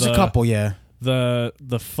 and There's a couple, yeah. the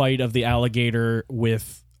fight of the alligator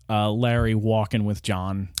with Larry walking with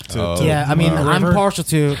John. Yeah, I mean, I'm River. partial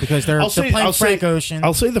to because they're playing Frank Ocean.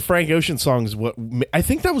 I'll say the Frank Ocean song is what I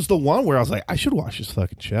think that was the one where I was like, I should watch this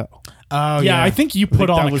fucking show. Oh Yeah, I think you put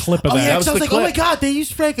on that a was- clip of Oh that. yeah, was because I was the like, oh my clip. god, they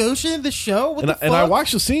used Frank Ocean in the show. What the fuck? And I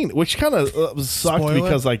watched the scene, which kind of sucked Spoiler?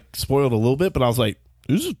 because like spoiled a little bit, but I was like,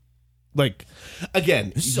 this is like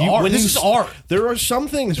again, This is art. This is art. There are some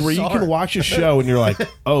things where is you can art. watch a show and you're like,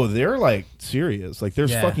 oh, they're like serious. Like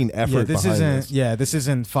there's fucking effort Yeah, this behind isn't. this. Yeah, this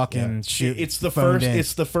isn't fucking shoot. It's the phoned first. in.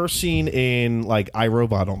 It's the first scene in like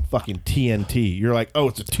iRobot on fucking TNT. You're like, oh,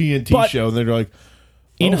 it's a TNT But show, and then you're like,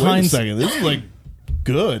 in wait a hindsight- second, this is like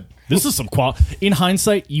good. This is some In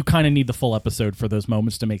hindsight, you kind of need the full episode for those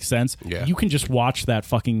moments to make sense. Yeah. You can just watch that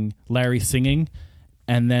fucking Larry singing,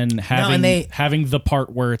 and then having the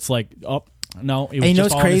part where it's like, oh no, it was And you know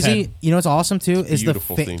just what's all in his crazy? head. You know what's awesome too is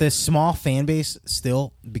Beautiful scene. the small fan base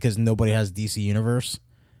still because nobody has DC Universe.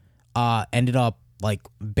 Ended up like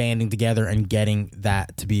banding together and getting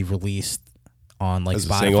that to be released on like As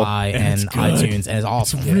a single? Spotify And and it's good. iTunes, and it's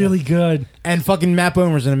awesome. It's really good. And fucking Matt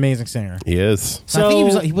Bomer's an amazing singer. He is. So I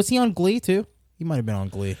think So- was he on Glee too? He might have been on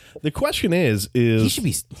Glee. The question is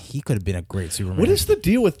He could have been a great Superman. what is the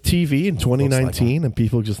deal with TV in 2019 and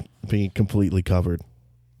people just being completely covered?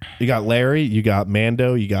 You got Larry, you got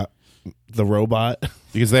Mando, you got the robot.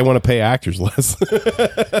 Because they want to pay actors less.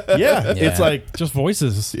 Yeah, it's like Just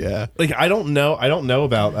voices. Yeah. I don't know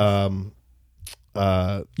about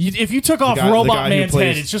If you took off guy- the Robot guy who Man's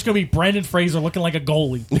plays- head, it's just gonna be Brendan Fraser looking like a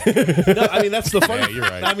goalie. no, I mean that's the funny. Yeah, you're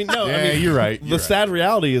right. I mean no, Yeah, I mean you're right. The You're sad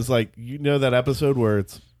reality is like that episode where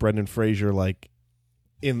it's Brendan Fraser like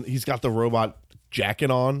he's got the robot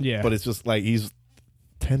jacket on, Yeah. but it's just like he's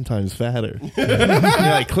 10 times fatter.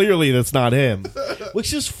 Yeah, like, clearly that's not him,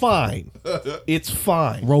 which is fine. It's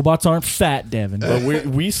fine. Robots aren't fat, Devin. But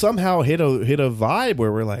we somehow hit a vibe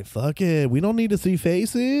where we're like, fuck it, we don't need to see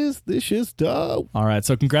faces. This shit's dope. All right,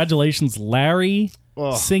 so congratulations, Larry,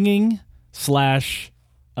 Oh. singing / the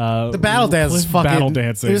battle dance is fucking battle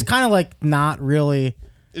dancing. It was kind of like not really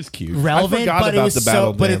It's cute. relevant, forgot but it about was the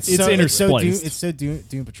battle so. But dance. it's so It's it's so Doom, interspliced. it's so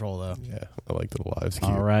Doom Patrol though. Yeah, I liked it a lot. It's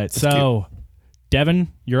cute. All right, It's so Devin,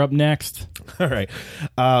 you're up next. All right.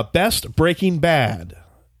 Best Breaking Bad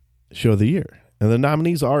show of the year. And the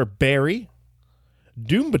nominees are Barry,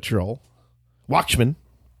 Doom Patrol, Watchmen,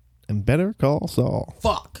 and Better Call Saul.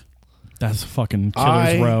 Fuck. That's fucking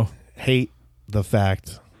killer's row. hate the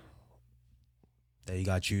fact Yeah, you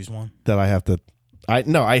gotta choose one. that I have to.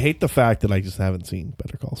 I hate the fact that I just haven't seen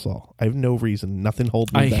Better Call Saul. I have no reason. Nothing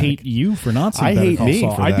holds me I back. hate you for not seeing I Better hate Call me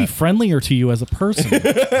Saul. for I'd be that. friendlier to you as a person.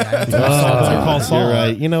 Better Call Saul. You're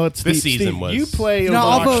right. You know, it's This season was- You play No,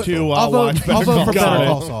 I'll Overwatch vote. 2. I'll vote. watch I'll vote for Call Better Saul.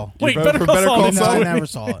 Call Saul. Wait, vote Better for Call Better Saul. Call didn't No, Saul? say- I never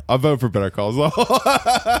saw it. I'll vote for Better Call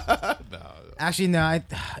Saul. Actually, no.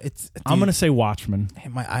 It's. I'm gonna say Watchmen.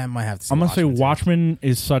 I might have to. Say I'm gonna say Watchmen,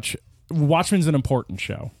 too. Watchmen's an important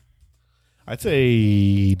show. I'd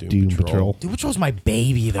say Doom Patrol. Doom Patrol's my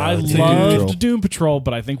baby, though. I Doom loved Patrol. Doom Patrol,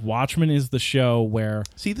 but I think Watchmen is the show where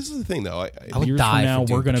See, this is the thing, though. I would years die from now for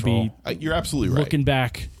Doom we're gonna Patrol. be You're absolutely right. looking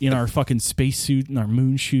back in our fucking spacesuit and our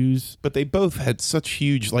moon shoes. But they both had such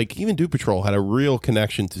huge, like, even Doom Patrol had a real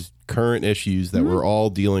connection to current issues that we're all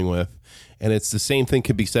dealing with. And it's the same thing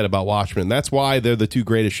could be said about Watchmen. That's why they're the two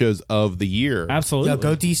greatest shows of the year. Absolutely. Yo,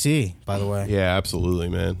 go DC, by the way. Yeah, absolutely,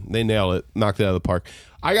 man. They nailed it. Knocked it out of the park.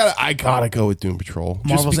 I gotta go with Doom Patrol.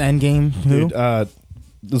 Just Marvel's Endgame. Who? Dude,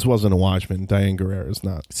 this wasn't a Watchman. Diane Guerrero's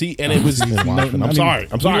not. see, and it was Watchmen. I'm sorry.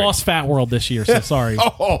 I'm We sorry. lost Fat World this year, so sorry.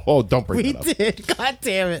 don't bring We that up. did. God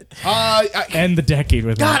damn it. End the decade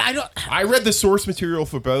with God, it. I don't. I read the source material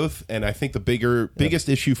for both, and I think the biggest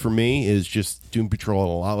issue for me is just Doom Patrol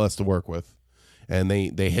and a lot less to work with. And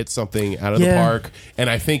they hit something out of the Yeah. park. And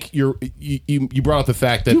I think you brought up the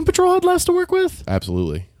fact that Doom Patrol had less to work with.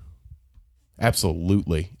 absolutely.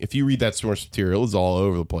 If you read that source material, it's all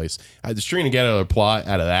over the place. To string together a plot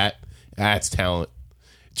out of that's talent.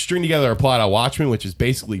 To string together a plot out of Watchmen, which is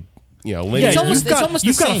basically, linear. It's almost- you've got, almost the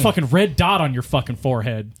you've got a same. fucking red dot on your fucking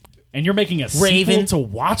forehead, and you're making a sequel Raven. to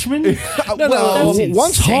Watchmen. Well, that's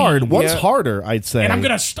one's insane. hard. One's Yeah. harder, I'd say. And I'm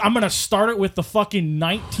gonna start it with the fucking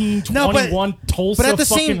 1921 Tulsa but at the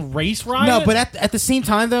fucking same race riot. No, but at the same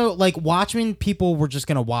time though, like Watchmen, people were just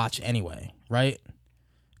gonna watch anyway, right?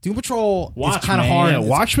 Doom Patrol is kind of Watchmen. hard. Yeah, It's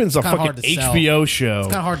Watchmen's a kinda fucking hard to sell. HBO show. It's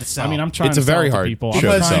kind of hard to sell. I mean, I'm trying. It's to a very sell it to hard people. show I'm to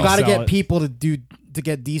because trying you got to sell get it. people to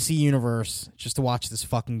get DC Universe just to watch this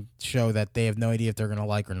fucking show that they have no idea if they're gonna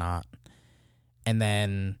like or not. And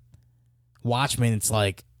then Watchmen, it's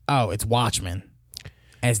like, oh, it's Watchmen,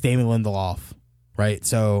 and it's Damon Lindelof, right?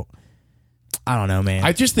 So I don't know, man.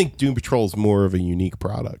 I just think Doom Patrol is more of a unique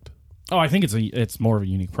product. Oh, I think it's more of a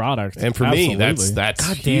unique product. And for me, that's God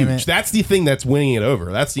huge. damn it. That's the thing that's winning it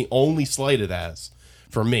over. That's the only slight it has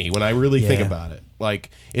for me when I really think Yeah. about it. Like,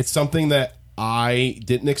 it's something that I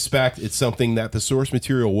didn't expect. It's something that the source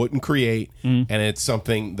material wouldn't create, and it's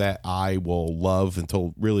something that I will love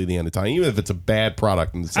until really the end of time. Even if it's a bad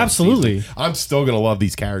product in the seventh Absolutely. season, I'm still gonna love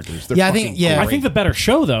these characters. They're Yeah, I fucking think- yeah. I great. think the better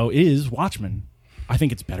show though is Watchmen. I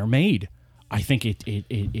think it's better made. I think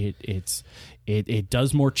it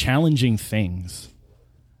does more challenging things.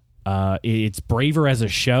 It's braver as a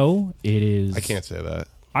show. It is. I can't say that.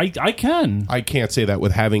 I can. I can't say that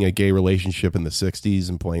with having a gay relationship in the '60s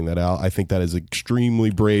and playing that out. I think that is extremely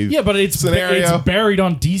brave. Yeah, but it's scenario. it's buried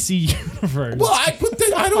on DC Universe. Well,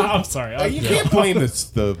 I don't. I'm sorry. You can't blame this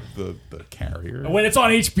the carrier. When it's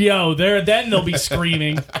on HBO, then they'll be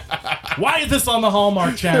screaming, "Why is this on the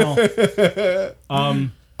Hallmark Channel?"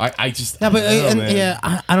 I just No, but I don't know, man.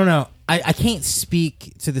 I don't know. I can't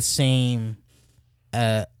speak to the same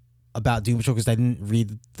about Doom Patrol because I didn't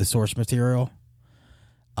read the source material.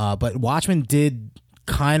 But Watchmen did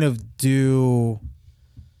kind of do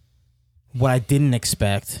what I didn't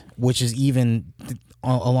expect, which is even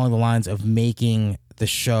along the lines of making the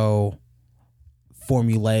show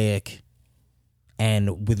formulaic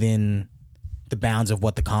and within the bounds of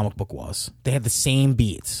what the comic book was. They had the same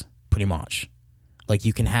beats, pretty much. Like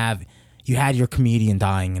you had your comedian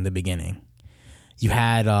dying in the beginning. You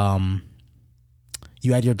had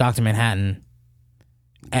your Dr. Manhattan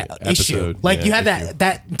issue. Episode, Like yeah, you had issue.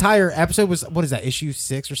 that entire episode was, what is that, issue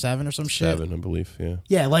 6 or 7 or some shit? 7, I believe. Yeah.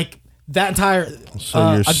 Yeah, like that entire.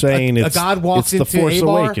 So you're saying a it's God walks it's the into Force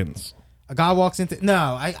Abar. Awakens. A God walks into. No,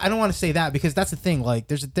 I don't want to say that because that's the thing. Like,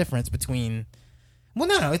 there's a difference between. Well,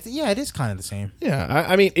 no, it is kind of the same. Yeah,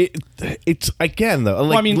 I mean it's again though. Like,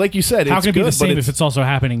 Well, I mean, like you said, how it's can it be good, the same but if it's also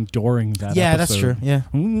happening during that? Yeah, episode? that's true. Yeah.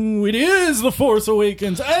 Ooh, it is the Force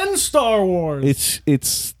Awakens and Star Wars.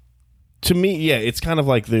 it's to me, yeah, it's kind of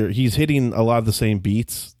like he's hitting a lot of the same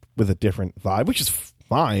beats with a different vibe, which is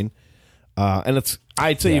fine. And it's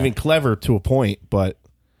I'd say even clever to a point, but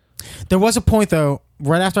There was a point though,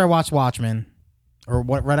 right after I watched Watchmen,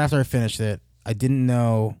 right after I finished it, I didn't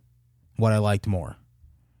know what I liked more.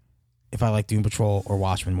 If I liked Doom Patrol or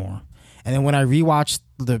Watchmen more. And then when I rewatched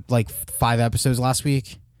the 5 episodes last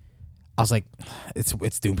week, I was like,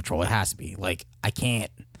 it's Doom Patrol. It has to be. Like, I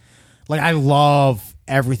can't. Like, I love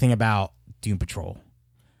everything about Doom Patrol.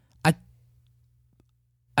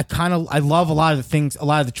 I love a lot of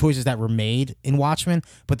the choices that were made in Watchmen,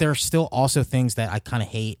 but there are still also things that I kind of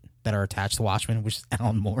hate that are attached to Watchmen, which is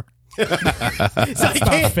Alan Moore. So It's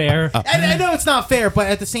not fair. And I know it's not fair, but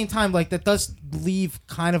at the same time, like, that does leave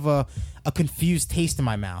kind of a confused taste in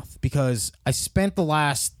my mouth, because I spent the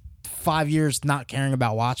last 5 years not caring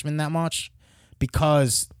about Watchmen that much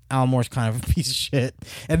because Alan Moore's kind of a piece of shit,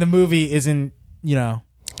 and the movie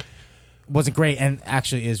wasn't great, and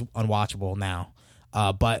actually is unwatchable now.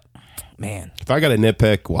 But man, If I got to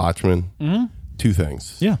nitpick Watchmen, two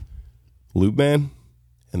things: Yeah. Loop Man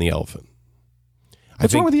and the elephant.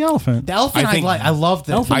 What's wrong with the elephant? the elephant I love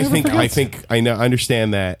the Elephant- I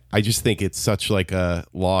understand that. I just think it's such like a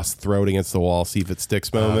lost, throw it against the wall, see if it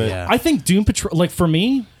sticks moment. yeah. I think Doom Patrol, like for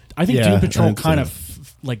me, I think Yeah, Doom I Patrol think kind so.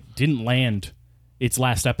 of like didn't land its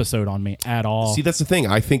last episode on me at all. See, that's the thing.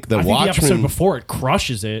 I think the I think the Watchmen. episode before it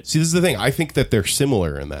crushes it. See, this is the thing. I think that they're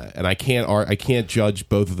similar in that, and I can't judge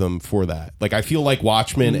both of them for that. Like, I feel like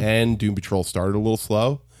Watchmen and Doom Patrol started a little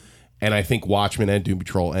slow, and I think Watchmen and Doom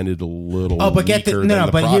Patrol ended a little. but get the weaker no, than no.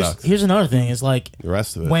 the But product. here's another thing: is like the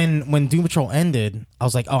rest of it. when Doom Patrol ended, I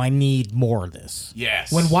was like, oh, I need more of this.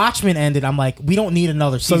 Yes. When Watchmen ended, I'm like, we don't need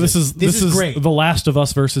another So season. this is great. The Last of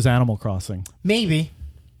Us versus Animal Crossing. Maybe.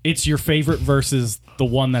 It's your favorite versus the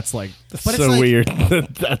one that's like, But so it's like- weird.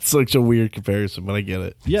 That's such a weird comparison, but I get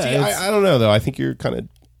it. yeah. See, it's- I don't know though. I think you're kind of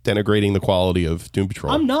denigrating the quality of Doom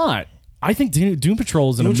Patrol. I'm not. I think Doom Patrol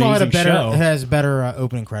is an Doom Patrol amazing show. has a better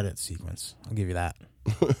opening credits sequence. I'll give you that.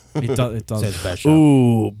 It does. It Says does. best show.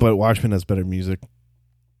 Ooh, but Watchmen has better music.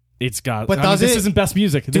 It's got. But I mean, does this it? isn't best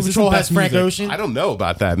music. Doom This Patrol isn't has best Frank music. Ocean. I don't know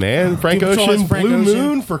about that, man. Frank Doom Patrol Ocean, has Frank Blue Ocean.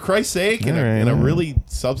 Moon, for Christ's sake, and, All right, and a all right. really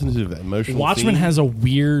substantive emotional. Watchmen theme. has a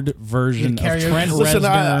weird version of Karaoke. Trent Listen,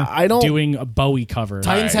 Reznor I don't- doing a Bowie cover.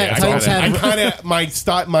 Titans I Titans had. kind of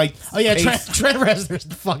my Oh yeah, taste- Trent Reznor's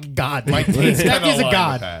the fucking god. my taste that kinda is a aligned with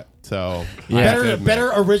god. that. So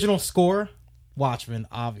Better original score. Watchmen,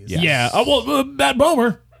 obviously. Yeah. Matt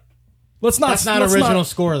Bomer. Let's not. That's not let's original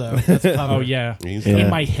score though. That's a cover. Oh yeah. He's- In Yeah.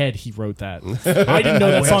 my head, he wrote that. I didn't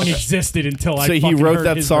know that song existed until I. So he fucking wrote heard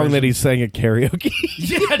that his song that version. he sang at karaoke.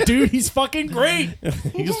 Yeah, dude, he's fucking great.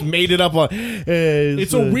 He just made it up on.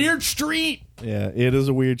 It's a weird street. Yeah, it is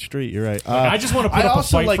a weird street. You're right. I just want to put up a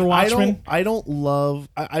fight for Watchmen. I don't love.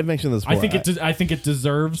 I mentioned this. I Before. think it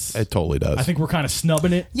deserves. It totally does. I think we're kind of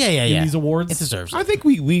snubbing it. Yeah. In these awards. It deserves it. I think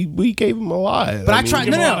we gave him a lot. But I tried.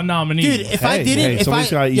 give No, a lot no, of nominees. dude. If I Hey, didn't, if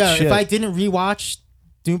somebody's gotta eat shit. if I didn't rewatch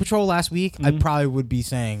Doom Patrol last week, I probably would be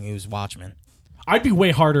saying it was Watchmen. I'd be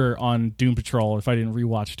way harder on Doom Patrol if I didn't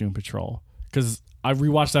rewatch Doom Patrol, because I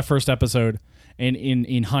rewatched that first episode, and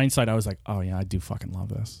in hindsight, I was like, oh yeah, I do fucking love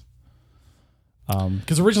this.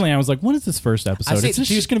 Because originally I was like, what is this first episode? say, It's just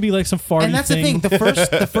dude, going to be like some farty And that's thing. the thing.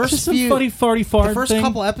 The first Just some few, farty the first thing.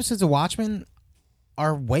 couple episodes of Watchmen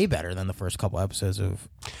are way better than the first couple episodes of.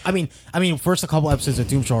 I mean, first couple episodes of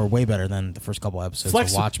Doom Patrol are way better than the first couple episodes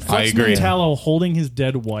Flex, of Watchmen. Flex I agree. Mentallo holding his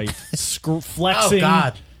dead wife, flexing, Oh,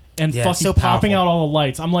 God. and Yeah, fucking so popping powerful. out all the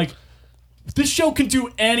lights. I'm like, this show can do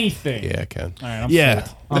anything. Yeah, Ken. All right, I'm Yeah.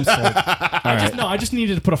 sold. I'm sold. I just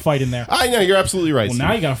needed to put a fight in there. I know you're absolutely right. Well,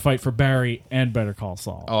 now you got to fight for Barry and Better Call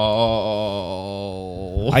Saul.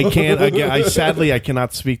 Oh, I can't. I sadly I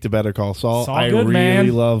cannot speak to Better Call Saul. Saul I good, really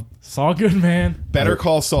man. love. Saul good, man. Better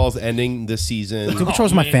Call Saul's ending this season Doom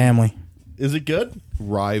Patrol's my family. Is it good?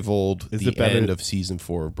 rivaled Is the it better- end of season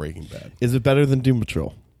 4 of Breaking Bad. Is it better than Doom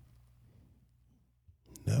Patrol?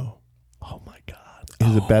 No, Oh my god.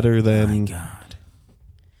 Is it better than? God.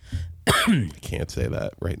 I can't say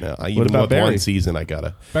that right now. Even about with Barry? one season, I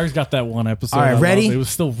gotta. Barry's got that one episode. All right, I loved. ready? It was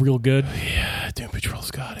still real good. Doom Patrol's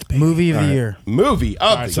got it. Baby. Movie of the year Movie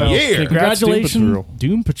of the So, year. Congrats, Doom congratulations, Patrol.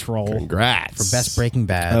 Doom Patrol. Congrats for best Breaking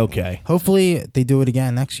Bad. Okay. Hopefully they do it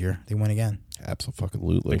again next year. They win again.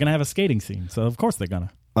 Absolutely. They're gonna have a skating scene, so of course they're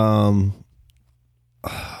gonna.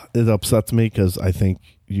 It upsets me because I think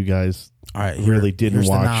you guys All right, really didn't here's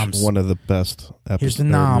the watch noms. one of the best episodes. Here's the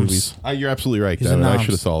noms. movies. You're absolutely right, Here's the Devin. I noms.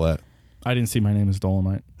 should have saw that. I didn't see My Name Is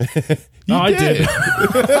Dolomite. You I did.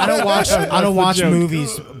 I don't watch. I don't watch joke.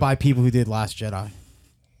 movies by people who did Last Jedi.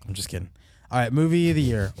 I'm just kidding. All right, movie of the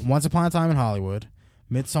year: Once Upon a Time in Hollywood,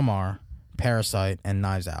 Midsommar, Parasite, and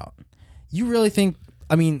Knives Out. You really think?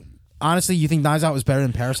 I mean, honestly, you think Knives Out was better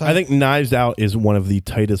than Parasite? I think Knives Out is one of the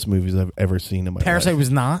tightest movies I've ever seen in my Parasite life.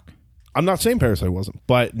 was not. I'm not saying Parasite wasn't,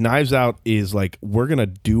 but Knives Out is like we're gonna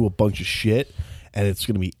do a bunch of shit and it's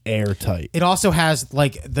gonna be airtight. It also has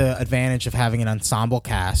like the advantage of having an ensemble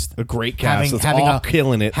cast, A great cast that's all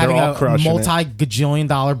killing it. They're having all a crushing it. multi-gajillion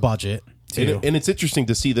dollar budget. Too. And it's interesting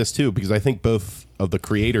to see this too because I think both of the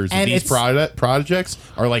creators of And these projects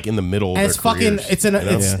are like in the middle of And their it's fucking.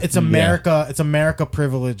 careers. It's America. It's America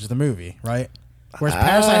privilege the movie, right? Whereas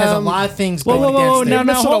Parasite has a lot of things going against it. You're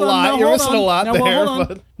missing a lot. You're missing a lot there, Hold on.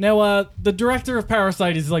 but- Now, the director of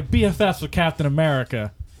Parasite is like BFFs with Captain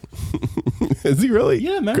America. Is he really?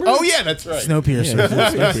 Yeah, remember? Oh yeah, that's right. Snowpiercer.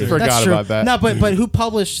 Forgot That's true. about that. No, but who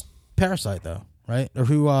published Parasite though, right? Or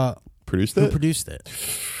who Produced who it? produced it?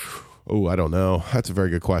 Oh, I don't know. That's a very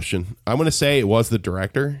good question. I'm going to say it was the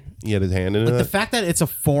director. He had his hand in Like it. the fact that it's a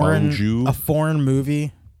Bong Joon. foreign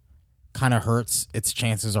movie kind of hurts its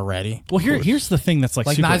chances already. Well, here's the thing that's like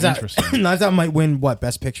super Knives Out, interesting. Knives Out might win what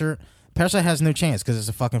Best Picture. Parasite has no chance because it's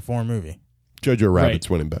a fucking foreign movie. Jojo Rabbit's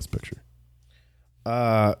winning Best Picture.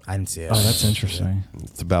 I didn't see it. Oh, that's interesting.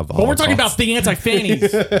 It's about the But we're talking Holocaust. about the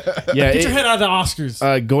anti-fannies. Yeah, Get your head out of the Oscars.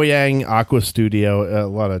 Goyang Aqua Studio, a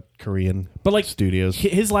lot of Korean But like studios.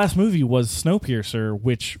 his last movie was Snowpiercer,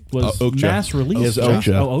 which was Okja. mass released. Yes,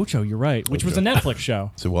 Okja. Oh, Ocho, you're right. Which was a Netflix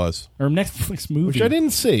show Yes, it was. or Netflix movie. Which I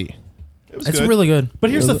didn't see. It was It's good. really good. But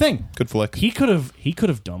here's the thing: Good flick. he could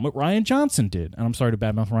have done what Ryan Johnson did, and I'm sorry to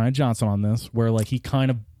badmouth Ryan Johnson on this, where like he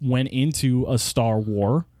kind of went into a Star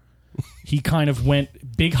War. He kind of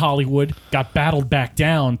went big Hollywood, got battled back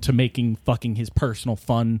down to making fucking his personal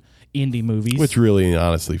fun indie movies. Which really,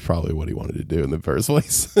 honestly, probably what he wanted to do in the first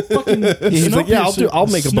place. fucking He's like, yeah, I'll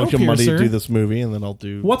make a bunch of money to Snowpiercer. do this movie, and then I'll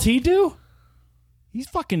do. What's he do? He's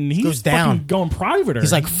Goes down. fucking going private.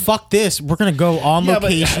 He's like, fuck this. We're gonna go on Yeah, but,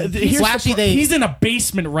 location. here's Well, the actually, they he's in a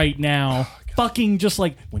basement right now. Fucking just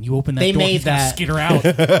like when you open that They door, made he's gonna that. skitter out.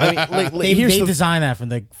 I mean, like, they here's the designed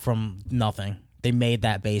that from nothing. They made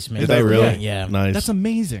that basement. Did they really? Yeah. nice. That's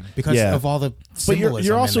amazing. Because Yeah. of all the But symbolism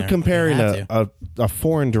you're in also there. comparing They had to. a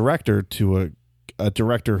foreign director to a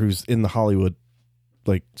director who's in the Hollywood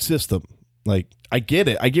like system. Like I get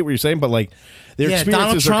it, I get what you're saying, but like their Yeah,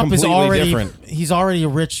 Donald experiences Trump are is completely already different. he's already a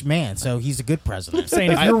rich man, so he's a good president.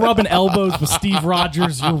 Saying if you're rubbing elbows with Steve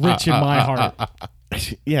Rogers, you're rich in my heart.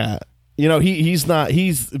 Yeah, you know he's not.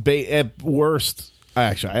 He's at worst.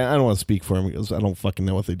 Actually, I don't want to speak for him because I don't fucking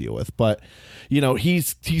know what they deal with. But you know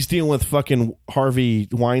he's dealing with fucking Harvey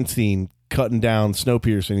Weinstein cutting down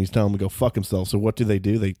Snowpiercer, and he's telling him to go fuck himself. So what do? They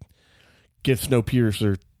give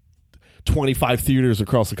Snowpiercer 25 theaters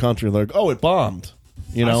across the country, and they're like, oh, it bombed.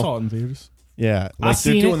 You know, I saw it in theaters. yeah, I like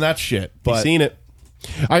they're seen doing it. that shit. I've But seen it.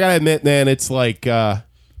 I gotta admit, man, it's like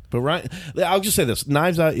But right, I'll just say this: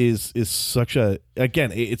 Knives Out is such a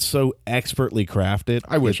it's so expertly crafted.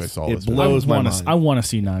 I wish It's- I saw it this. blows my mind. I want to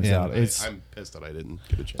see Knives Yeah. Out. It's I'm pissed that I didn't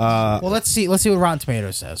get a chance. Well, let's see what Rotten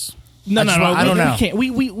Tomatoes says. no. I don't know. We can't.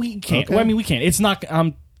 We can't. Okay. Well, I mean, we can't. It's not.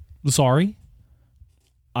 I'm sorry.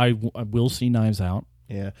 I will see Knives Out,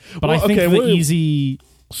 Yeah, but Well, I think okay, the we're- easy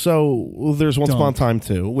So there's Once Upon a Time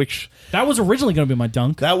too, which that was originally going to be my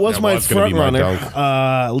dunk. that was That my was gonna front be my runner, dunk.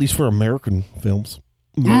 at least for American films.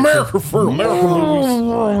 America for American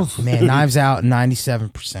movies. Man, Knives Out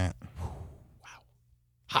 97%.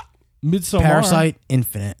 Midsommar. Parasite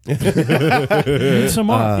Infinite.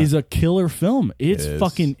 Midsommar is a killer film. It's It is.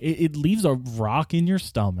 fucking. It leaves a rock in your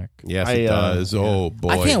stomach. Yes, I, it does. Oh boy,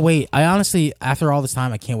 I can't wait. I honestly, after all this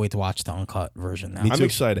time, I can't wait to watch the uncut version now. I'm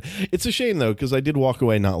excited. It's a shame though because I did walk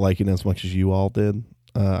away not liking it as much as you all did.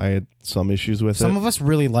 I had some issues with Some it. of us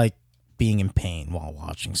really like being in pain while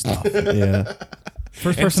watching stuff. Yeah,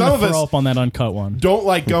 First And person some to of us- throw up on that uncut one. Don't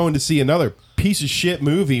like going to see another piece of shit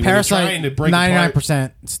movie when you're Parasite, trying to break apart.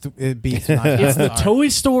 99%. It beats 99%. It's the Toy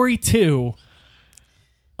Story 2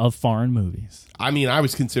 of foreign movies. I mean, I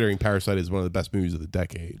was considering Parasite as one of the best movies of the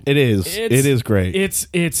decade. it is. It is great. It's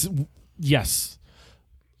yes.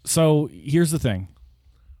 So here's the thing.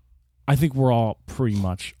 I think we're all pretty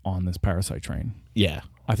much on this Parasite train. yeah.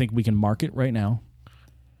 I think we can mark it right now,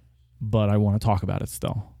 but I want to talk about it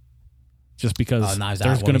still. Just because Knives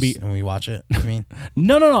there's Out going to be when we watch it. I mean,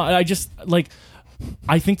 no. I just like.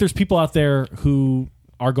 I think there's people out there who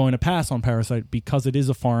are going to pass on Parasite because it is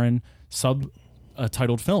a foreign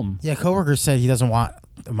subtitled film. yeah, coworker said he doesn't want.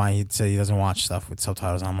 He said he doesn't watch stuff with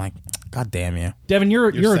subtitles. I'm like, God damn you! Devin, you're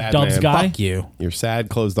a sad, Dubs man. guy. Fuck you! You're a sad,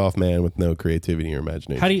 closed off man with no creativity or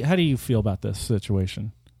imagination. How do you feel about this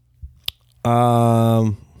situation?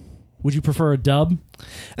 Um, Would you prefer a dub?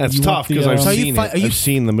 that's You tough want the, because I've So you seen fi- it. are you- I've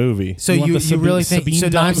seen the movie. So You want you the really Sabine think so?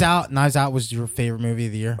 dub? Knives Out was your favorite movie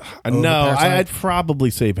of the year? Over No, Parasite? I'd probably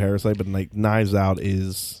say Parasite, but like Knives Out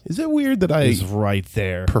is Is it weird that I right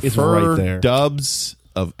there. It's prefer right there. dubs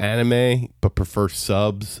of anime but prefer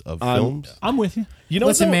subs of films? I'm with you. You know,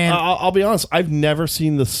 Listen, what, though? man. I'll be honest. I've never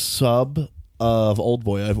seen the sub of Old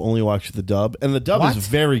Boy. I've only watched the dub, and the dub What? is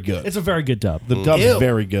very good. It's a very good dub. The dub Ew. is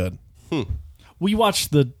very good. We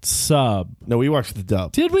watched the sub. No, we watched the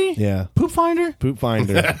dub. Did we? Yeah. Poop Finder? Poop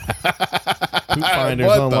Finder. Poop Finder's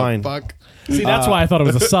What online. the fuck? See, that's why I thought it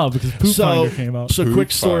was a sub, because Poop Finder came out. So Poop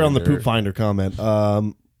quick story on the Finder. Poop Finder comment.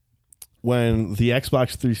 When the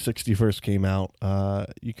Xbox 360 first came out,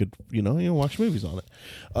 you could watch movies on it,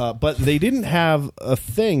 but they didn't have a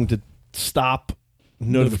thing to stop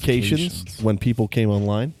notifications when people came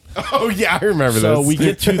online. Oh yeah, I remember So this. we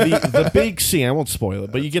get to the big scene. I won't spoil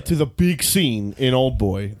it, but you get to the big scene in Old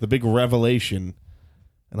Boy, the big revelation,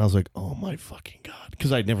 and I was like, "Oh my fucking god!"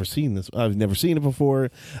 Because I'd never seen this. I've never seen it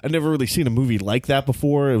before. I'd never really seen a movie like that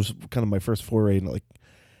before. It was kind of my first foray into like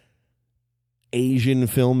Asian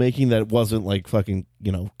filmmaking that wasn't like fucking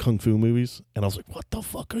kung fu movies. And I was like, "What the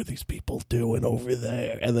fuck are these people doing over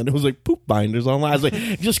there?" And then it was like Poop Binders online. I was like,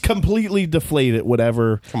 just completely deflated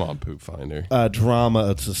whatever Come on, Poop Finder. drama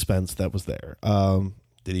and suspense that was there.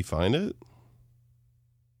 Did he find it?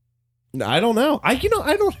 I don't know. I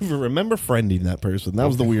don't even remember friending that person. That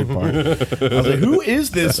was the weird part. I was like, who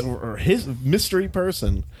is this or his mystery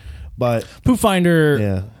person? But Poop Finder,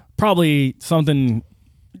 yeah, probably something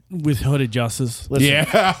with Hooded Justice. listen,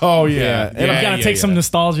 Yeah. Oh yeah. And You gotta take some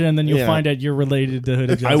nostalgia, and then you'll Yeah. find out you're related to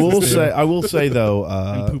Hooded Justice. I will say though,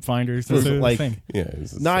 and Poop Finders. That's listen, the like, thing. Yeah.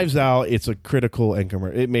 it's the Knives Out, it's a critical income.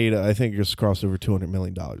 It made, I think, it just crossed over $200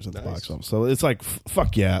 million at the Nice. box office. So it's like,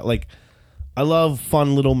 fuck yeah. Like, I love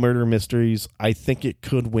fun little murder mysteries. I think it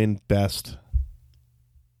could win best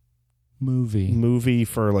movie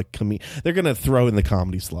for like they're gonna throw in the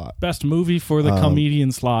comedy slot. Best movie for the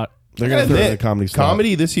comedian slot. They're same. gonna throw in the Admit, comedy slot.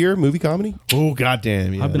 comedy this year, movie comedy. Oh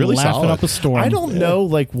goddamn! Yeah. I've been really laughing solid. up a storm. I don't know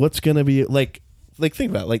like what's gonna be like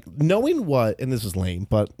think about it, like knowing what, and this is lame,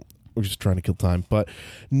 but we're just trying to kill time. But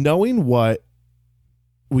knowing what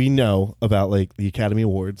we know about like the Academy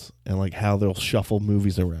Awards and like how they'll shuffle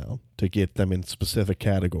movies around to get them in specific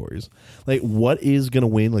categories, like what is gonna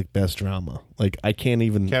win like best drama? Like I can't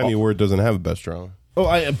even. Academy Award doesn't have a best drama.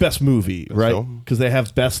 Best movie, right? so. Because they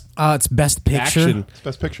have best It's best picture, action, It's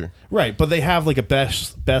best picture. right? But they have like a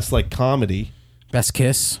best like comedy. best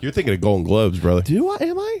kiss. You're thinking of Golden Globes, brother. Do I?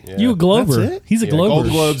 Am I? Yeah. You a Glober. That's it? He's a Yeah, Glober.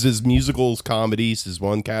 Golden Globes is musicals, comedies is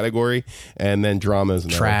one category, and then drama is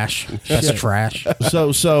another. Trash. Best trash.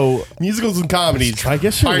 So Musicals and comedies. I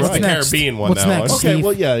guess you're Pirates of right. the What's next? Caribbean won What's that next? one. okay. Steve.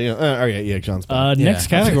 Well, yeah. All right, yeah. John's back. Next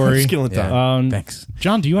Yeah. category. Skilling time. Thanks.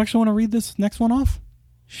 John, do you actually want to read this next one off?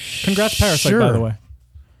 Congrats, Parasite, Sure. by the way.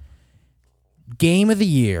 Game of the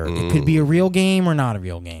year. It could be a real game or not a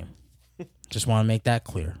real game. Just want to make that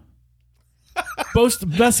clear.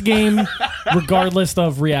 Best game, regardless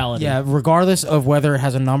of reality. Yeah, regardless of whether it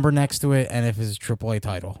has a number next to it and if it's a AAA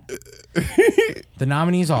title. The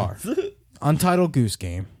nominees are Untitled Goose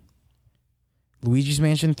Game, Luigi's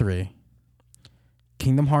Mansion 3,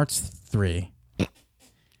 Kingdom Hearts 3,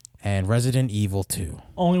 and Resident Evil 2.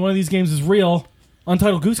 Only one of these games is real.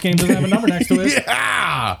 Untitled Goose Game doesn't have a number next to it.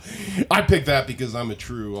 Yeah, I picked that because I'm a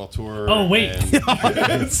true auteur. Oh, wait.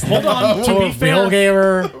 and- Hold on. To be Real fair,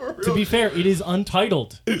 gamer. to be fair, it is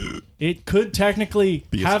untitled. It could technically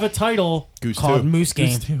have a title. Goose Called 2. Moose Game.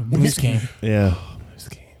 Goose 2. Moose Game. Yeah.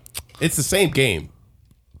 It's the same game.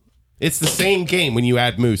 It's the same game when you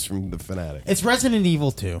add Moose from the Fanatic. It's Resident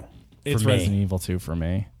Evil 2. It's for me. Resident Evil 2 for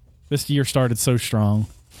me. This year started so strong.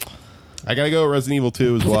 I gotta go with Resident Evil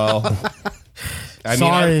 2 as well. I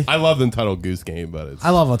Sorry. mean, I love the Untitled Goose Game, but it's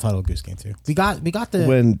I love Untitled Goose Game too. We got the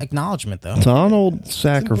When- acknowledgement though. Donald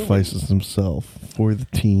sacrifices himself for the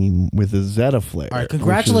team with a Zeta flare. All right,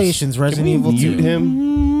 congratulations, Resident Evil 2. mute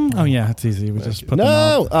him. Oh, yeah, it's easy. We just put them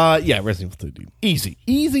No, yeah, Resident Evil 2, dude.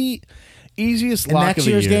 Easiest And lock next of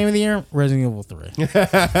the year's year. game of the year, Resident Evil 3. No,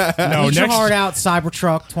 Eat your next heart out,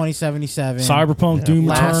 Cybertruck 2077. Cyberpunk, Doom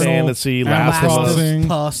Last Eternal, Fantasy, Animal Last of Us. Crossing,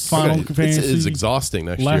 Plus. Final It's Fantasy, exhausting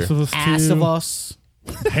next Last year. of Us 2, Ass of Us.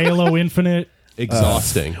 Halo Infinite,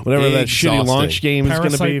 Exhausting. Whatever that shitty Exhausting. launch game is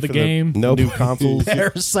going to Parasite be the for game. the Nope. new consoles.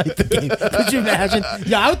 Parasite the game. Could you imagine?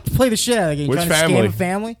 Yeah, I would play the shit out of the game. Which trying family? to scam a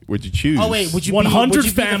family. Would you choose? Oh wait, would you 100 be, would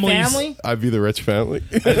you be the families. family? I'd be the rich family.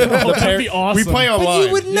 Oh, that'd be awesome. We play online. But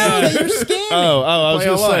you would know that you're scamming. I was Play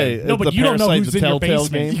going to online. say. No, but the you don't know Parasite, who's the in your Telltale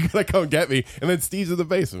basement. game. You gotta come get me, and then Steve's in the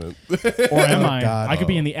basement. Or am I? God. I could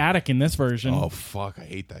be in the attic in this version. Oh fuck! I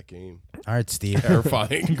hate that game. All right, Steve.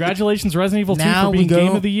 Terrifying. Congratulations, Resident Evil 2 Now for we being go.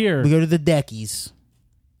 Game of the Year. We go to the Deckies.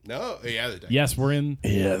 No, yeah. Yes, we're in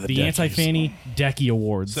Yeah, the Deckies. Anti-Fanny Decky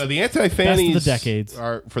Awards. So the anti-fannies Best of the decades.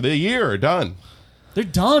 are for the year are done. They're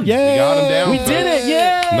done. We got them down. We did it.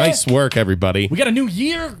 Yeah. Nice work, everybody. We got a new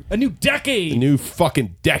year, a new decade. A new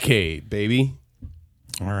fucking decade, baby.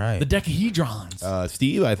 All right. The Decahedrons.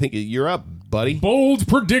 Steve, I think you're up, buddy. Bold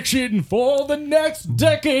prediction for the next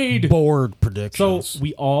decade. board So predictions.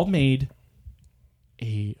 we all made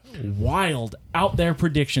a wild, out there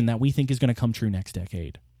prediction that we think is going to come true next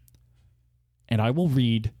decade. And I will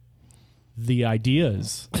read the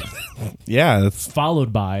ideas Yeah, that's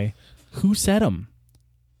followed by who said them.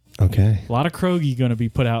 okay. A lot of Krogi going to be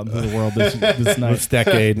put out into the world this This night.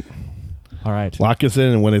 decade. All right. Lock us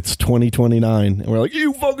in when it's 2029. And we're like,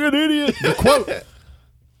 you fucking idiot. Quote,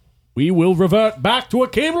 we will revert back to a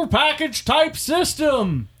cable package type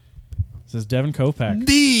system, says Devin Kopak.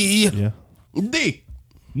 Yeah.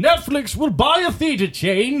 Netflix will buy a theater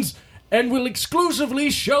chains and will exclusively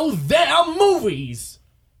show their movies.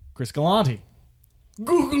 Chris Galante.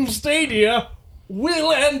 Google Stadia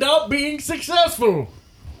will end up being successful.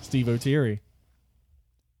 Steve O'Teary.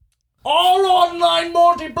 All online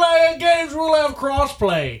multiplayer games will have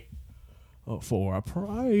crossplay. For a price.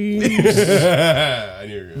 I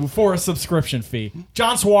knew you were gonna- For a subscription fee.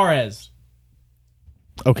 John Suarez.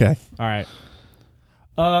 Okay. All right.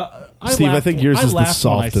 Steve, I think yours is the laughed when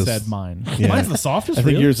softest. I said mine. Yeah. Mine's the softest. I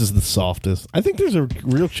think really? yours is the softest. I think there's a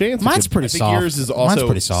real chance. it Mine's could- pretty I think soft. yours is Mine's also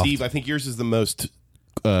pretty soft. Steve. I think yours is the most.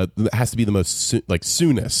 Has to be the most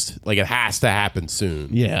soonest. Like it has to happen soon.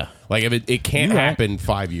 Yeah. Like if it can't You're right. happen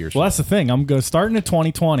 5 years. Well, that's the thing. I'm going starting at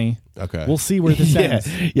 2020. Okay. We'll see where this Yeah. ends.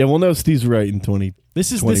 Yeah, we'll know Steve's right in 20.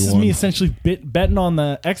 This is 21. me essentially betting on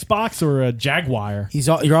the Xbox or a Jaguar.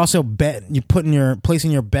 You're also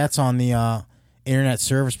placing your bets on the internet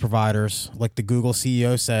service providers, like the Google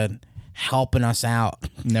CEO said, helping us out.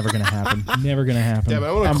 Never gonna happen. Never gonna happen. Devin,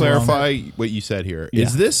 I want to I'm clarify what you said here.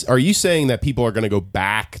 Is this? Are you saying that people are going to go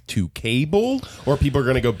back to cable, or people are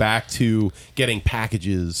going to go back to getting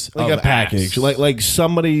packages, Like of a package. apps? Like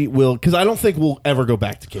somebody will, because I don't think we'll ever go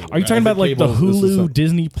back to cable. Are you talking I about think like the cable- this is Hulu, something-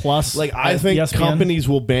 Disney Plus? Like I think ESPN? companies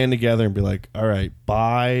will band together and be like, all right,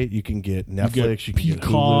 buy. You can get Netflix. You can get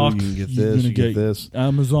Peacock. Hulu. You can get you're this. gonna You get this.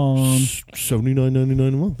 Amazon. $79.99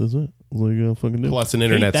 a month, is it? Like fucking plus an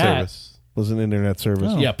internet that. service. plus an internet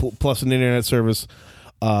service. Oh. Yeah, plus an internet service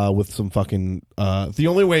with some fucking. The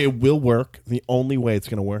only way it will work, the only way it's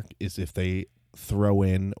going to work is if they throw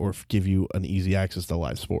in or give you an easy access to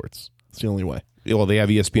live sports. It's the only way. Yeah, well, they have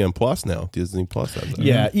ESPN Plus now. Disney Plus has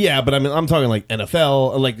that. Yeah, but I mean, I'm talking like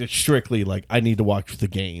NFL, like strictly like I need to watch the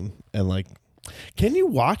game and like, can you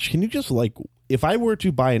just like, if I were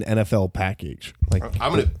to buy an NFL package, like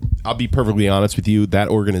I'll be perfectly honest with you. That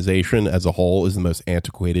organization as a whole is the most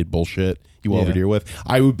antiquated bullshit you will ever Yeah. deal with.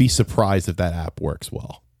 I would be surprised if that app works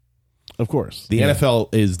well. of course, The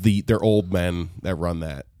NFL is they're old men that run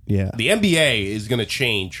that. yeah. The NBA is going to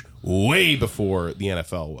change way before the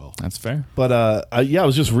NFL will. That's fair. But I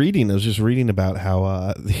was just reading about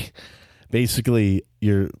how basically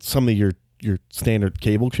some of your standard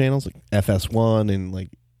cable channels like FS1 and like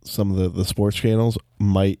some of the sports channels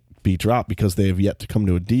might be dropped because they have yet to come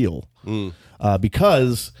to a deal.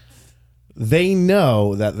 Because they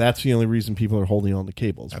know that that's the only reason people are holding on to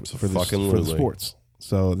cables for the Abso-fucking-lutely. sports.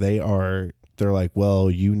 So they're like, well,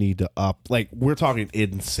 you need to up, like we're talking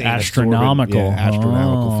insane Astronomical.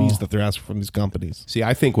 astronomical Oh. fees that they're asking from these companies. See,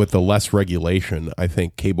 I think with the less regulation, I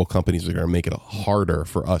think cable companies are going to make it harder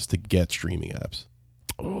for us to get streaming apps.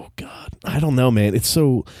 Oh God, I don't know, man. It's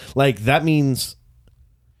so like that means,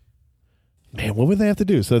 man. What would they have to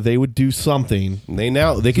do? So they would do something. They can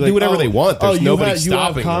Like, do whatever they want. There's nobody you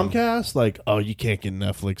have stopping them. Comcast. Like, oh, you can't get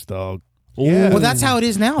Netflix, dog. Yeah. Well, that's how it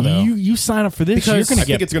is now, though. You sign up for this, Because you're gonna I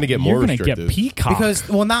think get. it's gonna get more You're gonna get restrictive. Peacock Because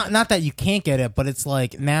not that you can't get it, but it's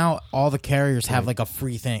like now all the carriers have like a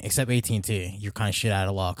free thing except AT&T. You're kind of shit out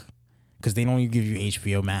of luck because they don't even give you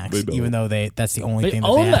HBO Max, They don't. even though that's the only They thing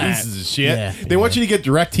own that they that. have. Pieces of shit. Yeah. They want you to get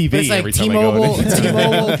DirecTV But it's like every time I go in.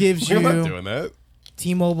 T-Mobile gives I'm not you doing that.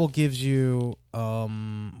 T-Mobile gives you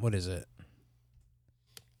what is it?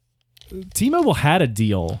 T-Mobile had a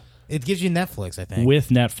deal It gives you Netflix, I think. with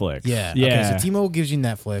Netflix. Yeah. yeah. Okay, so T-Mobile gives you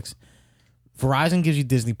Netflix. Verizon gives you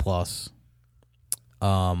Disney Plus.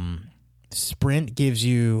 Sprint gives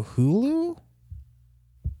you Hulu.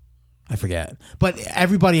 I forget, but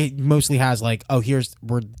everybody mostly has like, oh,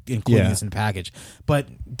 we're including Yeah. this in the package. But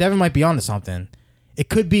Devin might be onto something. It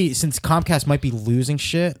could be, since Comcast might be losing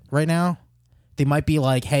shit right now, they might be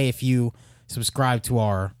like, hey, if you subscribe to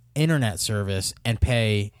our internet service and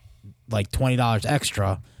pay like $20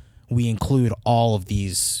 extra, we include all of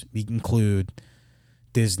these. We include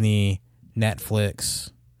Disney,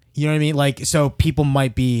 Netflix. You know what I mean? Like, so people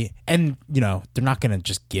might be, and you know, they're not gonna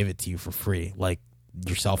just give it to you for free, like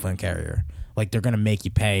your cell phone carrier. Like, they're gonna make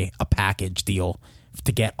you pay a package deal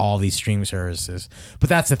to get all these streaming services. But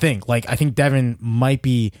that's the thing. Like, I think Devin might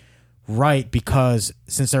be right, because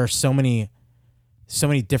since there are so many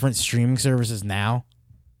different streaming services now,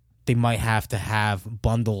 they might have to have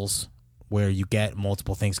bundles where you get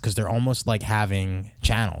multiple things because they're almost like having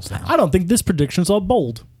channels now. I don't think this prediction's all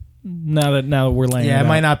bold. Now that we're laying Yeah, it out.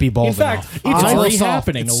 might not be bold In fact, enough. it's a already little soft.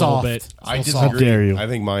 happening It's a little soft. bit. I It's disagree. How dare you. I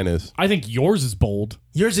think mine is. I think yours is bold.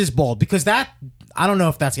 Yours is bold because I don't know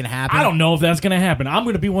if that's gonna happen. I don't know if that's going to happen. I'm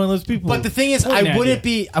going to be one of those people. But the thing is, pointing I at wouldn't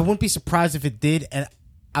you. be surprised if it did, and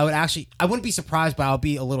I wouldn't be surprised, but I'll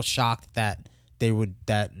be a little shocked that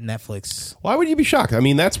Netflix. Why would you be shocked? I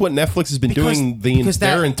mean, that's what Netflix has been doing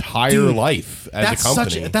their entire dude, life as a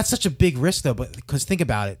company. That's such a big risk, though. But because think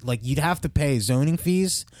about it, like you'd have to pay zoning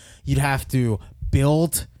fees, you'd have to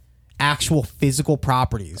build actual physical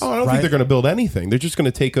properties. I don't right? think they're going to build anything. They're just going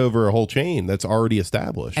to take over a whole chain that's already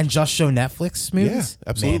established. and just show Netflix movies. Yeah,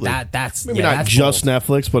 absolutely. Man, that's Maybe yeah, not that's just bold.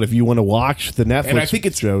 Netflix, but if you want to watch the Netflix And I think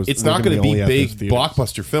it's shows, not going to be only at big those theaters.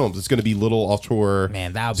 blockbuster films. It's going to be little auteur.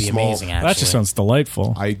 Man, that would be small- amazing. Actually, That just sounds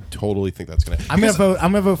delightful. I totally think that's going to. I'm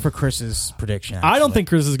gonna vote for Chris's prediction. I don't actually. think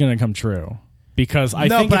Chris is going to come true because I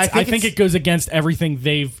No, think but it's, I think it goes against everything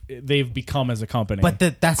they've become as a company. But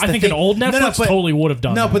that's I the think thing. an old Netflix but- totally would have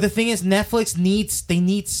done. No, that. but the thing is, Netflix needs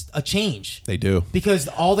a change They do. because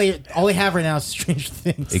all they have right now is Stranger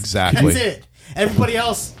Things. Exactly. That's it. Everybody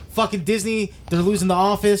else, fucking Disney, they're losing The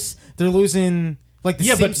Office. They're losing like the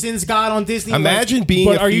Yeah, but- Simpsons got on Disney. Imagine being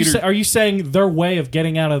But a are you theater. are you saying their way of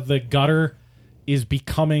getting out of the gutter is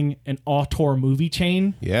becoming an auteur movie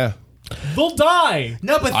chain? yeah. They'll die.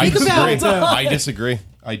 no, but I think about disagree. it. Though. I disagree.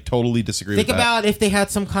 I totally disagree Think with that. about if they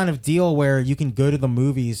had some kind of deal where you can go to the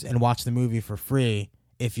movies and watch the movie for free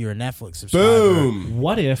if you're a Netflix subscriber. Boom.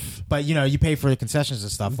 What if? But you pay for the concessions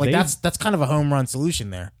and stuff. Like They- that's kind of a home run solution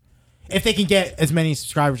there. If they can get as many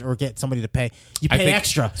subscribers or get somebody to pay, you I pay think-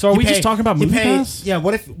 extra. So are You we just talking about you Movie pay- Pass? Yeah.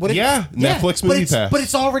 What if? Yeah, Netflix but Movie it's- Pass. But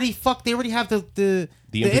it's already fucked. They already have the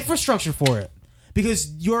infra- infrastructure for it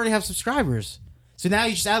because you already have subscribers. So now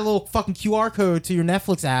you just add a little fucking QR code to your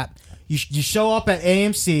Netflix app. You show up at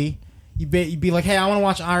AMC. You'd be like, hey, I want to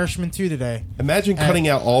watch Irishman 2 today. Imagine cutting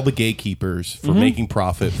out all the gatekeepers for making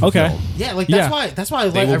profit. From Okay. film. Yeah, like Yeah. that's why I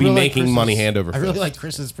They like, will I be really like making Chris's- money hand over I really fist. like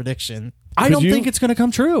Chris's prediction. I Could don't you- think it's going to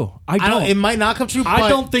come true. I don't. It might not come true. I but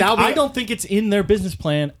don't think. that'll be- I don't think it's in their business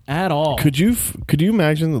plan at all. Could you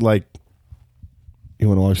imagine like you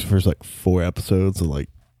want to watch the first like 4 episodes of like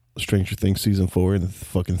Stranger Things season 4 in the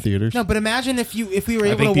fucking theaters? No, but imagine if we were I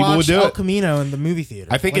able think to people would watch do El it. Camino in the movie theater.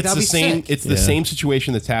 I think Like, it's that'd the be same. sick. It's the same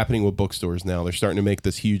situation that's happening with bookstores now. They're starting to make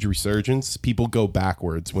this huge resurgence. People go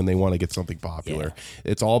backwards when they want to get something popular.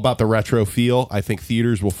 It's all about the retro feel. I think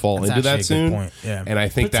theaters will fall That's into that actually a good soon, point, yeah. and I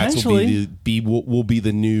think that's will be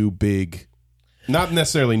the new big, not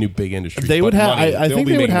necessarily new big industry. They would but have. money. I They'll think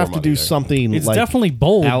be they would making have more to money do there. something. It's like definitely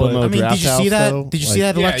bold. Alamo But, I mean, Draft did you see House, that? though. Did you see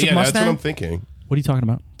Like- that Yeah, electric yeah, that's what Mustang? I'm thinking. what are you talking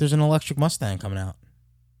about? There's an electric Mustang coming out.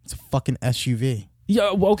 It's a fucking SUV.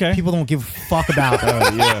 Yeah. Well, okay. People don't give a fuck about.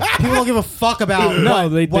 People don't give a fuck about No,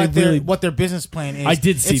 they really- what their business plan is. I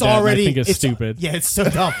did see it's that, and I Already, think it's stupid. Yeah, it's so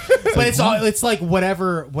dumb. But it's like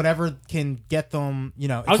whatever can get them.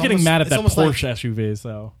 I was getting mad at that almost like- Porsche SUVs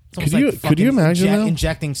though. it's almost Could you- like could you fucking imagine, though?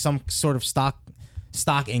 injecting some sort of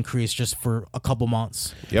stock increase just for a couple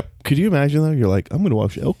months? Yep. Could you imagine though? You're like, I'm going to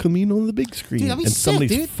watch El Camino on the big screen, Dude, that'd be and sick,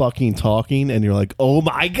 somebody's dude. fucking talking, and you're like, oh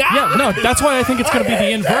my god! Yeah, no, that's why I think it's going to be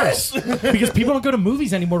the inverse. Because people don't go to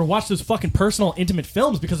movies anymore to watch those fucking personal, intimate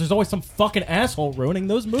films because there's always some fucking asshole ruining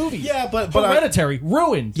those movies. Yeah, but Hereditary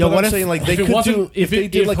ruined. Yo, what what I'm if- saying, like they if it could wasn't- do if they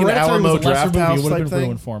it- did if like an Hereditary Alamo was a lesser Draft movie, it House would've type been thing.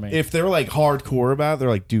 ruined for me. If they're like hardcore about it, they're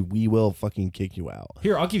like, dude, we will fucking kick you out.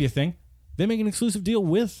 Here, I'll give you a thing. They make an exclusive deal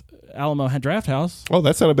with Alamo Draft House. Oh,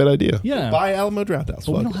 that's not a bad idea. Yeah. Buy Alamo Draft House.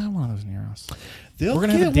 But we Fuck don't it. have one of those near us. They'll We're going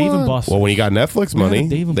to have a get Dave and one. Buster's. Well, when you got Netflix We're gonna money, have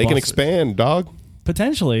Dave and they can Buster's. expand, dog.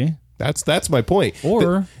 Potentially. That's my point.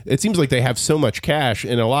 Or- it seems like they have so much cash,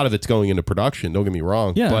 and a lot of it's going into production. Don't get me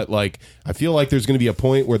wrong. Yeah. But like, I feel like there's going to be a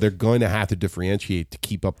point where they're going to have to differentiate to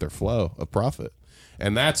keep up their flow of profit,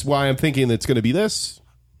 and that's why I'm thinking it's going to be this.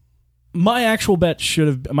 My actual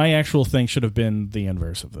thing should have been the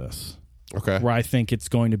inverse of this. Okay. Where I think it's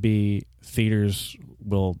going to be theaters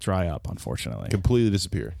will dry up, unfortunately. Completely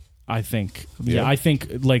disappear. I think. Yeah. I think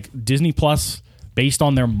like Disney Plus, based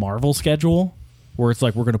on their Marvel schedule, where it's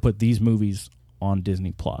like we're going to put these movies on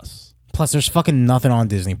Disney Plus. Plus, there's fucking nothing on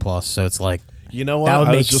Disney Plus, so it's like You know what? that would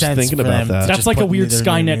I make was just sense thinking for about them that. to That's just like a put weird their new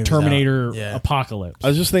Skynet movies out. Terminator Yeah. apocalypse. I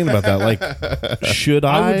was just thinking about that. Like, should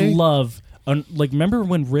I I? would love, remember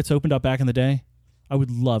when Ritz opened up back in the day? I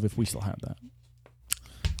would love if we still have that.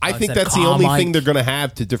 I think said that's the only Carmike. thing they're going to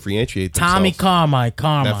have to differentiate themselves. Tommy Carmike.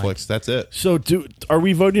 Netflix. That's it. So, are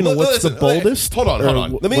we voting on what's Listen, the boldest? Hold on. Or Let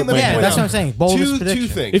me. what- Let me Yeah, point that's out what I'm saying. Boldest two prediction.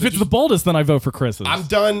 things. If it's the boldest, then I vote for Chris's. I'm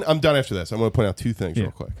done after this. I'm going to point out two things Yeah.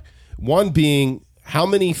 real quick. One being How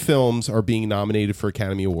many films are being nominated for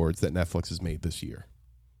Academy Awards that Netflix has made this year?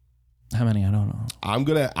 How many? I don't know. I'm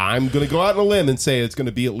gonna go out on a limb and say it's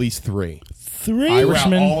gonna be at least 3. 3.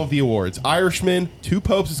 Irishman. All of the awards. Irishman, Two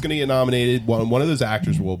Popes is gonna get nominated. One of those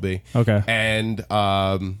actors will be. Okay. And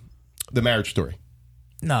The Marriage Story.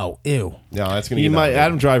 No, ew. No, that's gonna He get might. nominated.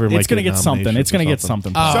 Adam Driver might It's going to get something. nominations It's going to or get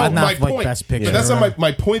something. Oh, So not my like point, Best Picture. but that's not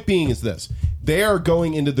my point. Being is this: they are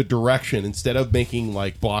going into the direction instead of making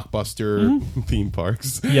like blockbuster theme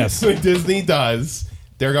parks. Yes. like Disney does.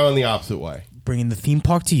 They're going the opposite way. Bringing the theme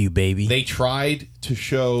park to you, baby. They tried to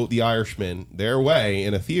show The Irishman their way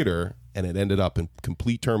in a theater, and it ended up in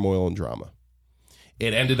complete turmoil and drama.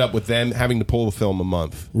 It ended up with them having to pull the film a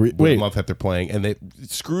month, Wait. a month after playing, and they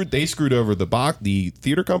screwed over the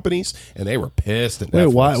theater companies, and they were pissed at Wait,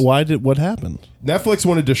 Netflix. what happened? Netflix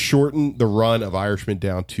wanted to shorten the run of Irishman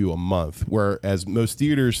down to a month, whereas most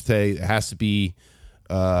theaters say it has to be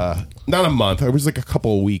not a month. It was like a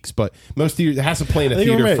couple of weeks, but most theaters it has to play in a think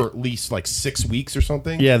you're theater right. for at least like 6 weeks or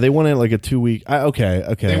something. Yeah, they wanted like a 2-week. Okay.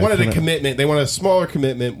 They wanted I kinda- a commitment. They wanted a smaller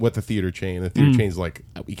commitment with the theater chain. The theater chain's like,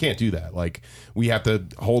 we can't do that. Like, we have to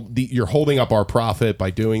you're holding up our profit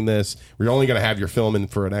by doing this. We're only going to have your film in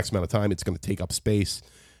for an X amount of time. It's going to take up space.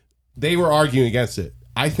 They were arguing against it.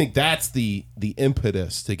 I think that's the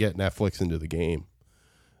impetus to get Netflix into the game.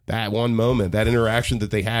 That one moment, that interaction that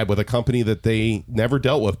they had with a company that they never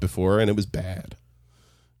dealt with before, and it was bad.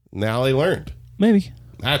 Now they learned. Maybe.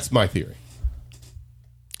 That's my theory.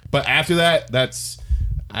 But after that, that's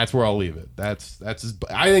where I'll leave it. I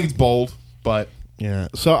think it's bold, but Yeah.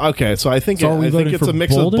 So okay. So I think So are we I think voting it's for a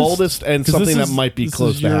mix of boldest and 'Cause something this that is- might be this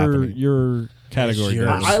close is to happening. Your category. Yours.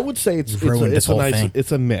 guys. I would say it's Ruined this a whole nice thing.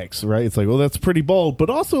 it's a mix, right? It's like, well, that's pretty bold, but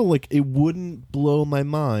also like it wouldn't blow my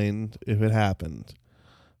mind if it happened.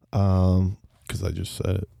 because I just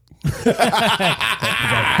said it.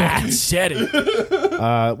 Said it.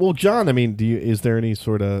 Well, John, I mean, is there any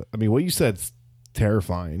sort of? I mean, what you said's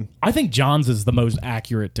terrifying. I think John's is the most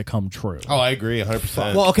accurate to come true. Oh, I agree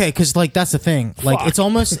 100%. Well, okay, because like that's the thing. Like Fuck. it's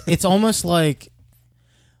almost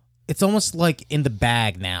like in the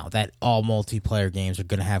bag now that all multiplayer games are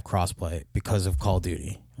gonna have crossplay because of Call of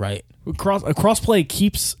Duty, right? Crossplay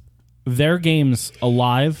keeps their games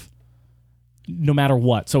alive no matter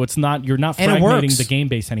what. So it's not you're not And it fragmenting works. the game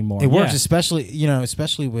base anymore. It works, Yeah.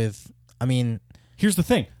 especially with. I mean, Here's the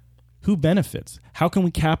thing. Who benefits? How can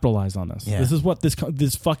we capitalize on this? Yeah. This is what this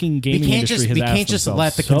fucking gaming industry has we asked can't just themselves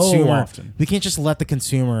let the so consumer. often. We can't just let the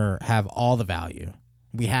consumer have all the value.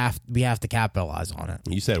 We have to capitalize on it.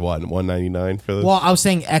 You said what? $199 for this? Well, I was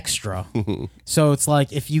saying extra. So it's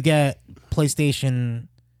like if you get PlayStation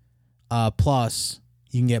Plus,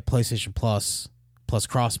 you can get PlayStation Plus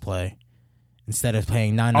crossplay instead of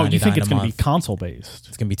paying $9.99 Oh, you think it's a going to be month. console based?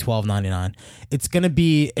 It's going to be $12.99. It's going to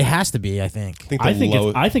be. It has to be. I think. I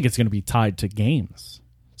think it's going to be tied to games.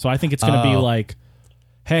 So I think it's going to be like,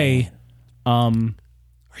 hey,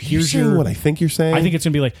 here's your. what I think you're saying? I think it's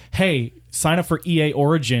going to be like, hey, sign up for EA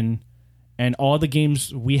Origin, and all the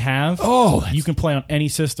games we have, you can play on any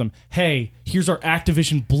system. Hey, here's our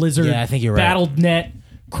Activision Blizzard, Yeah, I think you're right. BattleNet,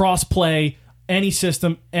 crossplay, any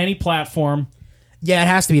system, any platform. Yeah, it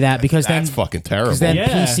has to be that because that's then fucking terrible. because then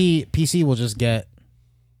Yeah. PC will just get.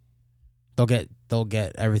 They'll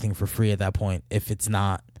get everything for free at that point if it's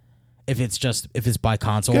by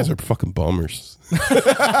console. You guys are fucking bummers. No,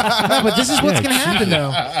 but this is what's going to happen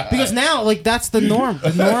though, because now like that's the norm.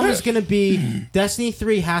 The norm is going to be Destiny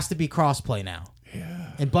 3 has to be crossplay now.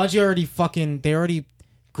 Yeah. And Bungie already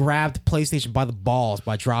grabbed PlayStation by the balls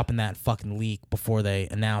by dropping that fucking leak before they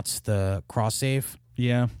announced the cross save.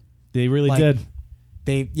 Yeah, they really Like, did.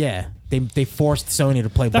 They forced Sony to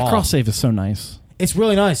play That ball. cross save is so nice. It's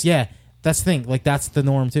really nice. Yeah, that's the thing. Like that's the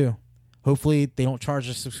norm too. Hopefully they don't charge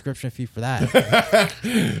a subscription fee for that.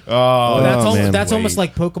 That's almost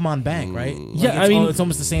like Pokemon Bank, right? Like Yeah, I mean, it's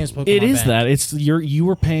almost the same as Pokemon. It is Bank. that. It's you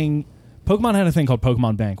were paying. Pokemon had a thing called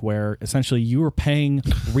Pokemon Bank, where essentially you were paying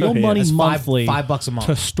real money It's monthly, $5 a month.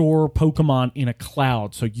 to store Pokemon in a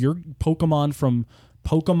cloud. So your Pokemon from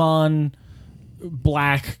Pokemon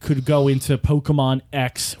Black could go into Pokemon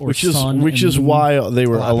X or Which is Sun, which and is Moon. why a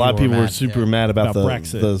lot of people were mad, super yeah. mad about About the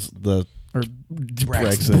Brexit. the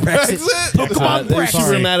Brexit. Pokemon. They're super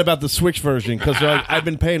Sorry. mad about the Switch version because they're like, I've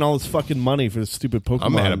been paying all this fucking money for this stupid Pokemon.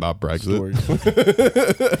 I'm mad about Brexit.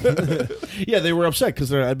 storage. Yeah, they were upset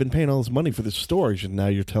because I've been paying all this money for this storage, and now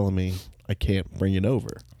you're telling me I can't bring it over.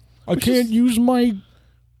 I can't use my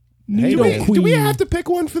Hey, Nido man, Queen. Do we have to pick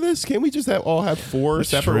one for this? Can't we just all have 4 That's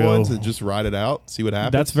separate true. ones and just ride it out, see what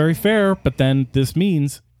happens? That's very fair, but then this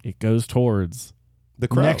means it goes towards The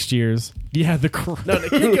Crow. next year's. Yeah, the Crow. No, it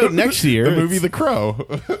can go next year. The movie The Crow.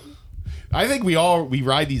 I think we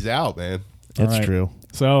ride these out, man. That's right. true.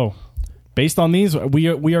 So, based on these, we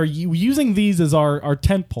are using these as our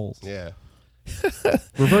tent poles. Yeah.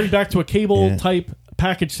 Reverting back to a cable Yeah. type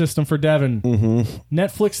package system for Devin.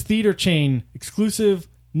 Netflix theater chain exclusive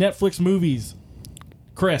Netflix movies.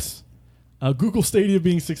 Chris, Google Stadia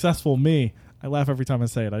being successful. Me, I laugh every time I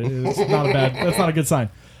say it. It's not a bad. That's not a good sign.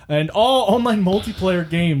 And all online multiplayer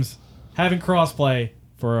games having crossplay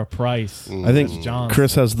for a price. I think John's.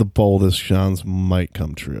 Chris has the boldest. John's might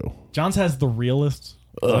come true. John's has the realest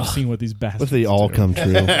I've seen what these bastards. If they all do. come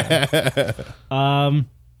true. All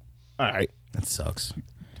right, That sucks.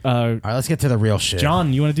 All right, let's get to the real shit.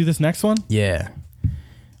 John, you want to do this next one? Yeah.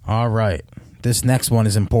 All right. This next one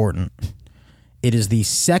is important. It is the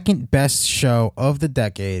second best show of the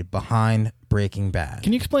decade behind Breaking Bad.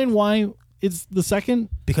 Can you explain why it's the second?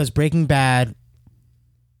 Because Breaking Bad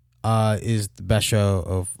is the best show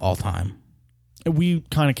of all time. We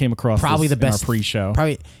kind of came across Probably this the best in our pre-show.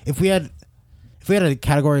 Probably if we had a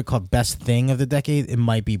category called best thing of the decade, it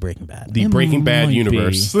might be Breaking Bad. The It Breaking Bad might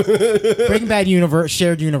universe. Breaking Bad universe,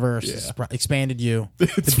 shared universe, expanded U, the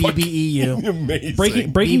BBEU. Amazing.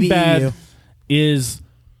 Breaking BBEU. Bad is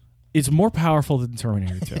more powerful than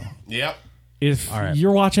Terminator 2. Yep. If All right.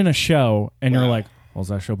 you're watching a show and you're like, well, is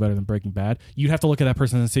that show better than Breaking Bad? You'd have to look at that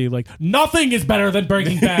person and say, like, nothing is better than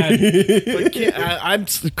Breaking Bad.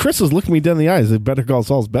 Chris is looking me dead in the eyes. Better Call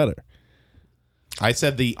Saul's better. I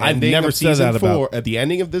said the I've ending never of said season that about- 4 at the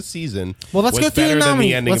ending of this season. Well, let's was go through better the than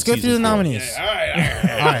nominees. ending Let's of go through the season 4. nominees. All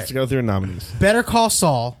right. Let's go through the nominees. Better Call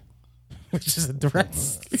Saul, which is a direct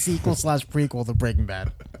sequel / prequel to Breaking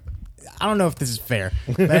Bad. I don't know if this is fair,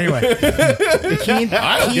 but anyway,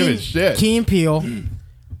 I don't give a shit. Key and Peele,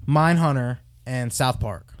 Mindhunter, and South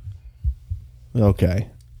Park. Okay.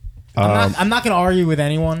 I'm not going to argue with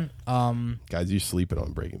anyone. Guys, you sleeping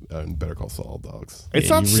on Better Call Saul, dogs. It's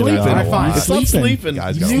Yeah, not you really sleeping. are. All right, fine. It's not Sleeping. sleeping.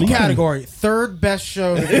 Guys got New a lot. category: third best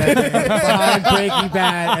show of the decade behind Breaking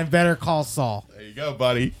Bad and Better Call Saul. There you go,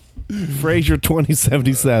 buddy. Frasier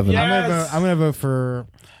 2077. Yeah. I'm gonna vote for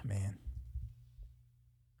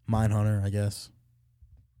Mindhunter, I guess.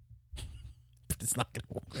 But it's not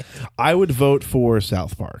gonna win. I would vote for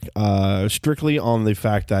South Park, strictly on the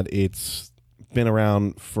fact that it's been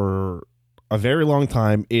around for a very long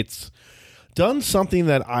time. It's done something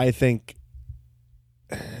that I think,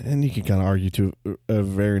 and you can kind of argue to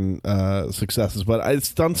varying successes, but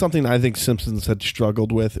it's done something I think Simpsons had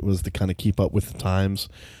struggled with. It was to kind of keep up with the times.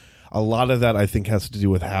 A lot of that, I think, has to do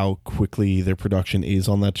with how quickly their production is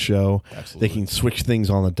on that show. Absolutely. They can switch things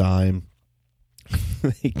on a dime.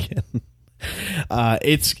 They can.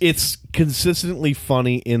 It's consistently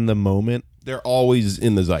funny in the moment. They're always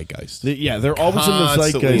in the zeitgeist. They're always in the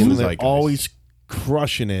Constantly zeitgeist, in the and they're zeitgeist. always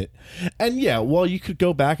crushing it. And yeah, well, you could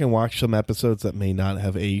go back and watch some episodes that may not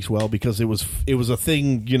have aged well because it was a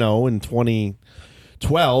thing, in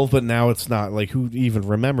 2012, but now it's not. Like, who even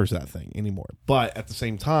remembers that thing anymore? But at the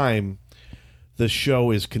same time, the show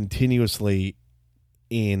is continuously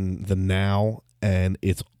in the now, and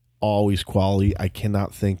it's always quality. I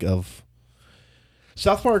cannot think of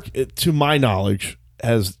South Park, to my knowledge,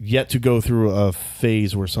 has yet to go through a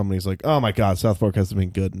phase where somebody's like, oh my god, South Park hasn't been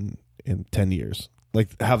good in 10 years.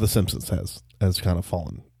 Like how The Simpsons has kind of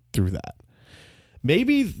fallen through that.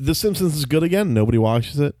 Maybe The Simpsons is good again. Nobody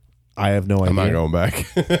watches it. I have no idea. I'm not going back.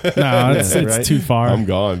 No, it's right? too far. I'm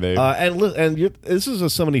gone, babe. This is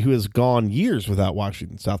as somebody who has gone years without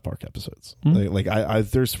watching South Park episodes. Like I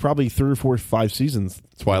there's probably 3 or 4 or 5 seasons.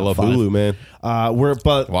 That's why I love 5. Hulu, man.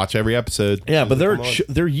 But Watch every episode. yeah, but there Come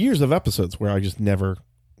on. are years of episodes where I just never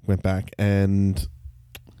went back, and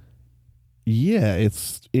yeah,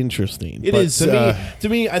 it's interesting. It But is, to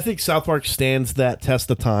me. I think South Park stands that test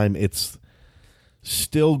of time. It's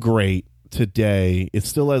still great today. It's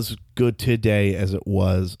still as good today as it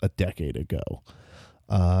was a decade ago,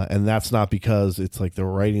 and that's not because it's like the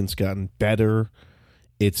writing's gotten better.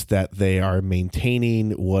 It's that they are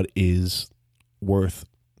maintaining what is worth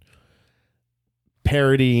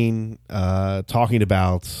parodying, talking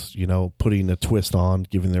about, putting a twist on,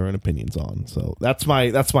 giving their own opinions on. So that's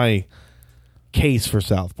my case for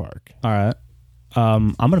South Park. All right.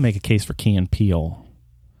 I'm going to make a case for Key and Peele.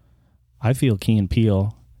 I feel Key and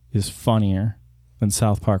Peele is funnier than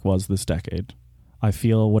South Park was this decade. I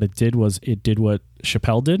feel what it did was it did what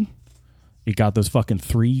Chappelle did. It got those fucking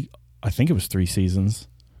 3 seasons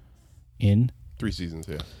in. 3 seasons,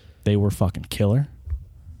 yeah. They were fucking killer.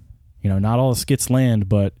 Not all the skits land,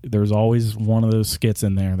 but there's always one of those skits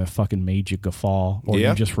in there that fucking made you guffaw or Yeah.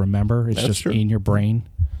 you just remember. It's That's just true. in your brain.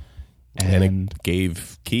 And And it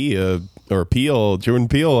gave Jordan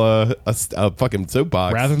Peele a fucking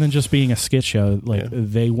soapbox. rather than just being a skit show, like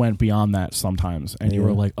they went beyond that sometimes. And you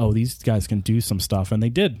were like, oh, these guys can do some stuff. And they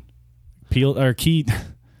did. Key.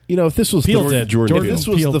 You know, if this was Peele the, did. Jordan, Jordan if this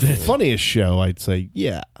was Peele the did. funniest show, I'd say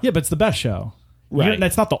yeah. Yeah, but it's the best show. Right.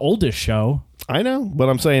 That's not the oldest show. I know, but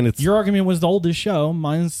I'm saying it's. Your argument was the oldest show.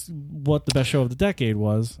 Mine's what the best show of the decade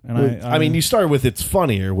was. And I mean, you start with it's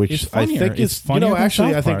funnier, which It's I funnier. think It's is funnier than actually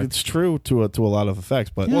South I think Park. it's true to a lot of effects,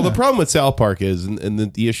 but Well, the problem with South Park is,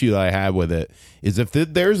 and the issue that I have with it is, if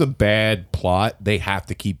there's a bad plot, they have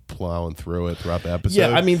to keep plowing through it throughout the episode. Yeah,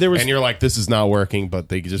 I mean, there was- and you're like, this is not working, but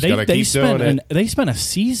they just gotta keep doing it. They spent a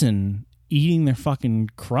season eating their fucking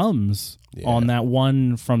crumbs on that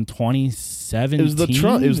one from 2017. it was the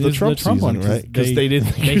Trump season, one, right? Because they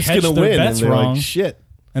didn't think he was hedged going to their win, and bets they're wrong. like, shit.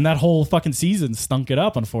 And that whole fucking season stunk it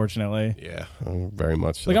up, unfortunately. Yeah, very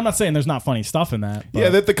much. So. Like, I'm not saying there's not funny stuff in that. But Yeah,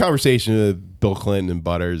 that the conversation with Bill Clinton and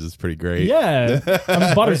Butters is pretty great. yeah. I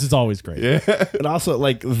mean, Butters is always great. Yeah. And also,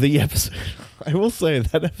 like, the episode, I will say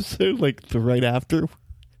that episode, like, the right after,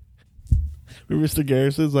 where Mr.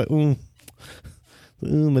 Garrison's like,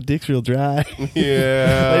 my dick's real dry.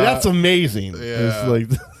 Yeah. Like, that's amazing. Yeah. It's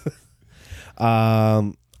like,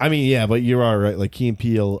 I mean, yeah, but you're all right. Like Key and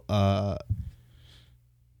Peele,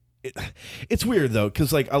 it's weird though,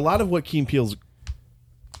 because like a lot of what Key and Peele's,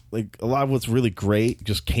 like a lot of what's really great,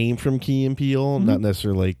 just came from Key and Peele, not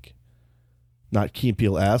necessarily like, not Key and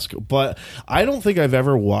Peele-esque. But I don't think I've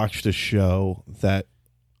ever watched a show that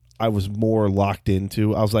I was more locked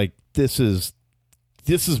into. I was like, this is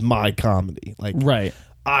my comedy. Like, Right.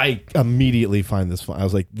 I immediately find this fun. I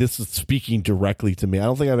was like, this is speaking directly to me. I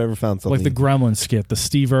don't think I've ever found something Like the Gremlin skit, the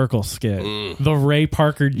Steve Urkel skit, the Ray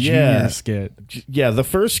Parker Jr. Yeah. skit. Yeah, the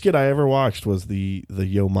first skit I ever watched was the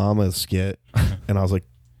Yo Mama skit, and I was like,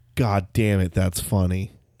 God damn it, that's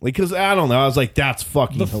funny. Like, because I don't know, I was like, that's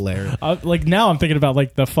fucking hilarious. Like now I'm thinking about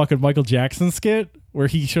like the fucking Michael Jackson skit where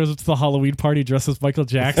he shows up to the Halloween party dressed as Michael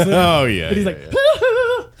Jackson. Oh yeah. And he's yeah, like,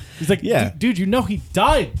 yeah. he's like, Yeah. dude, you know he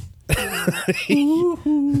died.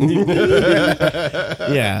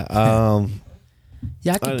 Yeah,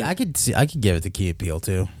 Yeah, I could give it to Key and Peele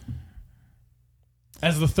too.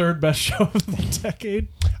 As the third best show of the decade.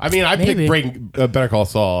 I mean, I Maybe. picked Better Call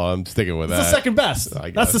Saul. I'm sticking with It's that. the second best. I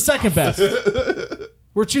That's guess. the second best.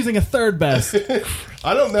 We're choosing a third best.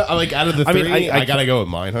 I don't know. Like out of the I three, mean, I gotta go with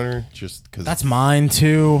Mindhunter, just because. That's mine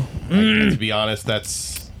too. To be honest,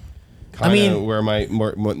 that's. Kinda mean- where my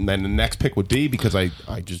then the next pick would be, because I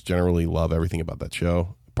just generally love everything about that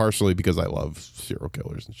show. Partially because I love serial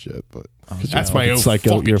killers and shit, but that's my own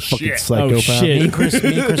psycho. You're a fucking fucking shit. psychopath. Oh shit. Me and Chris He's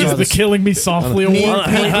are the Killing Me Softly Me- award.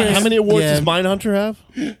 me- How many awards Yeah. does Mindhunter have?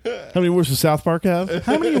 How many awards does South Park have?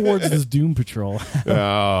 How many awards does Doom Patrol?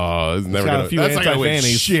 Oh, it's never got a gonna. few That's not gonna win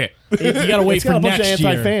anti-fannies. shit. You gotta wait It's got for a bunch of next year.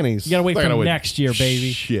 anti-fannies. You gotta wait It's not gonna for win next year,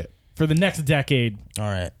 baby. Shit. For the next decade. All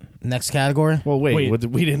right. Next category. Well, wait, Wait.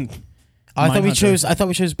 we didn't. I thought we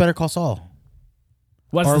Mindhunter. chose Better Call Saul.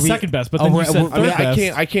 Well, Are that's the we- second best, but Oh, then you we're- said we're- third I mean,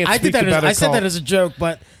 best. I can't. I speak did that. to Better I said Call- that as a joke,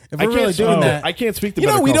 but if I we're can't really doing speak- that, I can't speak to You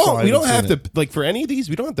know, Better we Call Saul. don't. I We don't haven't have seen to like for any of these.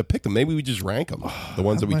 We don't have to pick them. Maybe we just rank them. The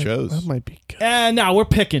ones that we chose. That might be good. No, we're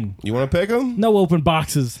picking. You want to pick them? No open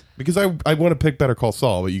boxes. Because I want to pick Better Call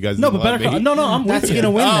Saul, but you guys No, didn't but let Better Call. me. No, I'm that's with you.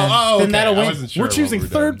 gonna win. Oh, Then okay. that'll I win. wasn't sure We're choosing what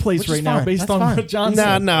we third done. place Which is right now fine. based That's on fine. what John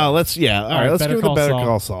said. No, let's all right. Let's Better go to Call Better Saul.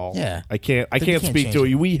 Call Saul. Yeah. I can't you speak can't to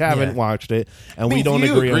change it. We haven't Yeah. watched it, and I mean, we don't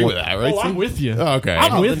you agree on with what. that, right? Oh, I'm with you. Oh, okay.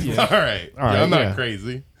 I'm with you. All right. All right, Yeah, I'm not yeah.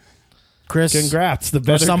 crazy. Chris, Congrats, the or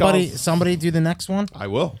Better somebody do the next one. I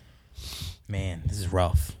will. Man, this is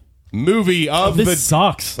rough. Movie of This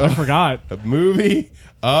sucks. I forgot. the movie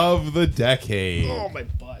of the decade. Oh my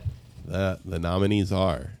butt. The nominees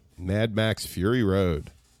are Mad Max: Fury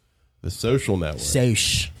Road, The Social Network,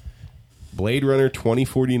 Soch. Blade Runner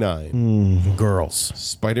 2049, Girls.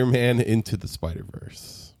 Spider-Man Into the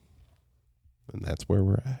Spider-Verse, and that's where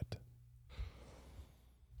we're at.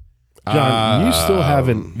 John, you still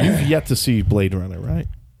haven't. You've yet to see Blade Runner, right?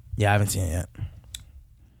 Yeah, I haven't seen it yet.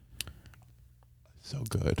 So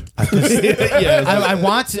good. Yeah.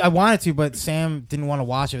 I wanted to, but Sam didn't want to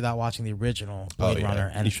watch it without watching the original Blade yeah.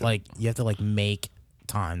 Runner, and You should. like you have to like make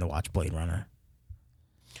time to watch Blade Runner.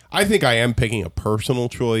 I think I am picking a personal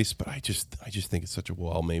choice, but I just think it's such a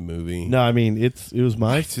well-made movie. No, I mean it was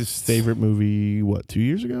my I just- favorite movie. What, 2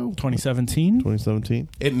 years ago? 2017. 2017.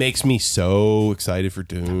 It makes me so excited for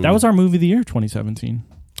Dune. That was our movie of the year, 2017.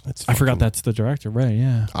 That's I forgot fucking- that's the director, Ray.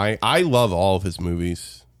 Yeah. I love all of his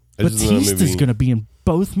movies. This is another Batista's movie- going to be in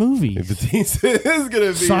both movies. Batista is gonna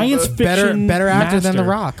be Science the fiction. Better actor than The master.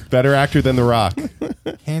 Rock. better actor than The Rock.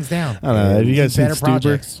 hands down. I don't know. Have you guys seen Better Stuber?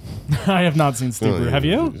 projects. I have not seen Stuber. Have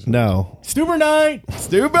you? No. Stuber night.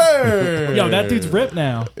 Stuber. Yo, that dude's ripped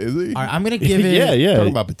now. Is he? All right, I'm gonna give it. Yeah.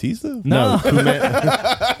 Talking about Batista? No.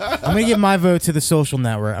 I'm gonna give my vote to The Social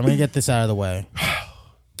Network. I'm gonna get this out of the way.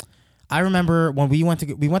 I remember when we went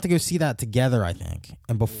to go see that together, I think.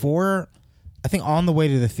 And before, I think on the way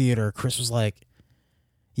to the theater, Chris was like,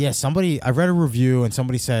 yeah, I read a review and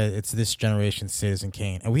somebody said it's this generation's Citizen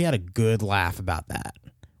Kane. And we had a good laugh about that.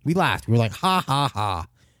 We laughed. We were like, ha, ha, ha.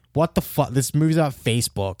 What the fuck? This movie's about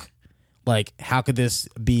Facebook. Like, how could this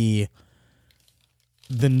be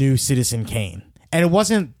the new Citizen Kane? And it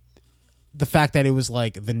wasn't the fact that it was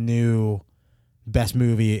like the new best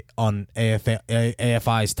movie on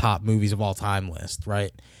AFI's top movies of all time list,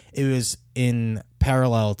 right? It was in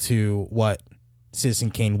parallel to what Citizen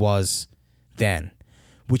Kane was then,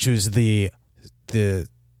 which was the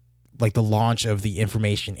launch of the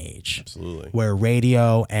information age. Absolutely. Where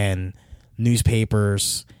radio and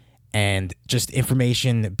newspapers and just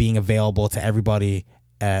information being available to everybody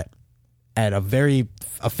at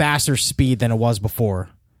a faster speed than it was before,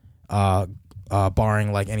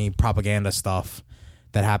 barring like any propaganda stuff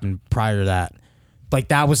that happened prior to that. Like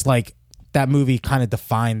that was like that movie kind of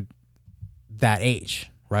defined that age,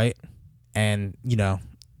 right? And you know,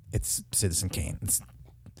 it's Citizen Kane.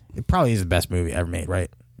 It probably is the best movie ever made, right?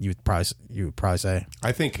 You would probably say.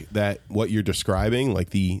 I think that what you're describing,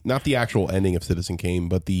 like not the actual ending of Citizen Kane,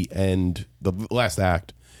 but the last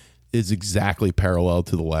act, is exactly parallel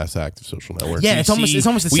to the last act of Social Network. Yeah, it's almost the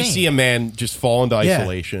same. We see a man just fall into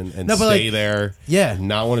isolation and stay there. Yeah, and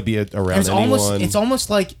not want to be around anyone. It's almost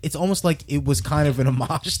like it was kind of an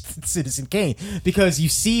homage to Citizen Kane, because you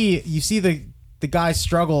see the guy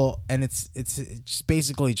struggle, and it's just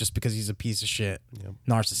basically just because he's a piece of shit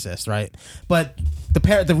narcissist, right? But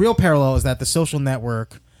the real parallel is that The Social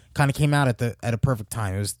Network kind of came out at a perfect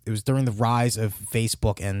time. It was during the rise of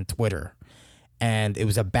Facebook and Twitter, and it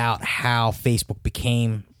was about how Facebook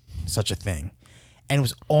became such a thing, and it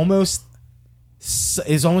was almost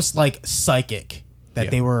like psychic that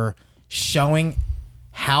they were showing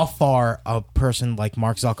how far a person like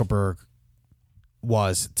Mark Zuckerberg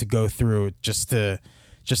was to go through just to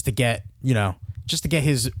get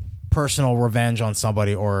his personal revenge on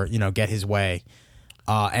somebody, or get his way,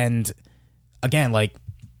 and again, like,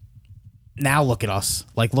 now look at us,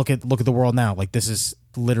 like look at the world now. Like this is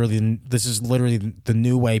literally the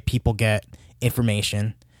new way people get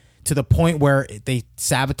information, to the point where they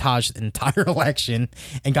sabotaged the entire election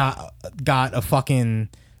and got a fucking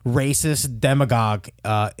racist demagogue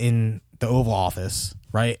in the Oval Office,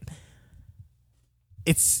 right?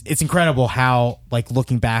 It's incredible how, like,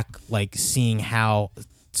 looking back, like, seeing how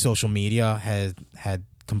social media had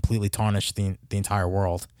completely tarnished the entire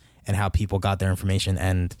world, and how people got their information.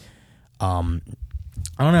 And I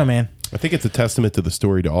don't know, man. I think it's a testament to the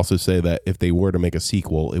story to also say that if they were to make a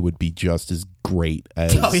sequel, it would be just as great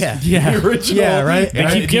as the original. Yeah, right.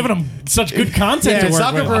 They keep giving them such good content to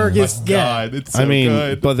work with. Zuckerberg is God, it's so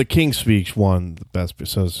good. But the King's Speech won the best.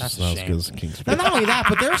 So it's That's not a as shame. good as the King's Speech. And not only that,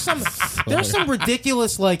 but there's some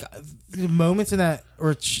ridiculous, like, moments in that,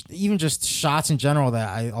 or even just shots in general,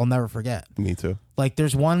 that I'll never forget. Me too. Like,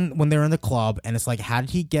 there's one when they're in the club, and it's like, how did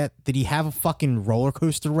he have a fucking roller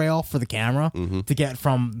coaster rail for the camera to get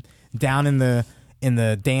from down in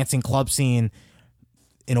the dancing club scene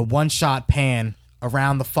in a one-shot pan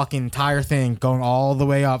around the fucking entire thing, going all the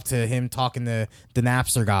way up to him talking to the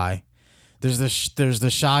Napster guy. There's the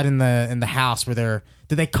shot in the house where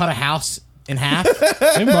did they cut a house in half?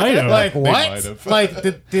 They might have. Like, might what? have. Like,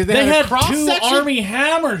 did they have had a cross two section? Army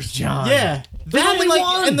Hammers, John. Yeah. There's That, only like,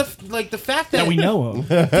 one. and the fact that we know of.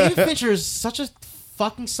 David Fincher is such a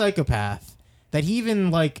fucking psychopath that he even,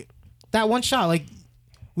 like, that one shot, like,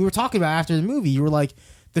 we were talking about after the movie, you were like,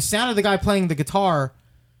 the sound of the guy playing the guitar,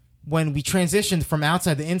 when we transitioned from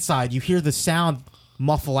outside to inside, you hear the sound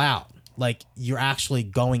muffle out, like you're actually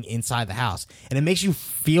going inside the house, and it makes you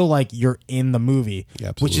feel like you're in the movie,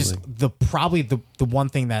 which is probably the one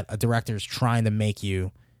thing that a director is trying to make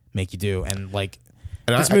you do. And like,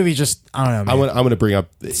 this movie just, I don't know, man. I'm going to bring up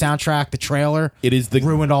The soundtrack, the trailer. It is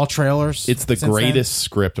ruined all trailers. It's the since greatest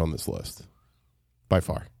script on this list by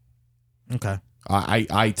far. then. Okay.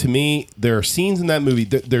 I to me, there are scenes in that movie.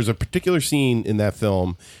 There's a particular scene in that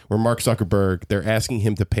film where Mark Zuckerberg, they're asking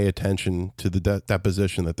him to pay attention to the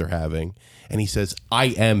deposition that they're having, and he says, "I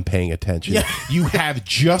am paying attention. Yeah. You have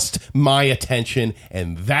just my attention,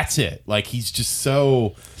 and that's it." Like, he's just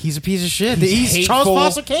so He's a piece of shit. He's hateful, Charles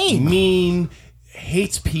Foster Kane. mean,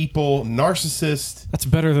 hates people, narcissist. That's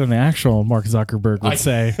better than the actual Mark Zuckerberg would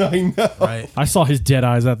say. I know. Right. I saw his dead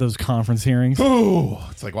eyes at those conference hearings. Ooh,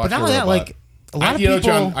 it's like But watching not a only that, robot. like, a lot of you know,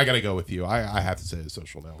 people. John, I gotta go with you. I have to say The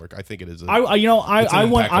Social Network. I think it is. I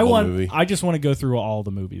impeccable movie. I just want to go through all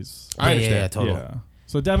the movies. I understand. Yeah, totally. Yeah.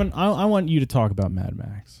 So Devin, I want you to talk about Mad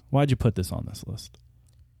Max. Why'd you put this on this list?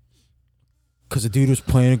 Because the dude was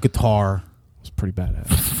playing a guitar. It's pretty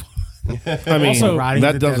badass. I mean, Also, riding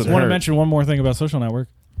that the doesn't desert. I want to hurt. mention one more thing about Social Network.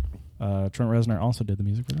 Trent Reznor also did the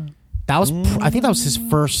music for that. That was, I think that was his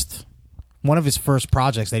first, one of his first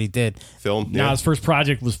projects that he did. Film. Nah, his first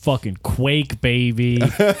project was fucking Quake, baby.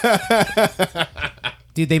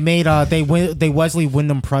 Dude, they made they Wesley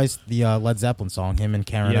Wyndham priced the Led Zeppelin song, him and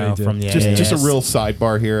Karen Yeah, O they did. from the Just a AAS. real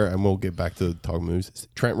sidebar here, and we'll get back to talking movies.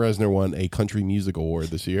 Trent Reznor won a country music award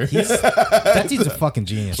this year, That dude's a fucking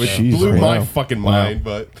genius. which though. Jeez, blew my wow. fucking mind.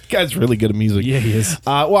 But Guy's really good at music. Yeah, he is.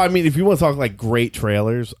 Well, I mean, if you want to talk like great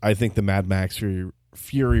trailers, I think the Mad Max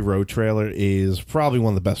Fury Road trailer is probably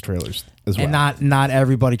one of the best trailers as well. And not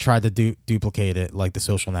everybody tried to duplicate it like the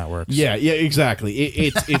Social Networks. Yeah, exactly.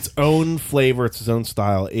 It's its own flavor, it's its own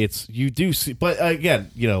style. You do see, but again,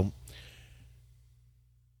 you know,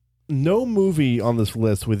 no movie on this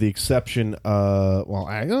list, with the exception,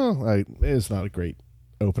 it's not a great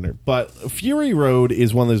opener, but Fury Road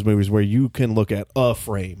is one of those movies where you can look at a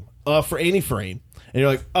frame, for any frame, and you're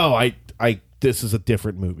like, oh, this is a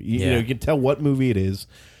different movie. You know, you can tell what movie it is.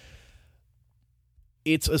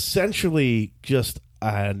 It's essentially just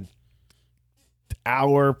an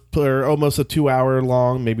hour or almost a 2 hour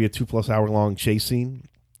long, maybe a 2+ hour long chase scene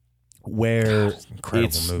where incredible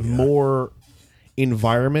it's movie, that. more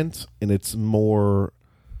environment and it's more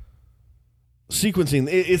sequencing.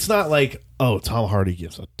 It's not like, oh, Tom Hardy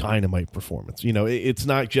gives a dynamite performance. You know, it's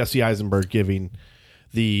not Jesse Eisenberg giving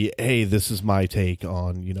the, hey, this is my take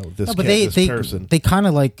on, you know, this, No, but this they person. they kind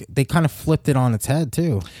of flipped it on its head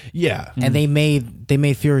too, Yeah. and they made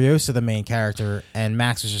Furiosa the main character, and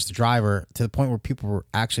Max was just the driver, to the point where people were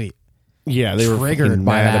actually Yeah, they were triggered fucking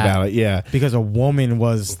by mad that. about it. Yeah. because a woman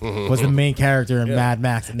was the main character in Mad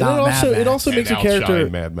Max, and And not Mad Max. it also And makes a outshine character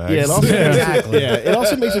Mad Max. Yeah, it also, Exactly. it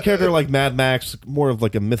also makes a character like Mad Max more of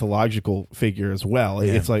like a mythological figure as well.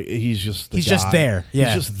 It's like he's just just there.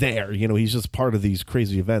 Yeah. He's just there. You know, he's just part of these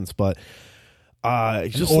crazy events. But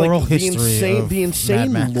just oral like the history of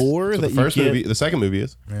insane Mad Max. lore So that the first you get. movie, the second movie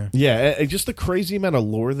is. Yeah, just the crazy amount of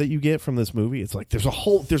lore that you get from this movie. It's like there's a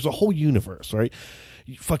whole universe, right?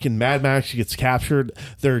 Fucking Mad Max gets captured.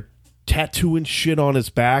 They're tattooing shit on his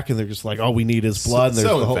back, and they're just like, "Oh, we need his blood." And there's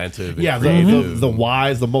So the whole, inventive and yeah, creative. the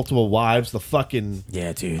wives, the multiple wives, the fucking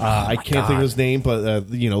Yeah, dude. I can't think of his name, but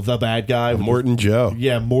you know, the bad guy, with Morton Joe.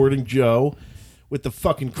 yeah, Morton Joe, with the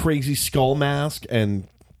fucking crazy skull mask, and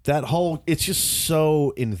that whole, it's just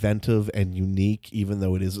so inventive and unique, even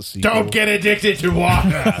though it is a sequel. Don't get addicted to water.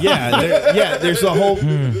 There's a whole,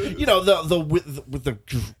 you know, the with the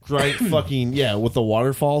great fucking with the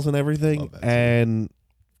waterfalls and everything, and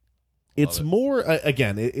it's more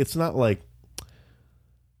again, it's not like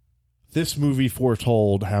this movie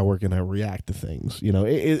foretold how we're gonna react to things. You know,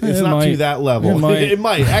 it's It not to might. that level. It might. It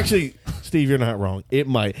might actually, Steve, you're not wrong. It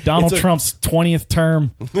might. Donald It's a- Trump's 20th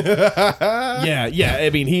term. Yeah. I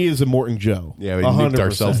mean, he is a Morton Joe. Yeah, we nuked 100%,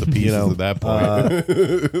 ourselves to pieces you know? at that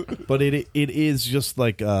point. But it is just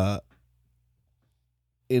like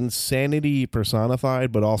insanity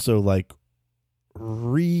personified, but also like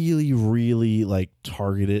really, really like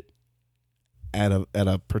targeted at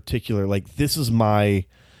a particular, like, this is my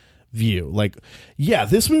view. Like, yeah,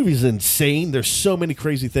 this movie's insane. There's so many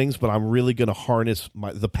crazy things, but I'm really gonna harness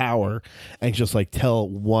the power and just like tell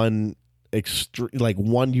one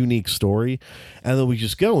one unique story, and then we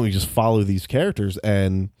just go and we just follow these characters.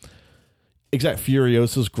 And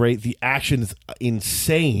Furiosa's great. The action is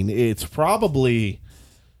insane. It's probably,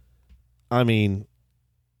 I mean,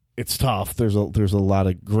 it's tough. There's a lot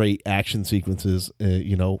of great action sequences,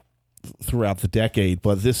 you know, throughout the decade,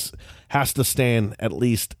 but this has to stand at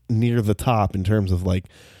least near the top in terms of like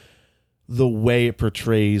the way it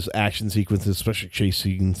portrays action sequences, especially chase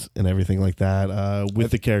scenes and everything like that,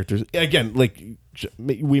 with the characters. Again, like,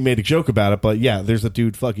 we made a joke about it, but yeah, there's a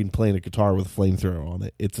dude fucking playing a guitar with a flamethrower on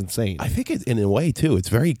it. It's insane. I think in a way too, it's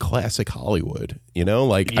very classic Hollywood. You know,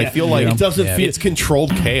 like I feel like it doesn't feel. it's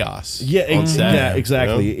controlled chaos. Yeah, on set, yeah,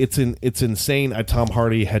 exactly. you know? It's insane. Tom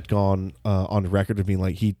Hardy had gone on record of being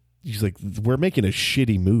like, he's like, we're making a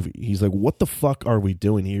shitty movie. He's like, what the fuck are we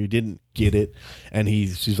doing here? He didn't get it, and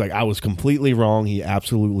he's like, I was completely wrong. He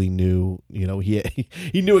absolutely knew. You know, he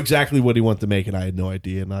knew exactly what he wanted to make, and I had no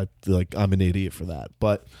idea. And I'm an idiot for that.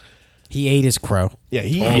 But he ate his crow. yeah,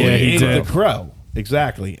 he he ate did. the crow.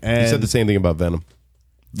 Exactly. And He said the same thing about Venom.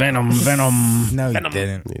 Venom. No, he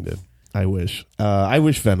didn't. He did. I wish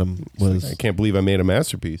Venom was. I can't believe I made a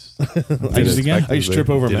masterpiece. Did it again? I used to trip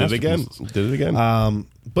over Did it again. masterpieces. Did it again.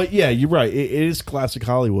 But yeah, you're right. It is classic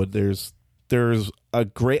Hollywood. There's a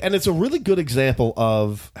great, and it's a really good example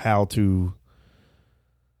of how to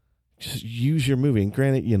just use your movie. And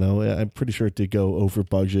granted, I'm pretty sure it did go over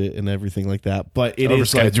budget and everything like that, but it Over is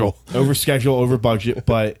schedule. over schedule, over budget.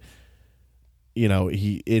 But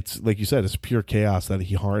it's like you said, it's pure chaos that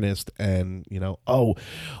he harnessed. And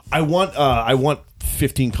I want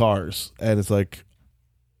 15 cars, and it's like,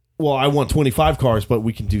 well, I want 25 cars, but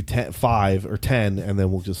we can do 5 or 10, and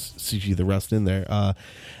then we'll just CG the rest in there.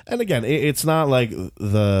 And again, it's not like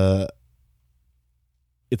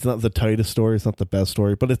it's not the tightest story, it's not the best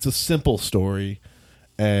story, but it's a simple story,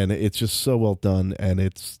 and it's just so well done. And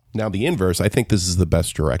it's Now the inverse. I think this is the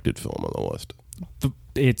best directed film on the list.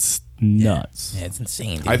 It's nuts. Yeah, it's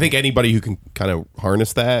insane. Dude. I think anybody who can kind of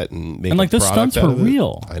harness that and make And like a the product stunts out were of it.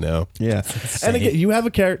 real. I know. yeah. And again, you have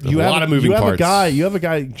a character. There's You a have lot of moving you have parts. You have a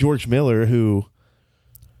guy, George Miller, who.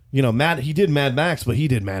 He did Mad Max, but he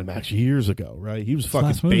did Mad Max years ago, right? He was fucking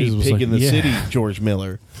last movie Babe was Pig like- in the yeah. City, George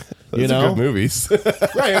Miller. Those are good movies.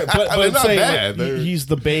 Right, but I'm not saying bad. like, he's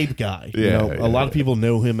the Babe guy. Yeah, A lot of people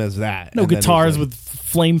know him as that. No And then guitars it's with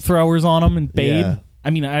flamethrowers on them and Babe. Yeah. I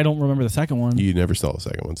mean, I don't remember the second one. You never saw the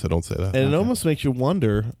second one, so don't say that. and it almost makes you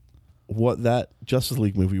wonder what that Justice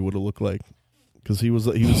League movie would have looked like, because he was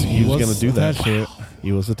going to do that. attached to it.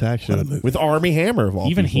 He was attached to it with Armie Hammer of all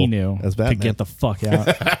Even he people, knew as to Batman. get the fuck out.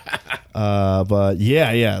 But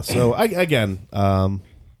yeah. So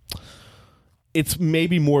it's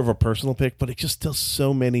maybe more of a personal pick, but it just does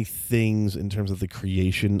so many things in terms of the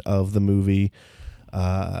creation of the movie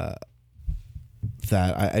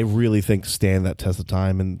that I really think stand that test of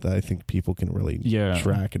time, and that I think people can really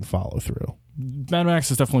track and follow through. Mad Max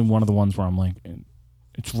is definitely one of the ones where I'm like,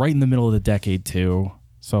 it's right in the middle of the decade too.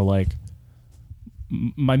 So like,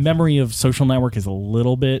 my memory of Social Network is a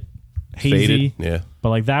little bit hazy. Faded. Yeah. But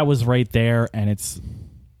like that was right there, and it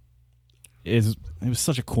was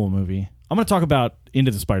such a cool movie. I'm going to talk about Into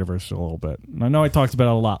the Spider-Verse a little bit. And I know I talked about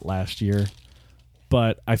it a lot last year,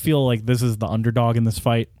 but I feel like this is the underdog in this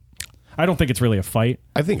fight. I don't think it's really a fight.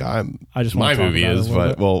 I think I just my want to talk movie about is, it a little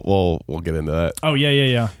but bit. we'll get into that. Oh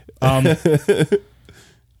yeah.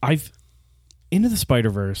 Into the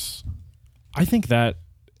Spider-Verse. I think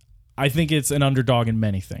it's an underdog in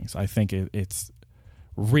many things. I think it's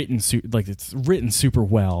written super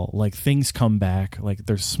well. Like things come back. Like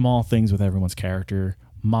there's small things with everyone's character.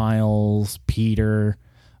 Miles, Peter,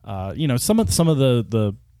 some of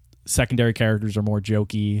the secondary characters are more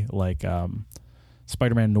jokey, like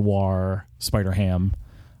Spider-Man Noir, Spider-Ham.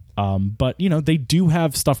 But they do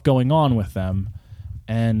have stuff going on with them,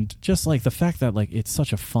 and just like the fact that like it's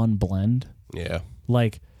such a fun blend. Yeah.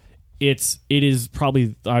 Like it is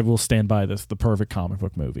probably, I will stand by this, the perfect comic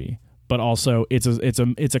book movie. But also it's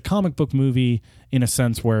a comic book movie in a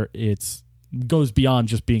sense where it's goes beyond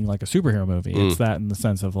just being like a superhero movie. It's that in the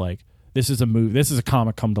sense of like, this is a movie, this is a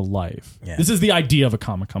comic come to life. Yeah. This is the idea of a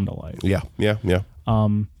comic come to life. Yeah.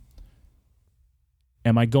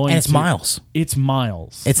 Am I going And it's to, Miles. It's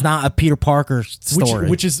Miles. It's not a Peter Parker story.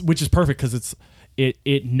 Which is perfect because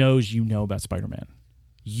it knows about Spider-Man.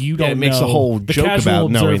 You don't it makes know, a whole the joke casual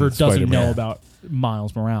about knowing observer doesn't Spider-Man. know about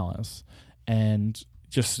Miles Morales, and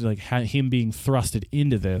just like him being thrusted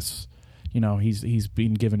into this, he's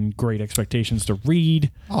been given great expectations to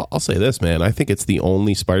read. I'll say this, man. I think it's the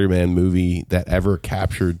only Spider-Man movie that ever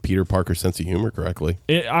captured Peter Parker's sense of humor correctly.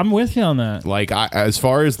 I'm with you on that. Like, as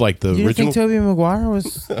far as like the you didn't original, think Tobey Maguire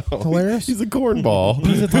was hilarious? he's a cornball.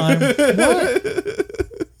 Piece of time. What?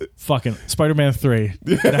 Fucking Spider-Man 3.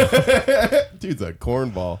 Dude's a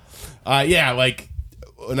cornball. Yeah, like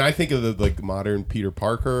when I think of the like modern Peter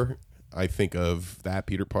Parker, I think of that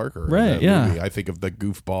Peter Parker. in Right, that yeah. movie. I think of the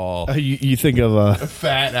goofball, You think of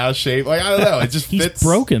fat, out of shape. Like, I don't know. It just He's fits.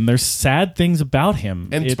 broken. There's sad things about him.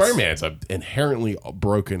 And It's- Spider-Man's an inherently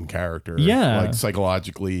broken character. Yeah. Like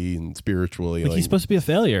psychologically and spiritually. Like he's supposed to be a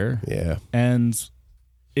failure. Yeah. And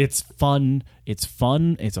it's fun. It's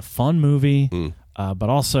a fun movie. But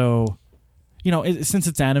also, since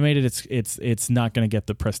it's animated, it's not going to get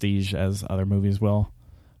the prestige as other movies will.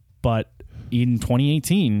 But in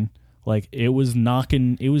 2018, like it was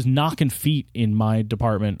knocking feet in my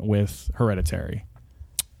department with Hereditary.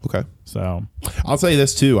 Okay. So I'll say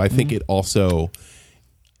this too. I think it also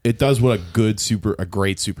it does what a great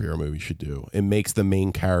superhero movie should do. It makes the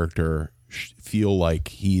main character feel like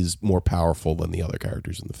he's more powerful than the other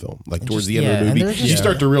characters in the film. Like towards the end of the and movie, they're just- you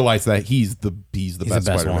start to realize that he's the best best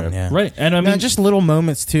Spider-Man. one, yeah. right, and I I mean, mean, just little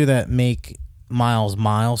moments too that make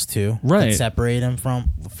Miles too, Right. that separate him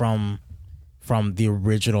from from the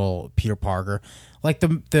original Peter Parker. Like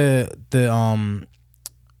the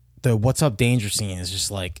What's Up Danger scene is just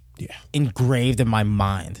like engraved in my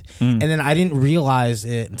mind. And then I didn't realize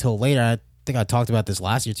it until later. I think I talked about this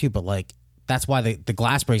last year too, but like that's why the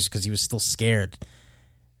glass breaks, because he was still scared.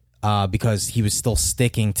 Because he was still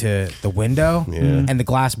sticking to the window, and the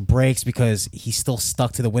glass breaks because he's still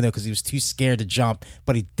stuck to the window because he was too scared to jump,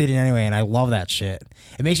 but he did it anyway. And I love that shit.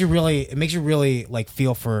 It makes you really like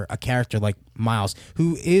feel for a character like Miles,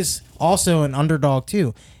 who is also an underdog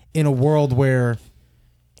too, in a world where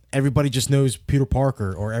everybody just knows Peter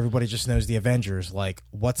Parker or everybody just knows the Avengers. Like,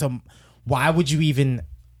 why would you even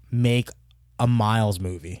make a Miles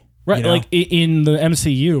movie? Right, You know? like in the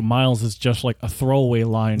MCU, Miles is just like a throwaway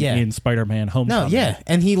line in Spider-Man Homecoming. No, yeah,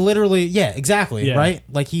 and he literally, exactly, Yeah. right?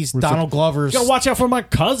 Like he's Donald Glover's. You gotta watch out for my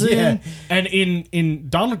cousin. Yeah. And in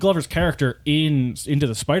Donald Glover's character in Into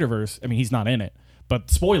the Spider-Verse, I mean, he's not in it,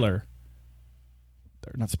 but spoiler.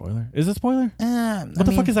 Not spoiler. Is it spoiler? What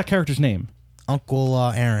the fuck is that character's name? Uncle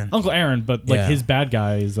Aaron? Uncle Aaron, but like Yeah. his bad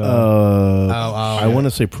guy is... I want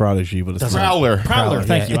to say Prodigy, but it's not. Prowler,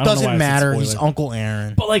 thank you. I don't know It why I doesn't said matter. spoiler. He's Uncle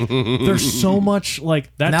Aaron. But like, there's so much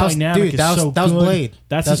like that That was- dynamic dude, is that was- so that was good. Blade.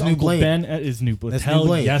 That's That was his New Uncle Blade. Ben. Is New Blade. That's Hell New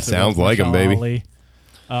Blade. yes, it Sounds was like him, Mahershala baby.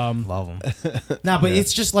 Ali. Love him. Nah, but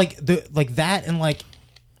it's just like that, and like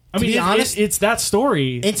I mean, be honest, it's that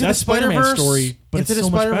story. Into the that Spider-Man Spider-Verse story, but Into it's the so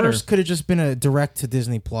much Spider-Verse better. could have just been a direct to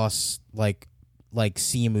Disney Plus like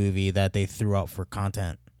C movie that they threw out for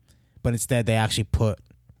content, but instead they actually put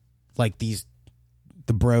like the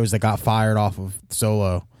bros that got fired off of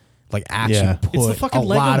Solo, like actually Yeah. put It's the fucking a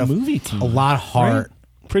Lego lot of movie team, a lot of heart.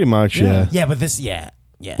 Pretty much, yeah. Yeah, but this, yeah.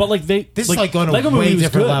 But like This is like going to Lego a movie way was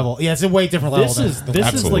different good. level. Yeah, it's a way different level. This than is the- this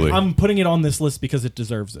Absolutely. is like I'm putting it on this list because it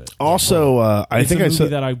deserves it. Also, I It's think a I movie said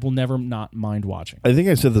that I will never not mind watching. I think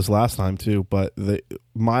I said this last time too, but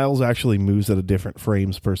Miles actually moves at a different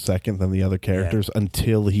frames per second than the other characters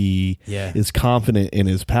until he Yeah. is confident in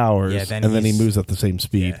his powers, Yeah, then and then he he's- moves at the same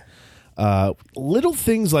speed. Little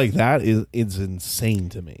things like that is insane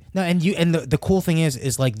to me. No, and the cool thing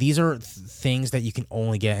is like these are things that you can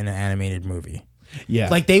only get in an animated movie. Yeah,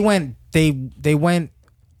 Like they went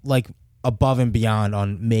like above and beyond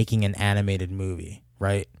on making an animated movie,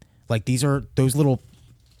 right? Like those little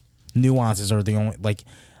nuances are the only like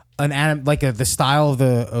the style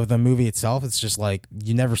of the movie itself. It's just like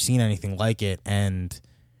you never seen anything like it, and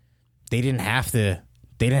they didn't have to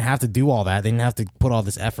do all that. They didn't have to put all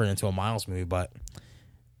this effort into a Miles movie. But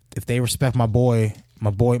if they respect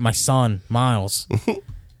my son Miles,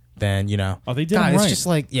 then Oh, they did God, him it's right. just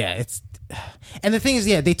like it's. And the thing is,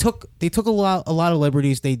 they took a lot of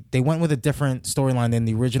liberties. They went with a different storyline than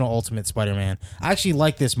the original Ultimate Spider-Man. I actually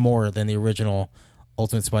like this more than the original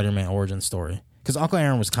Ultimate Spider-Man origin story, because Uncle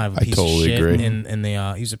Aaron was kind of a piece totally of shit agree. in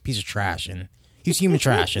the he was a piece of trash, and he was human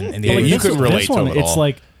trash in the But, like, original. you couldn't relate this to one, him at it's all.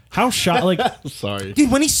 like how shot like sorry.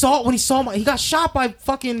 Dude, when he saw he got shot by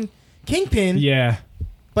fucking Kingpin, yeah.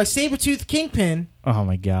 by Sabretooth Kingpin. Oh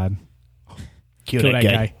my god. Kill That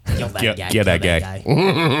guy. Kill that Get- guy. get that kill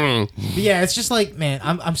guy. But yeah, it's just like, man,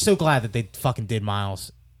 I'm so glad that they fucking did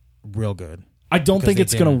Miles real good. I don't Because think they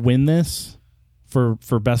it's gonna didn't. win this for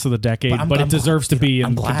best of the decade, but, I'm it deserves to dude, be I'm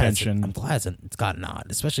in glad contention. I'm glad it's got a nod,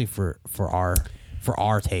 especially for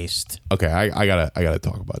our taste. Okay, I gotta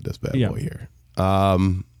talk about this bad Yeah. boy here.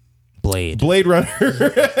 Blade. Blade Runner.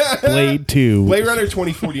 Blade 2. Blade Runner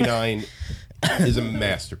 2049 is a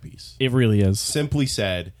masterpiece. It really is. Simply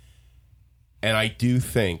said, and I do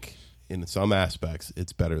think in some aspects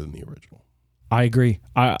it's better than the original. I agree.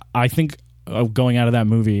 I think going out of that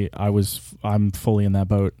movie, I'm fully in that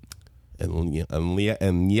boat.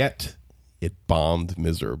 And yet it bombed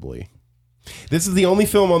miserably. This is the only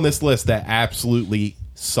film on this list that absolutely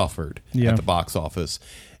suffered Yeah. at the box office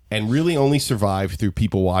and really only survived through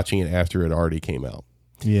people watching it after it already came out.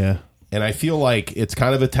 Yeah. And I feel like it's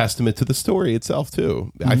kind of a testament to the story itself,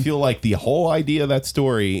 too. I feel like the whole idea of that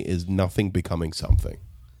story is nothing becoming something.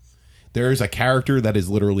 There is a character that is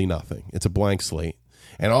literally nothing. It's a blank slate.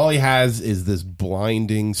 And all he has is this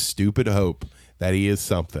blinding, stupid hope that he is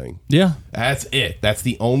something. Yeah. That's it. That's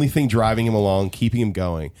the only thing driving him along, keeping him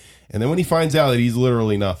going. And then when he finds out that he's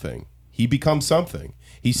literally nothing, he becomes something.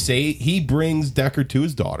 He brings Deckard to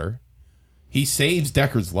his daughter. He saves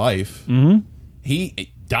Deckard's life. Mm-hmm.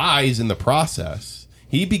 He dies in the process.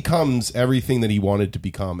 He becomes everything that he wanted to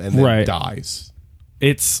become and then dies.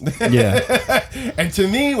 It's Yeah. And to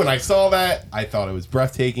me, when I saw that, I thought it was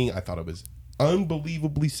breathtaking. I thought it was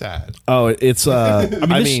unbelievably sad. Oh, it's I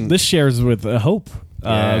mean, this shares with Hope.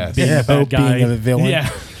 Yes. Being Yeah, a bad Hope guy. being a villain. Yeah.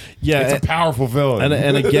 yeah, It's a powerful villain.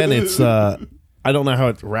 and again, it's I don't know how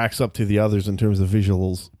it racks up to the others in terms of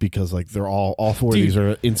visuals because like they're all four Dude, of these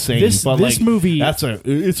are insane. this but like, movie-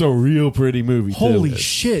 it's a real pretty movie. Holy too.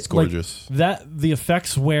 shit! it's gorgeous. Like, the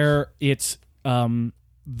effects where it's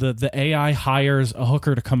the AI hires a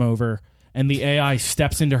hooker to come over, and the AI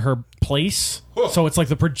steps into her place. So it's like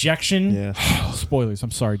the projection. Yeah. Spoilers. I'm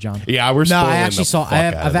sorry, John. Yeah, we're No, spoiling I actually the saw. fuck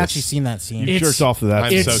out of I've this. actually seen that scene. You It's- jerked off to that.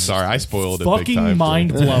 I'm so It's sorry. I spoiled it. Big Fucking time.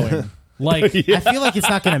 mind blowing. Like, I feel like it's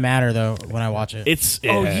not going to matter though when I watch it. It's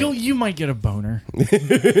oh, you might get a boner.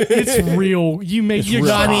 It's real. You make you're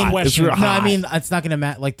real not hot. question. It's real no, I hot. mean it's not going to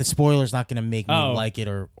matter. Like the spoiler's not going to make me Oh. like it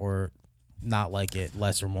or not like it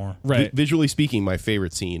less or more. Right. Visually speaking, my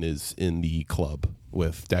favorite scene is in the club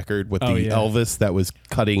with Deckard with Oh, the yeah. Elvis that was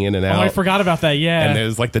cutting in and Oh, out. I forgot about that. Yeah. And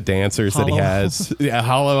there's like the dancers that he Hollow has. Yeah,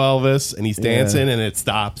 Hollow Elvis, and he's dancing, and it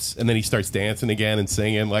stops, and then he starts dancing again and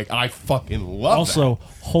singing. Like, I fucking love Also,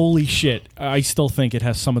 holy shit! I still think it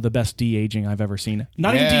has some of the best de-aging I've ever seen.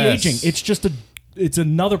 Not even Yes. de-aging. It's just it's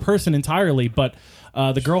another person entirely. But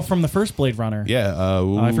the girl from the first Blade Runner. that. Yeah,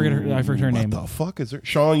 I forget her name. What the fuck is her?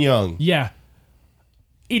 Sean Young. Yeah.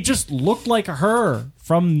 It just looked like her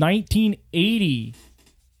from 1980.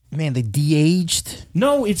 Man, they de-aged.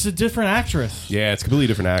 No, it's a different actress. Yeah, it's a completely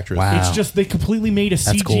different actress. Wow. It's just they completely made a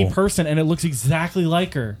CG cool. person, and it looks exactly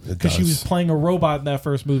like her because she does. was playing a robot in that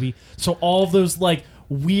first movie. So all of those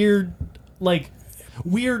weird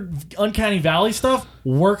uncanny valley stuff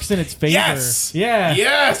works in its favor. Yes. Yeah.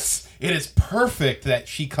 Yes. It is perfect that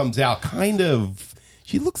she comes out kind of.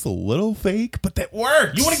 She looks a little fake, but that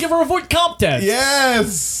works. You want to give her a void comp test?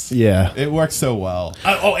 Yes. Yeah. It works so well.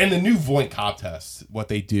 And the new Voint Cop test, what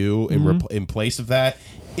they do in place of that,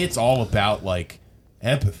 it's all about like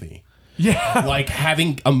empathy. Yeah. Like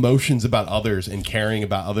having emotions about others and caring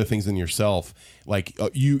about other things than yourself. Like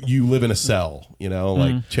you live in a cell,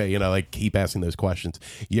 like keep asking those questions.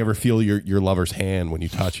 You ever feel your lover's hand when you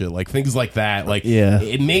touch it? Like things like that. Like Yeah.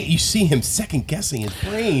 you see him second guessing his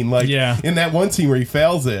brain. Like Yeah. in that one scene where he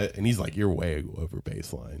fails it and he's like, "You're way over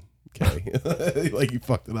baseline." Okay, like you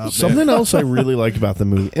fucked it up. man. Something else I really like about the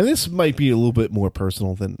movie, and this might be a little bit more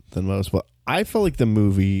personal than most, but I felt like the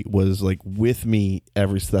movie was like with me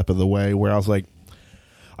every step of the way. Where I was like,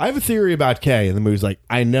 I have a theory about Kay, and the movie's like,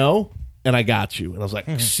 I know, and I got you, and I was like,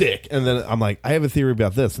 sick. And then I'm like, I have a theory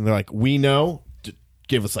about this, and they're like, we know.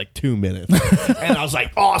 Give us like 2 minutes, and I was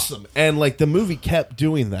like, awesome. And like the movie kept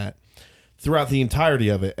doing that throughout the entirety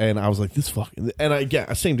of it, and I was like, this fucking. And I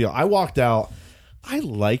get same deal. I walked out. I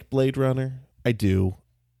like Blade Runner. I do.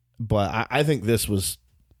 But I think this was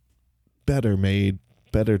better made,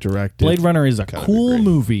 better directed. Blade Runner is a cool agree.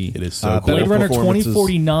 movie. It is so cool. Blade Runner performances.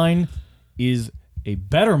 2049 is a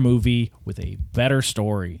better movie with a better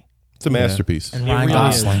story. It's a masterpiece. And Ryan really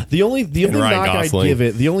Gosling. The only And Ryan knock Gosling. I'd give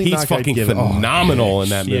it, the only he's knock fucking I'd give it, phenomenal in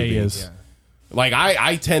that movie. Yeah, he is. Like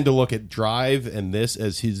I tend to look at Drive and this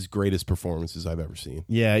as his greatest performances I've ever seen.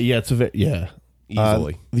 Yeah, it's a yeah.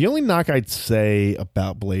 Easily. The only knock I'd say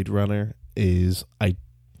about Blade Runner is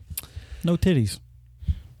No titties.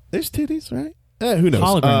 there's titties, right? Who knows?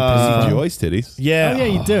 Hologram Joyce titties. Yeah. Oh yeah,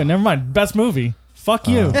 you do. Never mind. Best movie. Fuck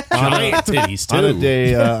you. Giant titties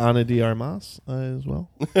Ana de Armas as well.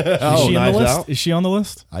 Is she on Knives the list? Out. Is she on the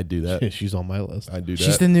list? I do that. She's on my list. I do that.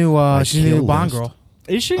 She's the new kill Bond list. girl.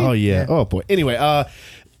 Is she? Oh yeah. Oh boy. Anyway,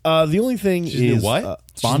 the only thing She's the is what?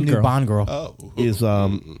 She's Bond the new girl. Bond girl. Oh. is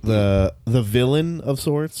the villain of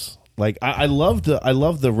sorts. Like I love the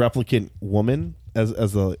replicant woman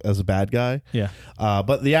as a bad guy. Yeah.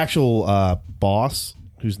 But the actual boss,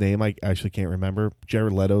 whose name I actually can't remember,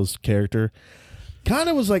 Jared Leto's character, kind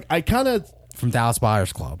of was like From Dallas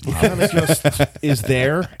Buyers Club. kind of just is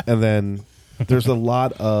there, and then there's a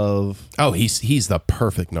lot of Oh, he's the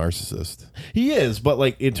perfect narcissist. he is, but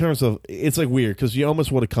like in terms of it's like weird because you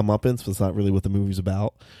almost want to come up in, so it's not really what the movie's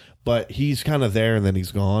about. But he's kind of there, and then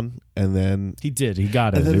he's gone, and then He did. He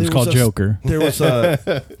got it. And then It was there called was a- Joker.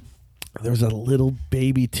 there was a little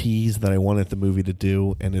baby tease that I wanted the movie to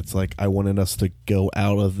do, and it's like I wanted us to go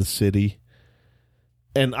out of the city.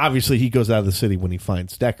 And obviously he goes out of the city when he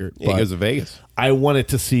finds Deckard. Yeah, he but goes to Vegas. I wanted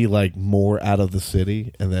to see like more out of the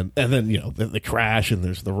city, and then the crash, and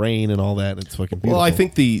there's the rain and all that. And it's fucking beautiful. Well, I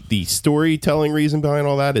think the storytelling reason behind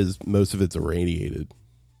all that is most of it's irradiated.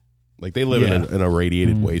 Like they live in a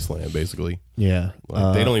radiated wasteland, basically. yeah,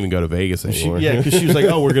 Like, they don't even go to Vegas anymore. because she was like,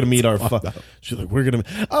 "Oh, we're gonna meet our." She's like, "We're gonna."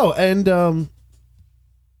 Oh, and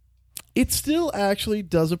it still actually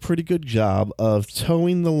does a pretty good job of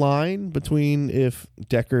towing the line between if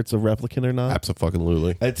Deckard's a replicant or not.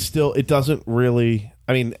 Absolutely. It doesn't really.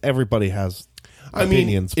 I mean, everybody has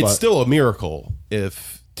opinions, it's but still a miracle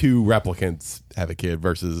if two replicants have a kid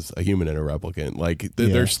versus a human and a replicant. Like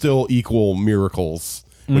they're still equal miracles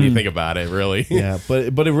when you think about it. Really, Yeah, but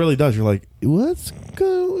it really does. You're like, let's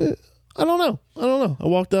go. I don't know. I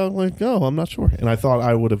walked out like, oh, I'm not sure, and I thought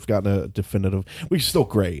I would have gotten a definitive, which is still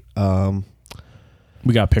great.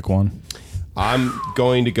 We got to pick one. I'm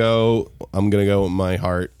going to go with my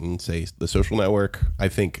heart and say The Social Network. I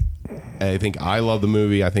think I love the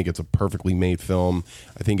movie. I think it's a perfectly made film.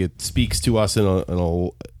 I think it speaks to us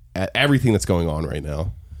at everything that's going on right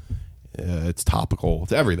now. It's topical.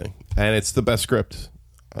 It's everything, and it's the best script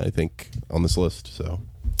I think on this list. So,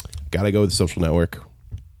 gotta go with The Social Network.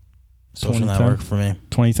 Social 2010. Network for me.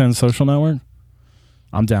 2010 Social Network.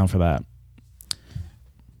 I'm down for that.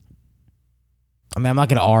 I mean, I'm not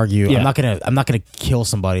going to argue. Yeah. I'm not gonna kill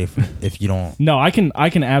somebody if you don't. No, I can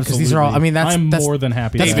absolutely. These are all. I mean, I'm that's more than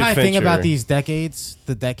happy. That's the with kind that. of thing Fincher. about these decades.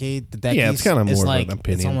 The decades. Yeah, it's kinda more of like, an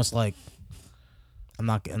opinion. It's almost like I'm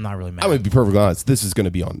not really mad. I'm gonna be perfectly honest. This is going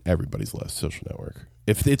to be on everybody's list. Social Network.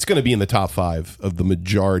 If it's going to be in the top 5 of the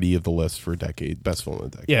majority of the list for a decade, best film of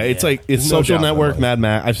the decade. Yeah, it's like it's There's no Social doubt in my Network, mind. Mad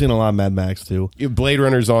Max. I've seen a lot of Mad Max too. Blade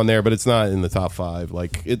Runner's on there, but it's not in the top 5.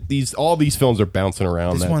 Like all these films are bouncing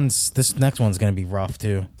around. This next one's going to be rough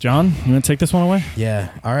too. John, you want to take this one away? Yeah.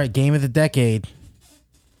 All right. Game of the decade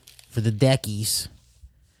for the deckies: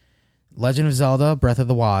 Legend of Zelda: Breath of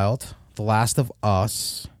the Wild, The Last of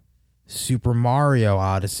Us, Super Mario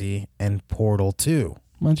Odyssey, and Portal 2.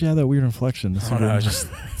 Why'd you have that weird inflection? I don't know, just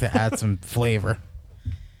to add some flavor.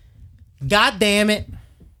 God damn it!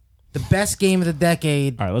 The best game of the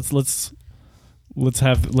decade. All right, let's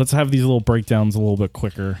have these little breakdowns a little bit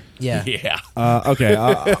quicker. Yeah. Yeah. Okay,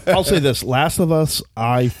 I'll say this: Last of Us,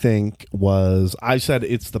 I think I said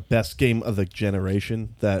it's the best game of the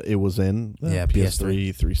generation that it was in. The Yeah,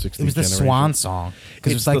 PS3, 360. It was the generation. swan song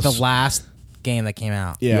because it was It's like the the last game that came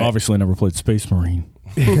out. Yeah, You obviously never played Space Marine.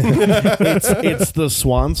 it's the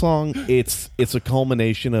swan song. It's a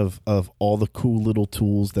culmination of all the cool little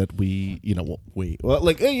tools that we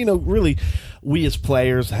really we as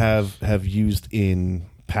players have used in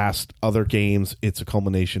past other games. It's a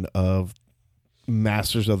culmination of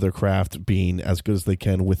masters of their craft being as good as they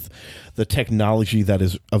can with the technology that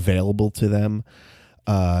is available to them.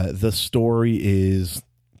 The story is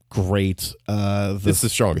great. It's the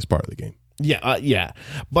strongest part of the game. Yeah,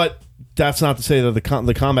 but that's not to say that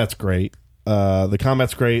the combat's great. The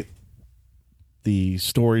combat's great. The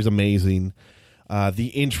story's amazing. The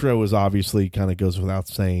intro is obviously kind of goes without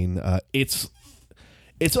saying. It's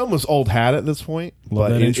almost old hat at this point, Love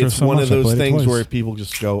but that intro it's so one much, of I those played it things twice. where people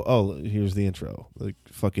just go, "Oh, here's the intro." Like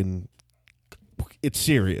fucking, it's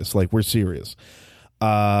serious. Like we're serious.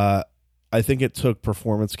 I think it took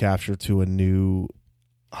performance capture to a new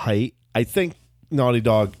height. I think Naughty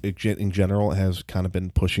Dog in general has kind of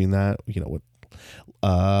been pushing that, with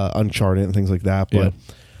Uncharted and things like that. But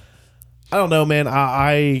Yeah. I don't know, man.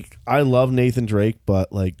 I love Nathan Drake,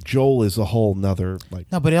 but like Joel is a whole nother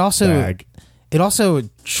No, but it also bag.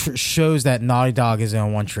 shows that Naughty Dog isn't a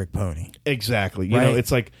one-trick pony. Exactly. You Right. know,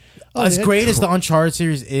 it's like As great as the Uncharted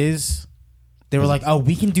series is, they were like, "Oh,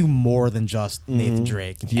 we can do more than just Nathan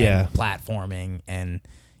Drake, Yeah. and platforming, and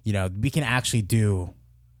we can actually do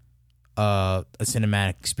a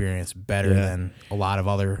cinematic experience better Yeah. than a lot of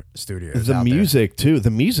other studios." the out there. music too.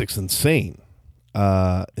 The music's insane.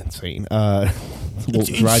 Insane. Will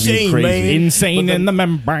drive you insane, crazy. man. Insane But in the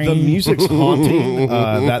membrane. The music's haunting.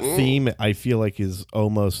 That theme, I feel like, is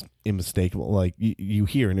almost unmistakable. Like you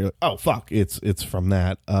hear and you're like, "Oh fuck!" It's from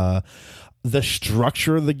that. The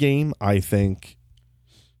structure of the game, I think,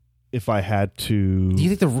 if I had to, Do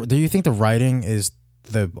you think the writing is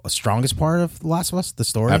the strongest part of The Last of Us? The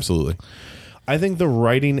story, Absolutely. I think the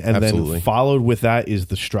writing and Absolutely. then followed with that is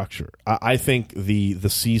the structure. I think the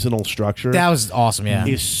seasonal structure That was awesome. Yeah,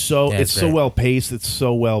 is so Yeah, it's it's so great. well paced. It's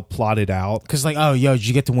so well plotted out. because oh, did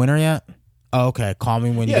you get to winter yet? Oh, okay. Call me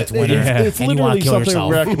when you get to winter. It's and you want literally to kill something yourself.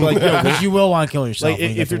 where I could be like, yo, Because you will want to kill yourself. like when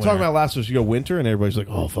you get if to you're talking winter. about Last of Us, you go winter, and everybody's like,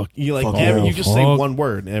 "Oh fuck!" You like Fuck every, yeah. you just say Fuck. one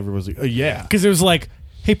word, and everyone's like, "Oh yeah." Because it was like,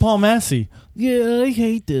 hey, Paul Massey. Yeah, I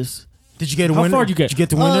hate this. Did you get to How winter? far did you get? Did you get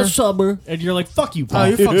to winter? Summer. And you're like, fuck you, Paul. Oh,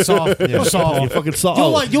 you're fucking soft. You're soft. You fucking saw.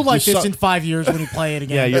 You'll like this in 5 years when you play it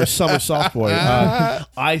again. Yeah, you're a summer soft boy.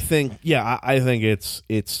 I think. Yeah, I think it's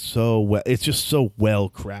so well. It's just so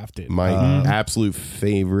well crafted. My absolute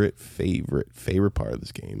favorite part of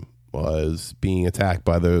this game was being attacked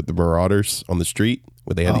by the Marauders on the street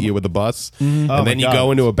where they had to eat with the bus. And Oh my then you God.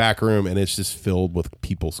 go into a back room and it's just filled with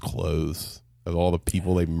people's clothes of all the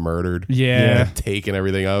people they murdered. Yeah. Taking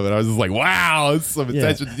everything up. And I was just like, wow, it's some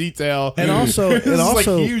attention to detail. And also- This and is also-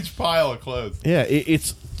 like a huge pile of clothes. Yeah,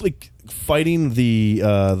 it's like fighting the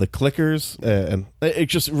clickers and it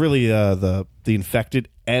just really the infected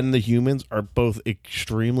and the humans are both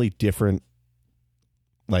extremely different.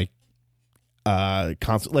 Like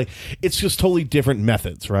it's just totally different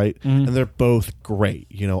methods, right? And they're both great.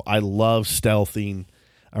 You know, I love stealthing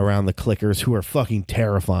around the clickers who are fucking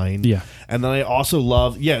terrifying. Yeah. And then I also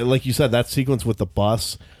love, like you said, that sequence with the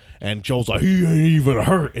bus and Joel's like, he ain't even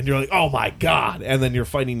hurt. And you're like, oh my God. And then you're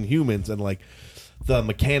fighting humans and like the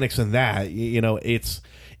mechanics in that, you know, it's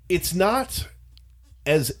not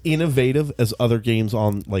as innovative as other games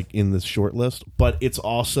on like in this short list, but it's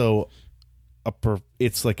also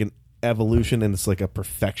it's like an evolution and it's like a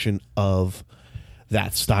perfection of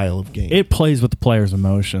that style of game. It plays with the player's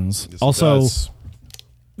emotions. Yes, also, it does.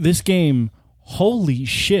 this game, holy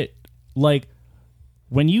shit. Like,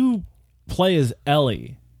 when you play as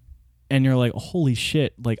Ellie and you're like, holy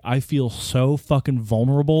shit, like, I feel so fucking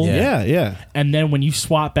vulnerable. Yeah. And then when you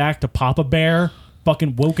swap back to Papa Bear,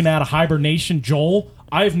 fucking woken out of hibernation Joel,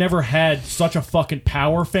 I've never had such a fucking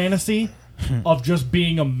power fantasy of just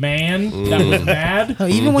being a man that was mad.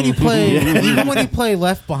 Even when you play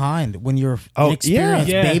Left Behind, when you're inexperienced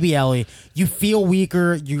yeah. baby Ellie, you feel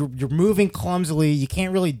weaker. You're moving clumsily. You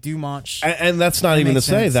can't really do much. And that's not even to makes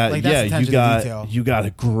say sense. that Like, that's attention to detail. you got a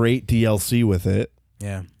great DLC with it.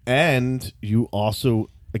 Yeah. And you also,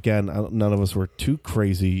 again, none of us were too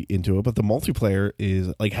crazy into it, but the multiplayer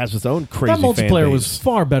is like has its own crazy. That multiplayer fan was base.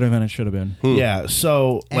 far better than it should have been. Yeah,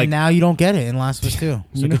 so And like now you don't get it in Last of Us 2.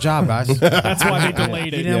 So good job, guys. You That's why they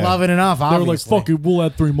delayed it. didn't love it enough, They were like, obviously. fuck it, we'll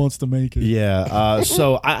have 3 months to make it. yeah,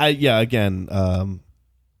 so again,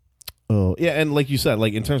 and like you said,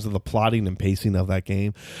 like in terms of the plotting and pacing of that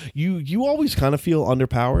game, you always kind of feel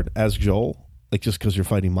underpowered as Joel. Like just because you're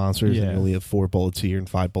fighting monsters and you only have 4 bullets here and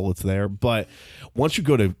 5 bullets there. But once you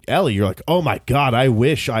go to Ellie, you're like, oh my God, I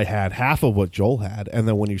wish I had half of what Joel had. And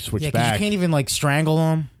then when you switch Yeah, because back, you can't even like strangle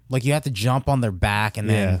them. Like you have to jump on their back and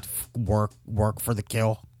then Yeah. work for the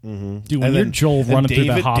kill. Dude, when and you're then- Joel and running through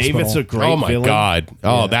that hospital. David's a great Oh my villain. God!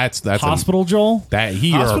 Oh, Yeah. that's Hospital Joel? that he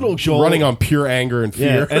Hospital are Joel- running on pure anger and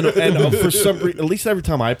Yeah, fear. and for some reason, at least every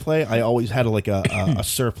time I play, I always had like a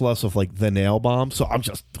surplus of like the nail bomb. So I'm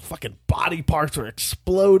just fucking body parts are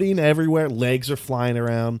exploding everywhere, legs are flying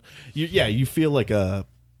around. You feel like a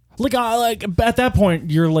Like at that point,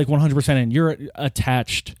 you're like 100% in. You're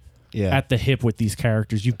attached Yeah. at the hip with these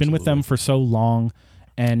characters. You've been with them for so long,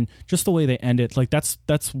 and just the way they end it, like that's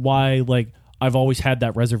why like I've always had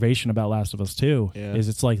that reservation about Last of Us 2. Yeah. Is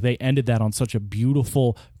it's like they ended that on such a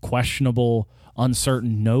beautiful, questionable,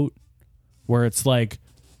 uncertain note, where it's like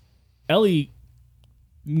Ellie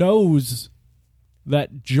knows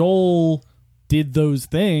that Joel did those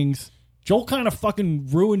things. Joel kind of fucking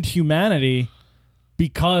ruined humanity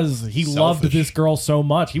because he loved Selfish. this girl so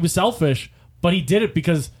much. He was selfish, but he did it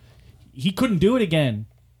because he couldn't do it again.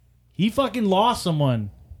 He fucking lost someone,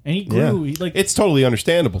 and he grew. Yeah. It's totally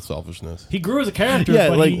understandable selfishness. He grew as a character, Yeah,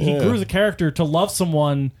 but like- he grew as a character to love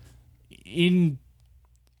someone in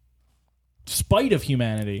spite of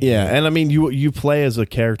humanity. Yeah, and I mean, you play as a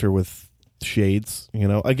character with shades. You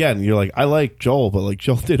know, again, you're like, I like Joel, but like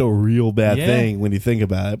Joel did a real bad Yeah. thing when you think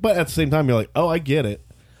about it. But at the same time, you're like, oh, I get it.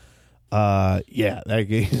 Yeah, that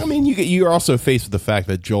game. I mean, you're also faced with the fact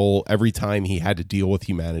that Joel, every time he had to deal with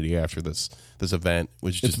humanity after this event,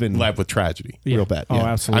 was just been- left with tragedy. Yeah. Real bad. Oh, Yeah.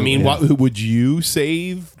 absolutely. I mean, Yeah. what, would you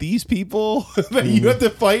save these people that you have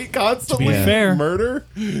to fight constantly? To be fair. Murder?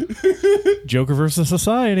 Joker versus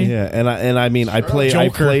society. Yeah, and I mean, I played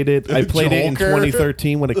Joker. it in Joker.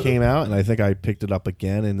 2013 when it came out, and I think I picked it up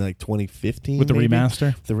again in like 2015 With the maybe.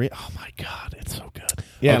 remaster. Oh my God, it's so good.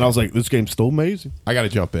 Yeah, and I was like, this game's still amazing. I got to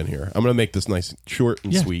jump in here. I'm going to make this nice, short,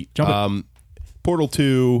 and Yeah, sweet. jump in. Portal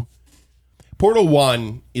 2. Portal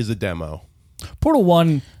 1 is a demo. Portal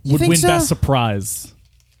 1 would think win so? Best Surprise.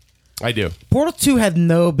 I do. Portal 2 had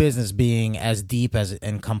no business being as deep as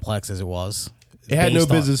and complex as it was. It had no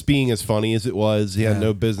Based on- business being as funny as it was. It had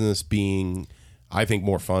no business being, I think,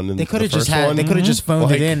 more fun than They could the have just first had. one. They could have just phoned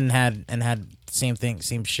Like, it in and had same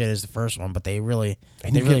shit as the first one. But they really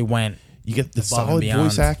you went. You get the above and solid beyond.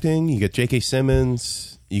 voice acting. You get J.K.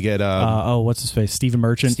 Simmons. You get What's his face? Stephen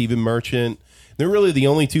Merchant. Stephen Merchant. They're really the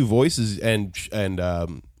only two voices, and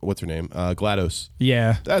what's her name? GLaDOS.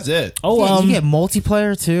 Yeah. That's it. Oh, Yeah, you get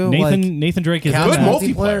multiplayer too. Nathan Drake is Good in that.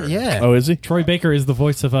 multiplayer. Yeah. Oh, is he? Troy Baker is the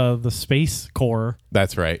voice of the Space Corps.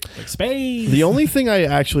 That's right. Like space. The only thing I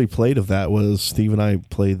actually played of that was Steve and I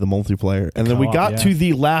played the multiplayer, and then we Co-op, got yeah. to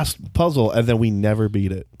the last puzzle, and then we never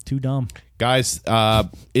beat it. Too dumb. Guys,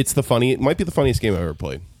 it's the funny. It might be the funniest game I've ever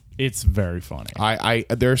played. It's very funny. I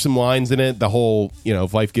there are some lines in it. The whole,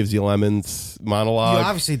 if life gives you lemons You monologue.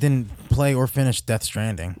 obviously didn't play or finish Death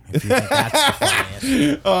Stranding. If you think that's the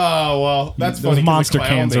funniest. Oh, well, that's funny. 'cause Those the monster clown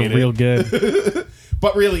cans are made it. real good.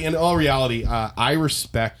 But really, in all reality, I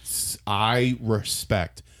respect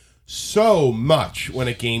so much when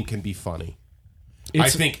a game can be funny. I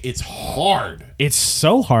think it's hard. It's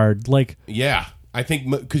so hard. Like, Yeah. I think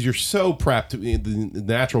because you're so prepped, the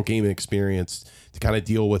natural gaming experience to kind of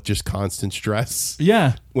deal with just constant stress.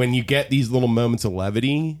 yeah. When you get these little moments of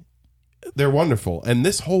levity, they're wonderful. And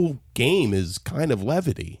this whole game is kind of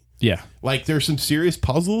levity. Yeah. Like there's some serious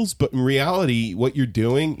puzzles, but in reality, what you're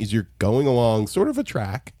doing is you're going along sort of a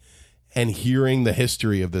track and hearing the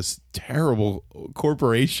history of this terrible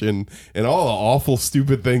corporation and all the awful,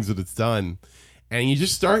 stupid things that it's done. And you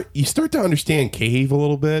start to understand Cave a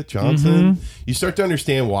little bit, Johnson. You start to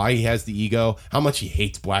understand why he has the ego, how much he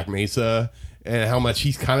hates Black Mesa, and how much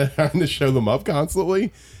he's kind of trying to show them up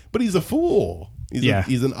constantly. But he's a fool.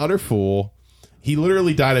 He's an utter fool. He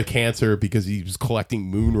literally died of cancer because he was collecting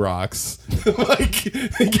moon rocks. Like,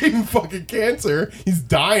 they gave him fucking cancer. He's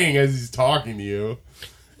dying as he's talking to you.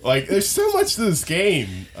 Like, there's so much to this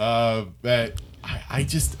game that I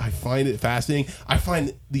find it fascinating. I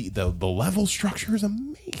find the level structure is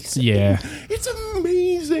amazing. Yeah. It's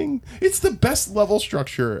amazing. It's the best level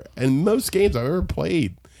structure in most games I've ever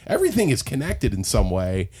played. Everything is connected in some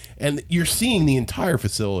way, and you're seeing the entire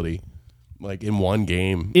facility like in one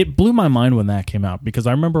game. It blew my mind when that came out because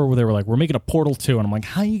I remember where they were like, we're making a Portal 2. And I'm like,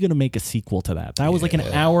 how are you going to make a sequel to that? That was like an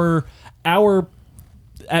hour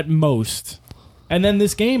at most. And then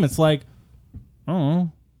this game, it's like, I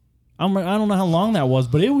don't know how long that was,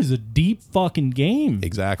 but it was a deep fucking game.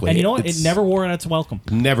 Exactly. And you know what? It never wore out its welcome.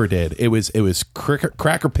 Never did. It was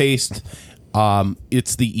cracker paced.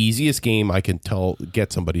 It's the easiest game I can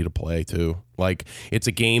get somebody to play too. Like it's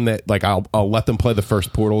a game that like I'll let them play the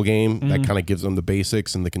first Portal game that kind of gives them the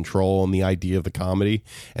basics and the control and the idea of the comedy,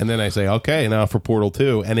 and then I say okay now for Portal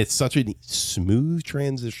 2, and it's such a smooth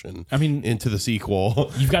transition. I mean, into the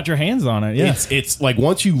sequel. You've got your hands on it. Yeah. It's like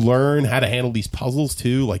once you learn how to handle these puzzles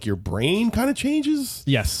too, like your brain kind of changes.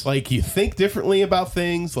 Yes. Like you think differently about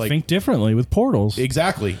things. Like Think differently with Portals.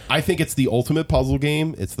 exactly. I think it's the ultimate puzzle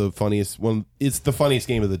game. It's the funniest one. It's the funniest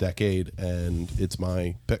game of the decade, and it's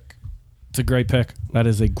my pick. It's a great pick. That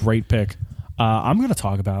is a great pick. I'm going to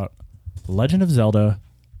talk about Legend of Zelda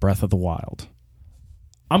Breath of the Wild.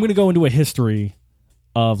 I'm going to go into a history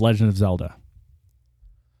of Legend of Zelda.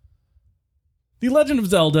 The Legend of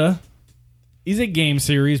Zelda is a game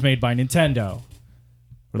series made by Nintendo.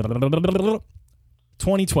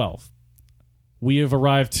 2012. We have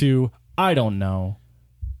arrived to, I don't know,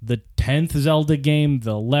 the 10th Zelda game,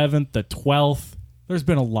 the 11th, the 12th. There's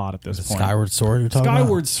been a lot at this point. Skyward Sword you're talking about?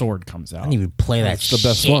 Skyward Sword comes out. I didn't even play that The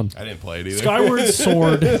best shit. one. I didn't play it either. Skyward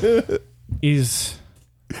Sword is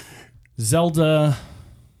Zelda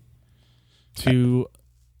to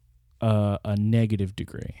a negative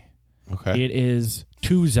degree. Okay. It is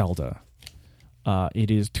to Zelda. It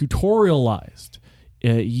is tutorialized.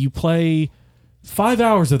 You play 5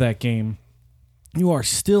 hours of that game. You are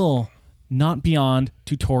still not beyond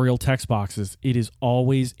tutorial text boxes. It is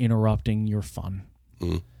always interrupting your fun.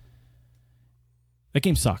 That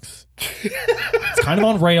game sucks. It's kind of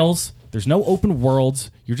on rails. There's no open worlds.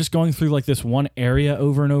 You're just going through like this one area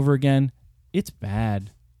over and over again. It's bad.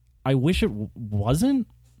 I wish it wasn't.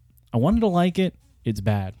 I wanted to like it. It's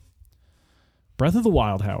bad. Breath of the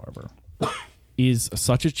Wild, however, is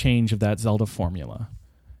such a change of that Zelda formula.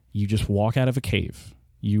 You just walk out of a cave.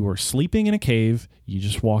 You are sleeping in a cave. You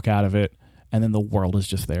just walk out of it, and then the world is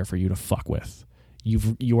just there for you to fuck with.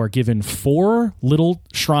 You are given 4 little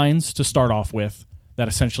shrines to start off with that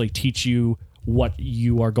essentially teach you what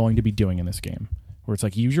you are going to be doing in this game. Where it's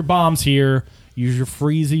like, use your bombs here, use your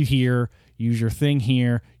freezy here, use your thing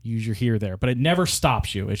here, use your here there. But it never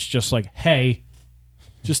stops you. It's just like, hey,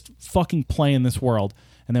 just fucking play in this world.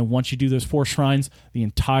 And then once you do those 4 shrines, the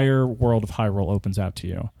entire world of Hyrule opens out to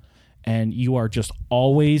you. And you are just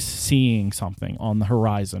always seeing something on the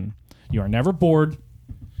horizon. You are never bored.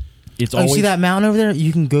 It's Oh, always you see that mountain over there?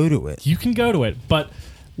 You can go to it. you can go to it, but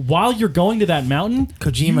while you're going to that mountain,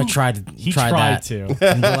 Kojima tried he tried tried that. to.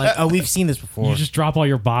 And they're like, oh, we've seen this before. You just drop all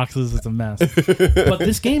your boxes. It's a mess. But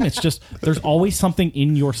this game, it's just there's always something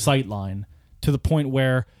in your sight line to the point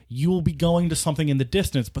where you will be going to something in the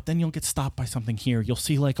distance, but then you'll get stopped by something here. You'll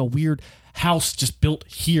see like a weird house just built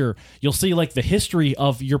here. You'll see like the history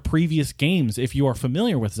of your previous games if you are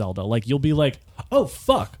familiar with Zelda. Like you'll be like, oh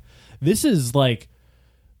fuck, this is like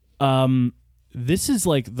this is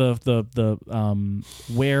like the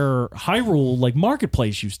where Hyrule like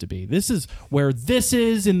marketplace used to be. This is where this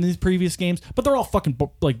is in these previous games, but they're all fucking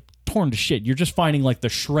like torn to shit. You're just finding like the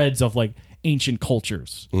shreds of like ancient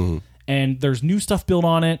cultures, and there's new stuff built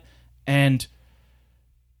on it, and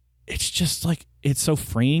it's just like it's so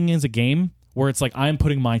freeing as a game where it's like I'm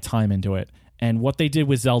putting my time into it. And what they did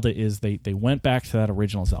with Zelda is they went back to that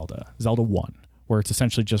original Zelda 1, where it's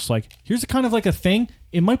essentially just like, here's a kind of like a thing.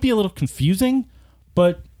 It might be a little confusing,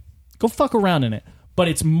 but go fuck around in it. But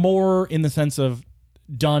it's more in the sense of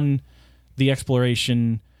done the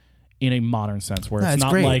exploration in a modern sense, where it's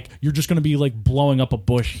not great. like you're just going to be like blowing up a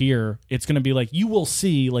bush here. It's going to be like you will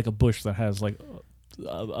see like a bush that has like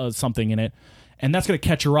something in it, and that's going to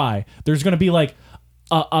catch your eye. There's going to be like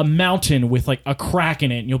a mountain with like a crack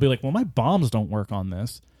in it, and you'll be like, well, my bombs don't work on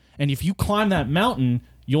this. And if you climb that mountain,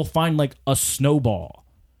 you'll find like a snowball,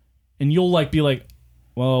 and you'll like be like,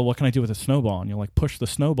 well, what can I do with a snowball? And you'll like push the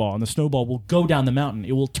snowball, and the snowball will go down the mountain.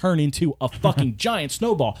 It will turn into a fucking giant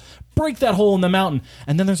snowball, break that hole in the mountain,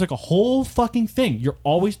 and then there's like a whole fucking thing. You're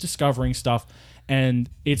always discovering stuff, and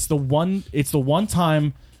it's the one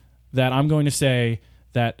time that I'm going to say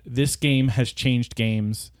that this game has changed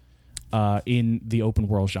games in the open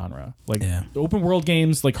world genre. Like the open world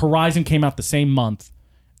games, like Horizon came out the same month.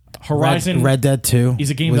 Horizon Red Dead 2 is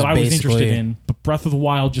a game that I was interested in, but Breath of the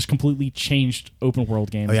Wild just completely changed open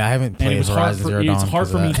world games. Oh yeah, I haven't played and it was Horizon Zero Dawn. It's hard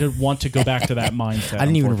for me that. to want to go back to that mindset. I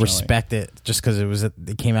didn't even unfortunately. respect it just because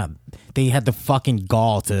it came out. They had the fucking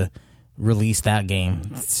gall to release that game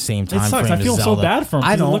at the same time. It sucks. frame I feel as so Zelda. bad for 'em,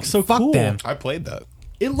 'cause I it don't. looks so Fuck cool. them. I played that.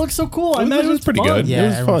 It looks so cool. I It imagine was it's pretty fun. good. Yeah, It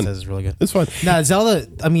was everyone fun. says it's really good. It's fun. Now Zelda,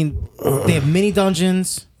 I mean, they have mini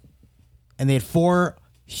dungeons, and they had 4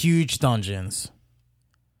 huge dungeons,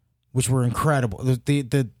 which were incredible.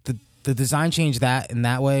 The design change in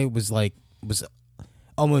that way was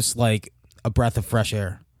almost like a breath of fresh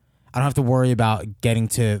air. I don't have to worry about getting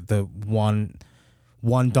to the one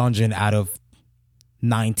dungeon out of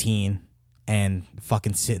 19 and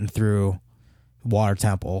fucking sitting through Water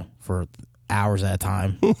Temple for hours at a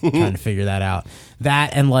time trying to figure that out.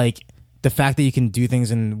 That and like the fact that you can do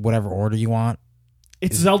things in whatever order you want.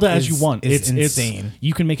 It's Zelda as you want. It's It's insane.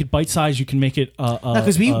 You can make it bite sized. You can make it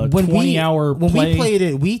Because when 20-hour when play. we played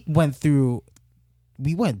it, we went through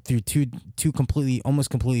two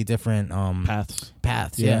completely different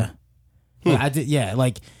paths. Yeah. I did. Yeah,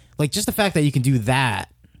 like just the fact that you can do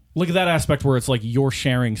that. Look at that aspect where it's like you're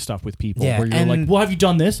sharing stuff with people. Yeah, where you're and- like, well, have you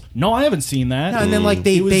done this? No, I haven't seen that. No, and then like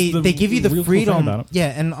It was they give you the real cool thing freedom. about it. Yeah,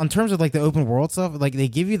 and on terms of like the open world stuff, like they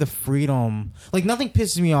give you the freedom. Like nothing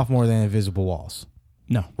pisses me off more than invisible walls.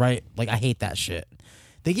 No. Right? Like I hate that shit.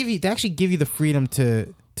 They actually give you the freedom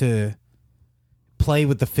to play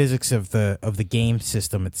with the physics of the game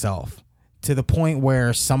system itself, to the point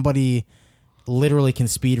where somebody literally can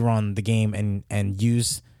speedrun the game and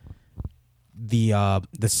use the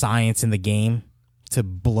science in the game to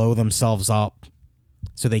blow themselves up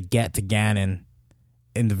so they get to Ganon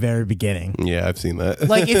in the very beginning. Yeah, I've seen that.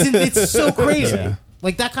 Like it's so crazy. Yeah.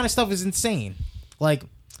 Like that kind of stuff is insane. Like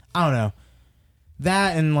I don't know.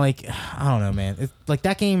 That and like I don't know, man. It's like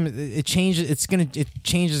that game. It changes. It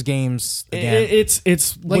changes games again. It's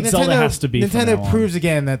like what Zelda has to be. from now Nintendo on. proves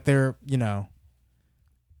again that they're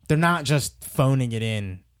they're not just phoning it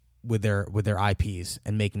in with their IPs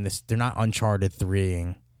and making this. They're not Uncharted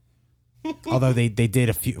 3ing. Although they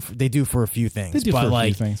do for a few things. They do but for a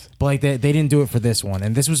like, few things. But like they didn't do it for this one,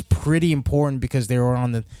 and this was pretty important because they were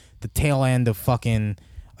on the tail end of fucking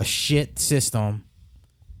a shit system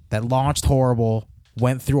that launched horrible,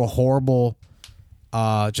 went through a horrible,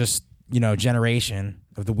 generation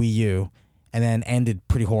of the Wii U, and then ended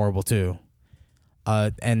pretty horrible too.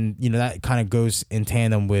 And that kind of goes in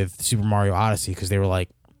tandem with Super Mario Odyssey because they were like,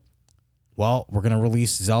 well, we're gonna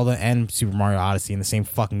release Zelda and Super Mario Odyssey in the same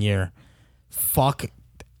fucking year. Fuck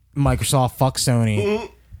Microsoft, fuck Sony.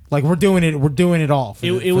 Like we're doing it all.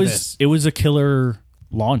 It was a killer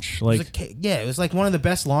launch. Like it was like one of the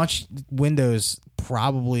best launch windows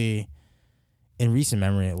probably in recent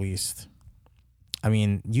memory, at least. I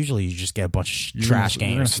mean, usually you just get a bunch of trash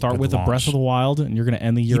games. You're gonna start at with the a Breath of the Wild, and you're gonna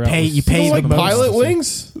end the year. You pay like the most. Pilot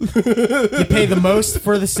Wings? You pay the most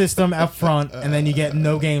for the system up front, and then you get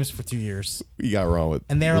no games for 2 years. You got wrong with.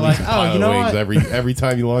 And they were like, "Oh, you know what?" Every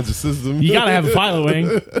time you launch a system, You gotta have a pilot wing.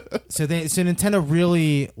 So Nintendo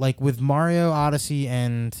really, like with Mario Odyssey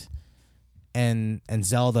and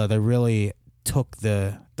Zelda, they really took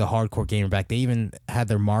the hardcore gamer back. They even had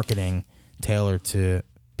their marketing tailored to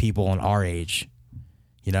people in our age.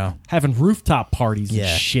 Having rooftop parties Yeah.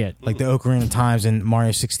 and shit. Like the Ocarina of Times and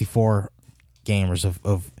Mario 64 gamers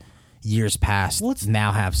of years past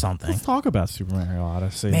now have something. Let's talk about Super Mario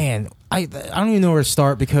Odyssey. Man, I don't even know where to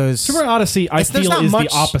start because Super Mario Odyssey, I there's feel, not is much-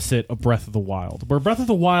 the opposite of Breath of the Wild. Where Breath of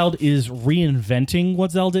the Wild is reinventing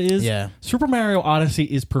what Zelda is, Yeah. Super Mario Odyssey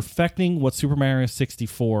is perfecting what Super Mario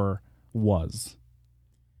 64 was.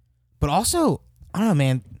 But also, I don't know,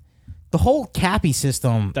 man. The whole Cappy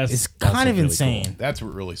system is kind of really insane. cool. That's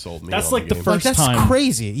what really sold me. That's on like the game. first Like that's time.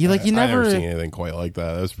 crazy. You I never never seen anything quite like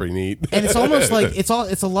that. That was pretty neat. and it's almost like it's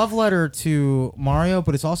a love letter to Mario,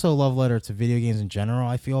 but it's also a love letter to video games in general.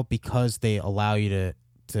 I feel because they allow you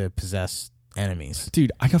to possess enemies.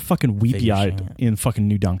 Dude, I got fucking weepy Figure eyed shit. in fucking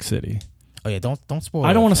New Dunk City. Oh yeah, don't spoil.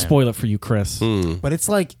 I don't want to man. spoil it for you, Chris. But it's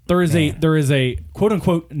like There is man. there is a quote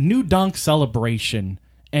unquote New Dunk celebration,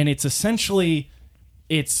 and it's essentially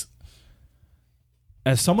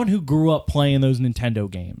as someone who grew up playing those Nintendo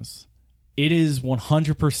games, it is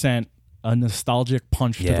 100% a nostalgic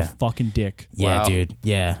punch to Yeah. the fucking dick. Yeah, Wow. dude.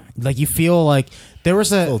 Yeah, like you feel like there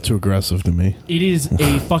was A a little too aggressive to me. It is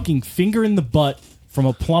a fucking finger in the butt from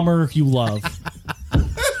a plumber you love.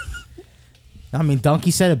 I mean,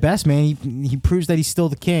 Donkey said it best, man. He proves that he's still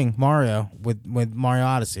the king, Mario, with Mario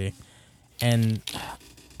Odyssey, and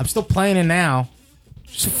I'm still playing it now.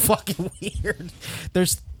 It's fucking weird.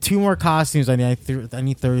 There's 2 more costumes. I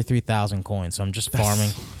need 33,000 coins, so I'm just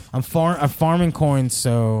farming. I'm farming coins,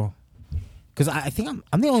 so because I think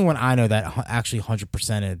I'm the only one I know that actually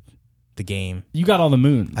 100%ed the game. You got all the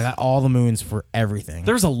moons. I got all the moons for everything.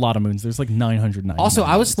 There's a lot of moons. There's like 999. Also,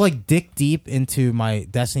 I was like dick deep into my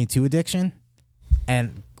Destiny 2 addiction,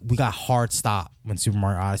 and we got hard stop when Super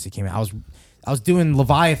Mario Odyssey came out. I was doing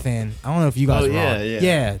Leviathan. I don't know if you guys were on.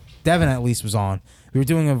 Yeah, Devin at least was on. We were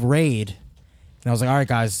doing a raid, and I was like, all right,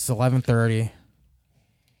 guys, it's 11:30,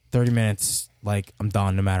 30 minutes. Like, I'm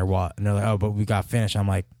done no matter what. And they're like, oh, but we got finished. I'm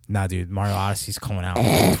like, nah, dude, Mario Odyssey's coming out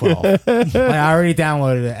at 12. Like, I already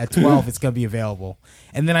downloaded it. At 12, it's going to be available.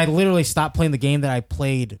 And then I literally stopped playing the game that I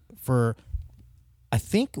played for, I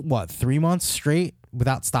think, 3 months straight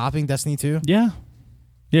without stopping Destiny 2? Yeah,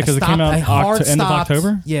 because it came out end of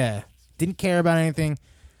October. Yeah. Didn't care about anything.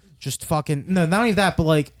 Just fucking, no, not only that, but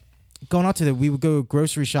like going up to that, we would go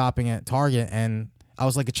grocery shopping at Target, and I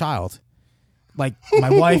was like a child. Like my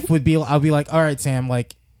wife would be, I'll be like, all right, Sam,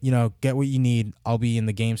 like, get what you need. I'll be in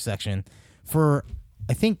the game section. For,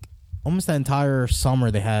 I think, almost that entire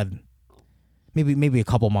summer they had, maybe a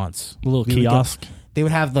couple months. The little We would go- kiosk. They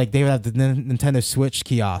would have the Nintendo Switch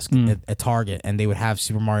kiosk at Target, and they would have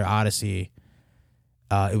Super Mario Odyssey.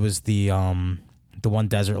 It was the one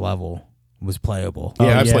desert level was playable.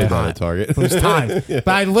 Yeah, I yeah. played that at Target. It was timed. But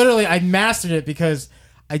I mastered it because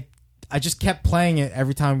I just kept playing it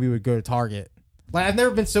every time we would go to Target. Like I've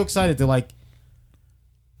never been so excited to like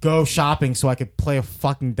go shopping so I could play a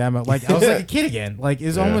fucking demo. Like I was like a kid again. Like it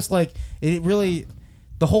was almost like it really,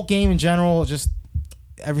 the whole game in general, just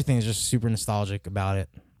everything is just super nostalgic about it.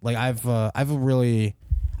 Like I have a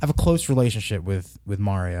close relationship with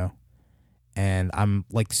Mario, and I'm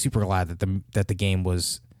like super glad that the game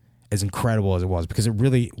was as incredible as it was, because it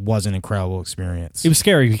really was an incredible experience. It was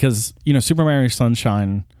scary because Super Mario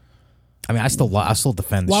Sunshine. I mean, I still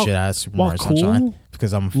defend the While- shit out of Super while Mario cool, Sunshine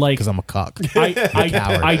because I'm a cuck.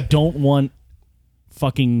 I don't want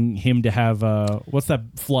fucking him to have what's that,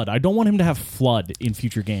 Flood. I don't want him to have Flood in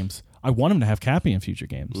future games. I want him to have Cappy in future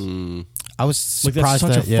games. I was Like that's surprised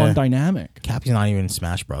such that a fun dynamic. Cappy's not even in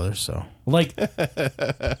Smash Brothers, so Like,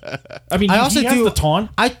 I mean, I he also has do the taunt.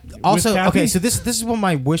 I also Cappy? okay. So this is what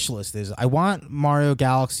my wish list is. I want Mario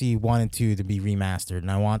Galaxy 1 and 2 to be remastered, and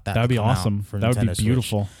I want that. That would be to come out awesome. For That would be Nintendo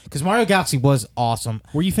beautiful. Because Mario Galaxy was awesome.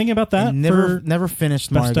 Were you thinking about that? I never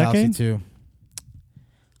finished Best Mario Galaxy Decade? 2.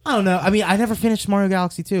 I don't know. I mean, I never finished Mario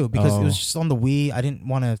Galaxy 2 because it was just on the Wii. I didn't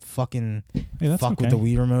want to fucking that's fuck with okay. the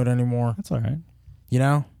Wii remote anymore. That's all right. You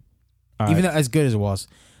know, All even right. though as good as it was.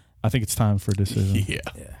 I think it's time for a decision. Yeah.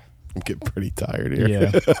 I'm getting pretty tired here.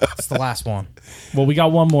 Yeah. It's the last one. Well, we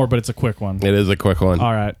got one more, but it's a quick one. It is a quick one.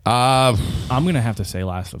 All right. Uh, I'm gonna have to say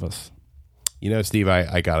Last of Us. Steve,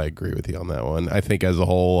 I gotta agree with you on that one. I think as a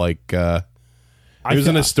whole, like, I it was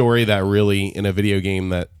in feel- a story that really, in a video game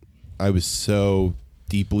that I was so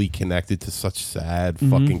deeply connected to such sad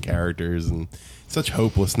fucking characters and such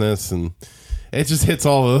hopelessness, and it just hits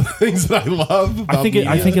all the things that I love. About I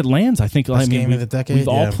think it lands. I think game of the decade, we've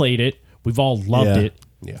all yeah. played it. We've all loved Yeah. it.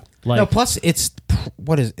 Yeah. Like, No, plus it's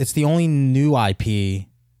the only new IP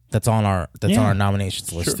that's on our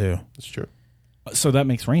nominations list too. That's true. so that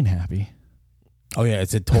makes Rain happy. Oh yeah,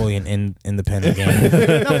 it's a totally an independent game.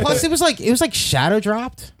 No, plus it was like shadow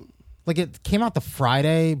dropped. Like it came out the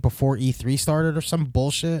Friday before E3 started or some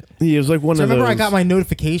bullshit. Yeah, it was like one So I of those. remember I got my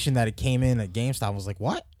notification that it came in at GameStop. I was like,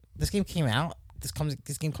 "What? This game came out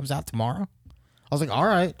this game comes out tomorrow. I was like, all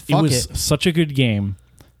right, It fuck was it. such a good game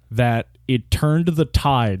that it turned the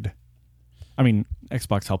tide. I mean,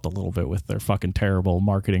 Xbox helped a little bit with their fucking terrible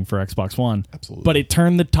marketing for Xbox One. Absolutely. But it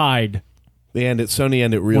turned the tide Sony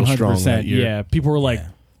ended real 100%. strong that year. Yeah, people were like,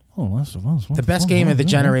 "Oh, Last of Us, The best game of the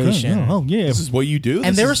generation. Oh yeah, This is what you do. And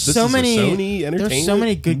This there were is- this so is a many. Sony There's Entertainment. so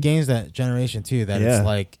many good games that generation too. That Yeah. it's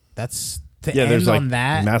like that's to Yeah, end there's like on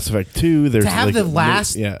that. Mass Effect 2. There's To have like the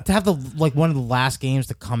last, yeah. to have the like one of the last games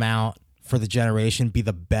to come out for the generation be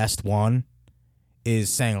the best one is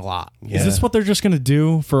saying a lot. Is this what they're just gonna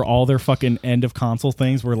do for all their fucking end of console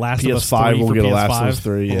things? Where Last of Us 3 PS5 will for get a PS5? Last of Us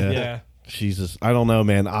 3. Yeah. Yeah. Jesus, I don't know,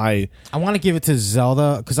 man. I want to give it to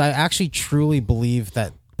Zelda because I actually truly believe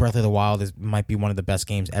that Breath of the Wild might be one of the best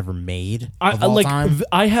games ever made of all time.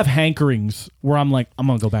 I have hankerings where I'm like, I'm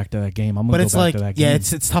gonna go back to that game. I'm gonna But go it's back like, to that game. yeah,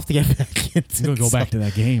 it's tough to get back into. I'm gonna go back to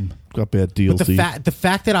that game. got bad DLC. But the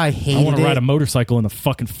fact that I hated I want to ride a it, motorcycle in the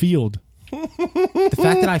fucking field. the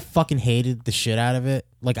fact that I fucking hated the shit out of it,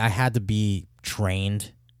 like I had to be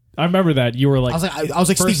trained. I remember that you were like, I was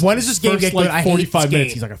like, Steve, when does this game get like good? I hate 45 this minutes.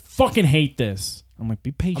 game. He's like, I fucking hate this. I'm like,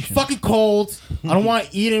 be patient. I'm fucking cold. I don't want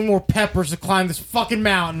to eat any more peppers to climb this fucking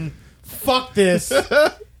mountain. Fuck this.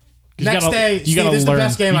 Next day, Steve, this is the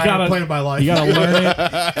best game I ever played in my life. You gotta learn it.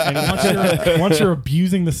 And once you're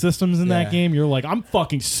abusing the systems in that Yeah. game, you're like, I'm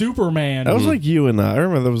fucking Superman. that was like you and I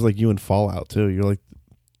remember that was like you and Fallout too. You're like,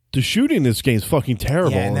 the shooting in this game is fucking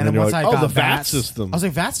terrible. Yeah, and then you're once like, I got the VAT VATS, system. I was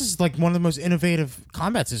like, VATS is like one of the most innovative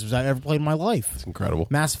combat systems I ever played in my life. It's incredible.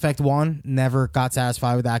 Mass Effect 1, never got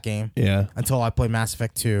satisfied with that game yeah. until I played Mass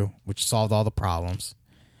Effect 2, which solved all the problems.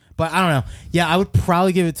 But I don't know. Yeah, I would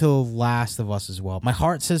probably give it to Last of Us as well. My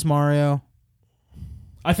heart says Mario.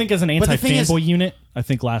 I think as an the thing is- anti-fanboy unit, I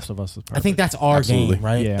think Last of Us is perfect. I think that's our Absolutely. game,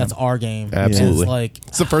 right? Yeah. That's our game. Absolutely. It's like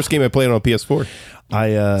It's the first game I played on PS4.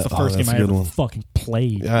 it's the first game that's I a good ever one. fucking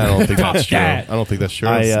played. I don't think that's true. that. I don't think that's true.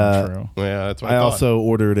 I, That's not true. yeah, that's what I I thought. also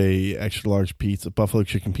ordered a extra large pizza, buffalo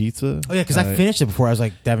chicken pizza. oh yeah, because I finished it before. I was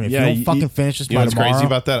like, Devin, if Yeah, you don't fucking finish this You know by what's tomorrow, crazy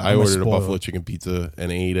about that? I I'm gonna ordered a spoil buffalo it. chicken pizza and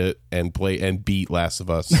ate it and beat Last of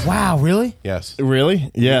Us. Wow, really? Yes. Really?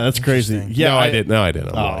 Yeah, that's crazy. Interesting. Yeah, No, I didn't. No, I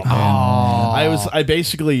didn't. I'm lying. I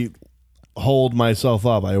basically hold myself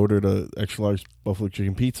up. I ordered a extra large buffalo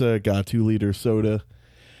chicken pizza, got a 2-liter soda,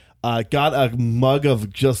 got a mug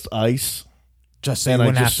of just ice. Just so you And I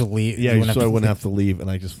wouldn't just- have to leave. Yeah, You wouldn't so I have wouldn't to have to leave, and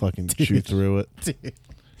I just fucking shoot through it.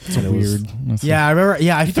 It's weird. Yeah, I remember.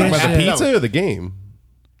 Yeah, I Talking finished about the it. pizza or the game?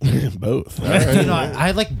 Both. You know, I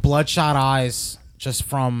had like bloodshot eyes just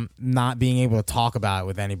from not being able to talk about it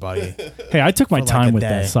with anybody. Hey, I took my For like time a with day.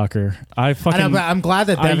 that sucker. I I fucking. know, but I'm glad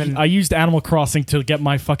that Devin. I used Animal Crossing to get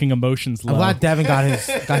my fucking emotions low. I'm glad Devin got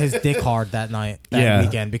his dick hard that night, that Yeah.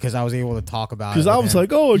 weekend, because I was able to talk about it. Because I with was him.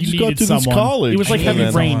 like, oh, I You just got needed to this someone. college. It was like I Heavy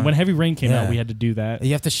needed Rain. someone. When Heavy Rain came out, Yeah. we had to do that.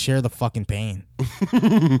 you have to share the fucking pain.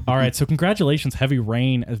 All right, so congratulations, Heavy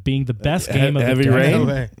Rain, as being the best game of Heavy the decade. Rain?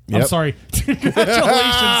 No way. I'm Yep. sorry. Congratulations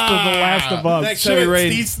to The Last of Us. Thanks, Heavy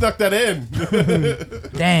Rain. Steve snuck that in.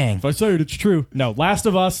 Dang. If I say it, it's true. No, Last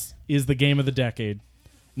of Us is the game of the decade.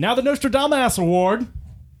 Now the Nostradamus Award.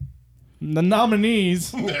 The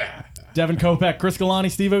nominees: Devin Kopeck, Chris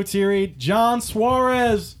Galani, Steve O'Teary, John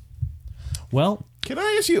Suarez. Well, Can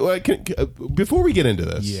I ask you, before we get into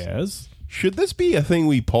this, yes, should this be a thing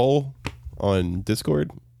we poll on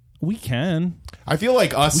Discord? we can. I feel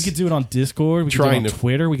like us, We could do it on Discord. We could do it Trying on to-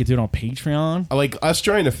 Twitter. We could do it on Patreon. like us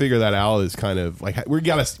trying to figure that out is kind of like we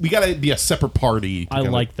gotta be a separate party. To I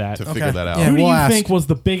kinda- like that. to Okay. figure that out. Yeah. Who do we'll you ask. think was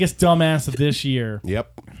the biggest dumbass of this year?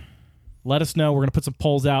 Yep. Let us know. We're gonna put some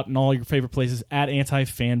polls out in all your favorite places at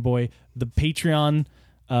AntiFanboy, the Patreon,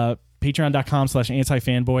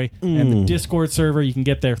 patreon.com/AntiFanboy, and the Discord server. You can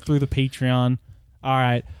get there through the Patreon. All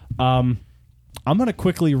right. I'm gonna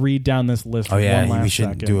quickly read down this list. Oh for yeah, one last we should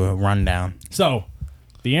second. do a rundown. So,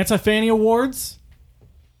 the Anti-Fanny Awards,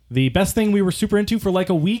 the best thing we were super into for like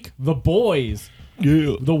a week, The Boys.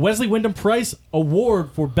 Yeah. The Wesley Wyndham Price Award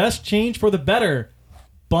for Best Change for the Better.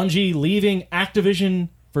 Bungie leaving Activision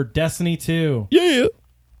for Destiny 2. Yeah.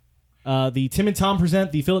 The Tim and Tom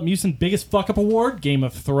present the Philip Mewson Biggest Fuck Up Award, Game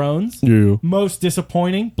of Thrones. Yeah. Most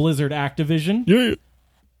Disappointing, Blizzard Activision. Yeah.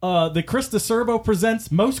 The Chris DeCerbo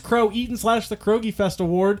presents Most Crow Eaten / the Krogi Fest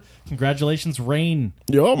Award. Congratulations, Rain.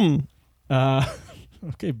 Yum.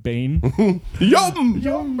 Okay, Bane.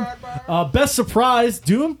 Yum. Best Surprise,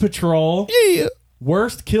 Doom Patrol. Yeah.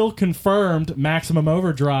 Worst Kill Confirmed, Maximum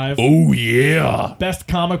Overdrive. Oh, yeah. Best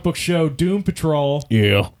Comic Book Show, Doom Patrol.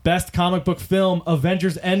 Yeah. Best Comic Book Film,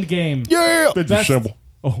 Avengers Endgame. Yeah. Best,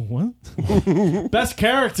 oh, what? Best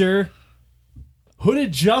Character,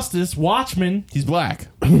 Hooded Justice, Watchmen, He's black.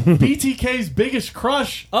 BTK's biggest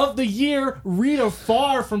crush of the year, Rita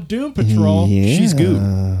Farr from Doom Patrol. She's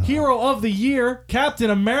good. Hero of the year,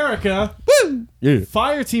 Captain America. Yeah.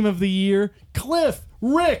 Fire Team of the year, Cliff,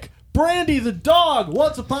 Rick, Brandy the dog,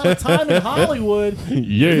 Once Upon a Time in Hollywood.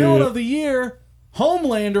 Yeah. Villain of the year,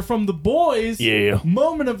 Homelander from The Boys. Yeah.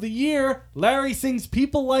 Moment of the year, Larry sings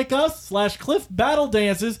People Like Us / Cliff battle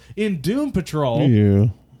dances in Doom Patrol. Yeah.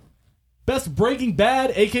 Best Breaking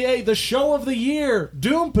Bad, a.k.a. the show of the year,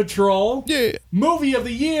 Doom Patrol. Yeah. Movie of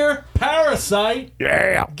the year, Parasite.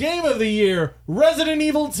 Yeah. Game of the year, Resident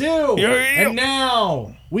Evil 2. Yeah. And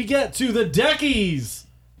now we get to the Deckies.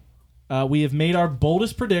 We have made our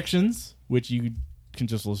boldest predictions, which you can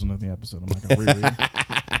just listen to the episode. I'm not going to reread.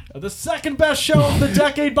 The second best show of the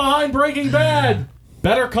decade behind Breaking Bad,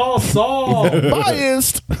 Better Call Saul.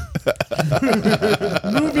 Biased.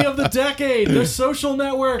 Movie of the decade, The Social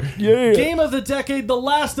Network. Yeah. Game of the decade, The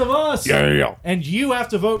Last of Us. Yeah. And you have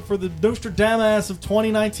to vote for the Nostradamus of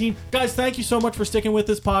 2019. Guys, thank you so much for sticking with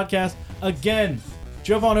this podcast. Again,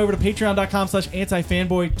 jump on over to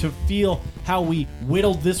patreon.com/antifanboy to feel how we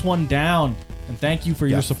whittled this one down. And thank you for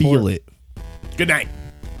your support. Feel it. Good night.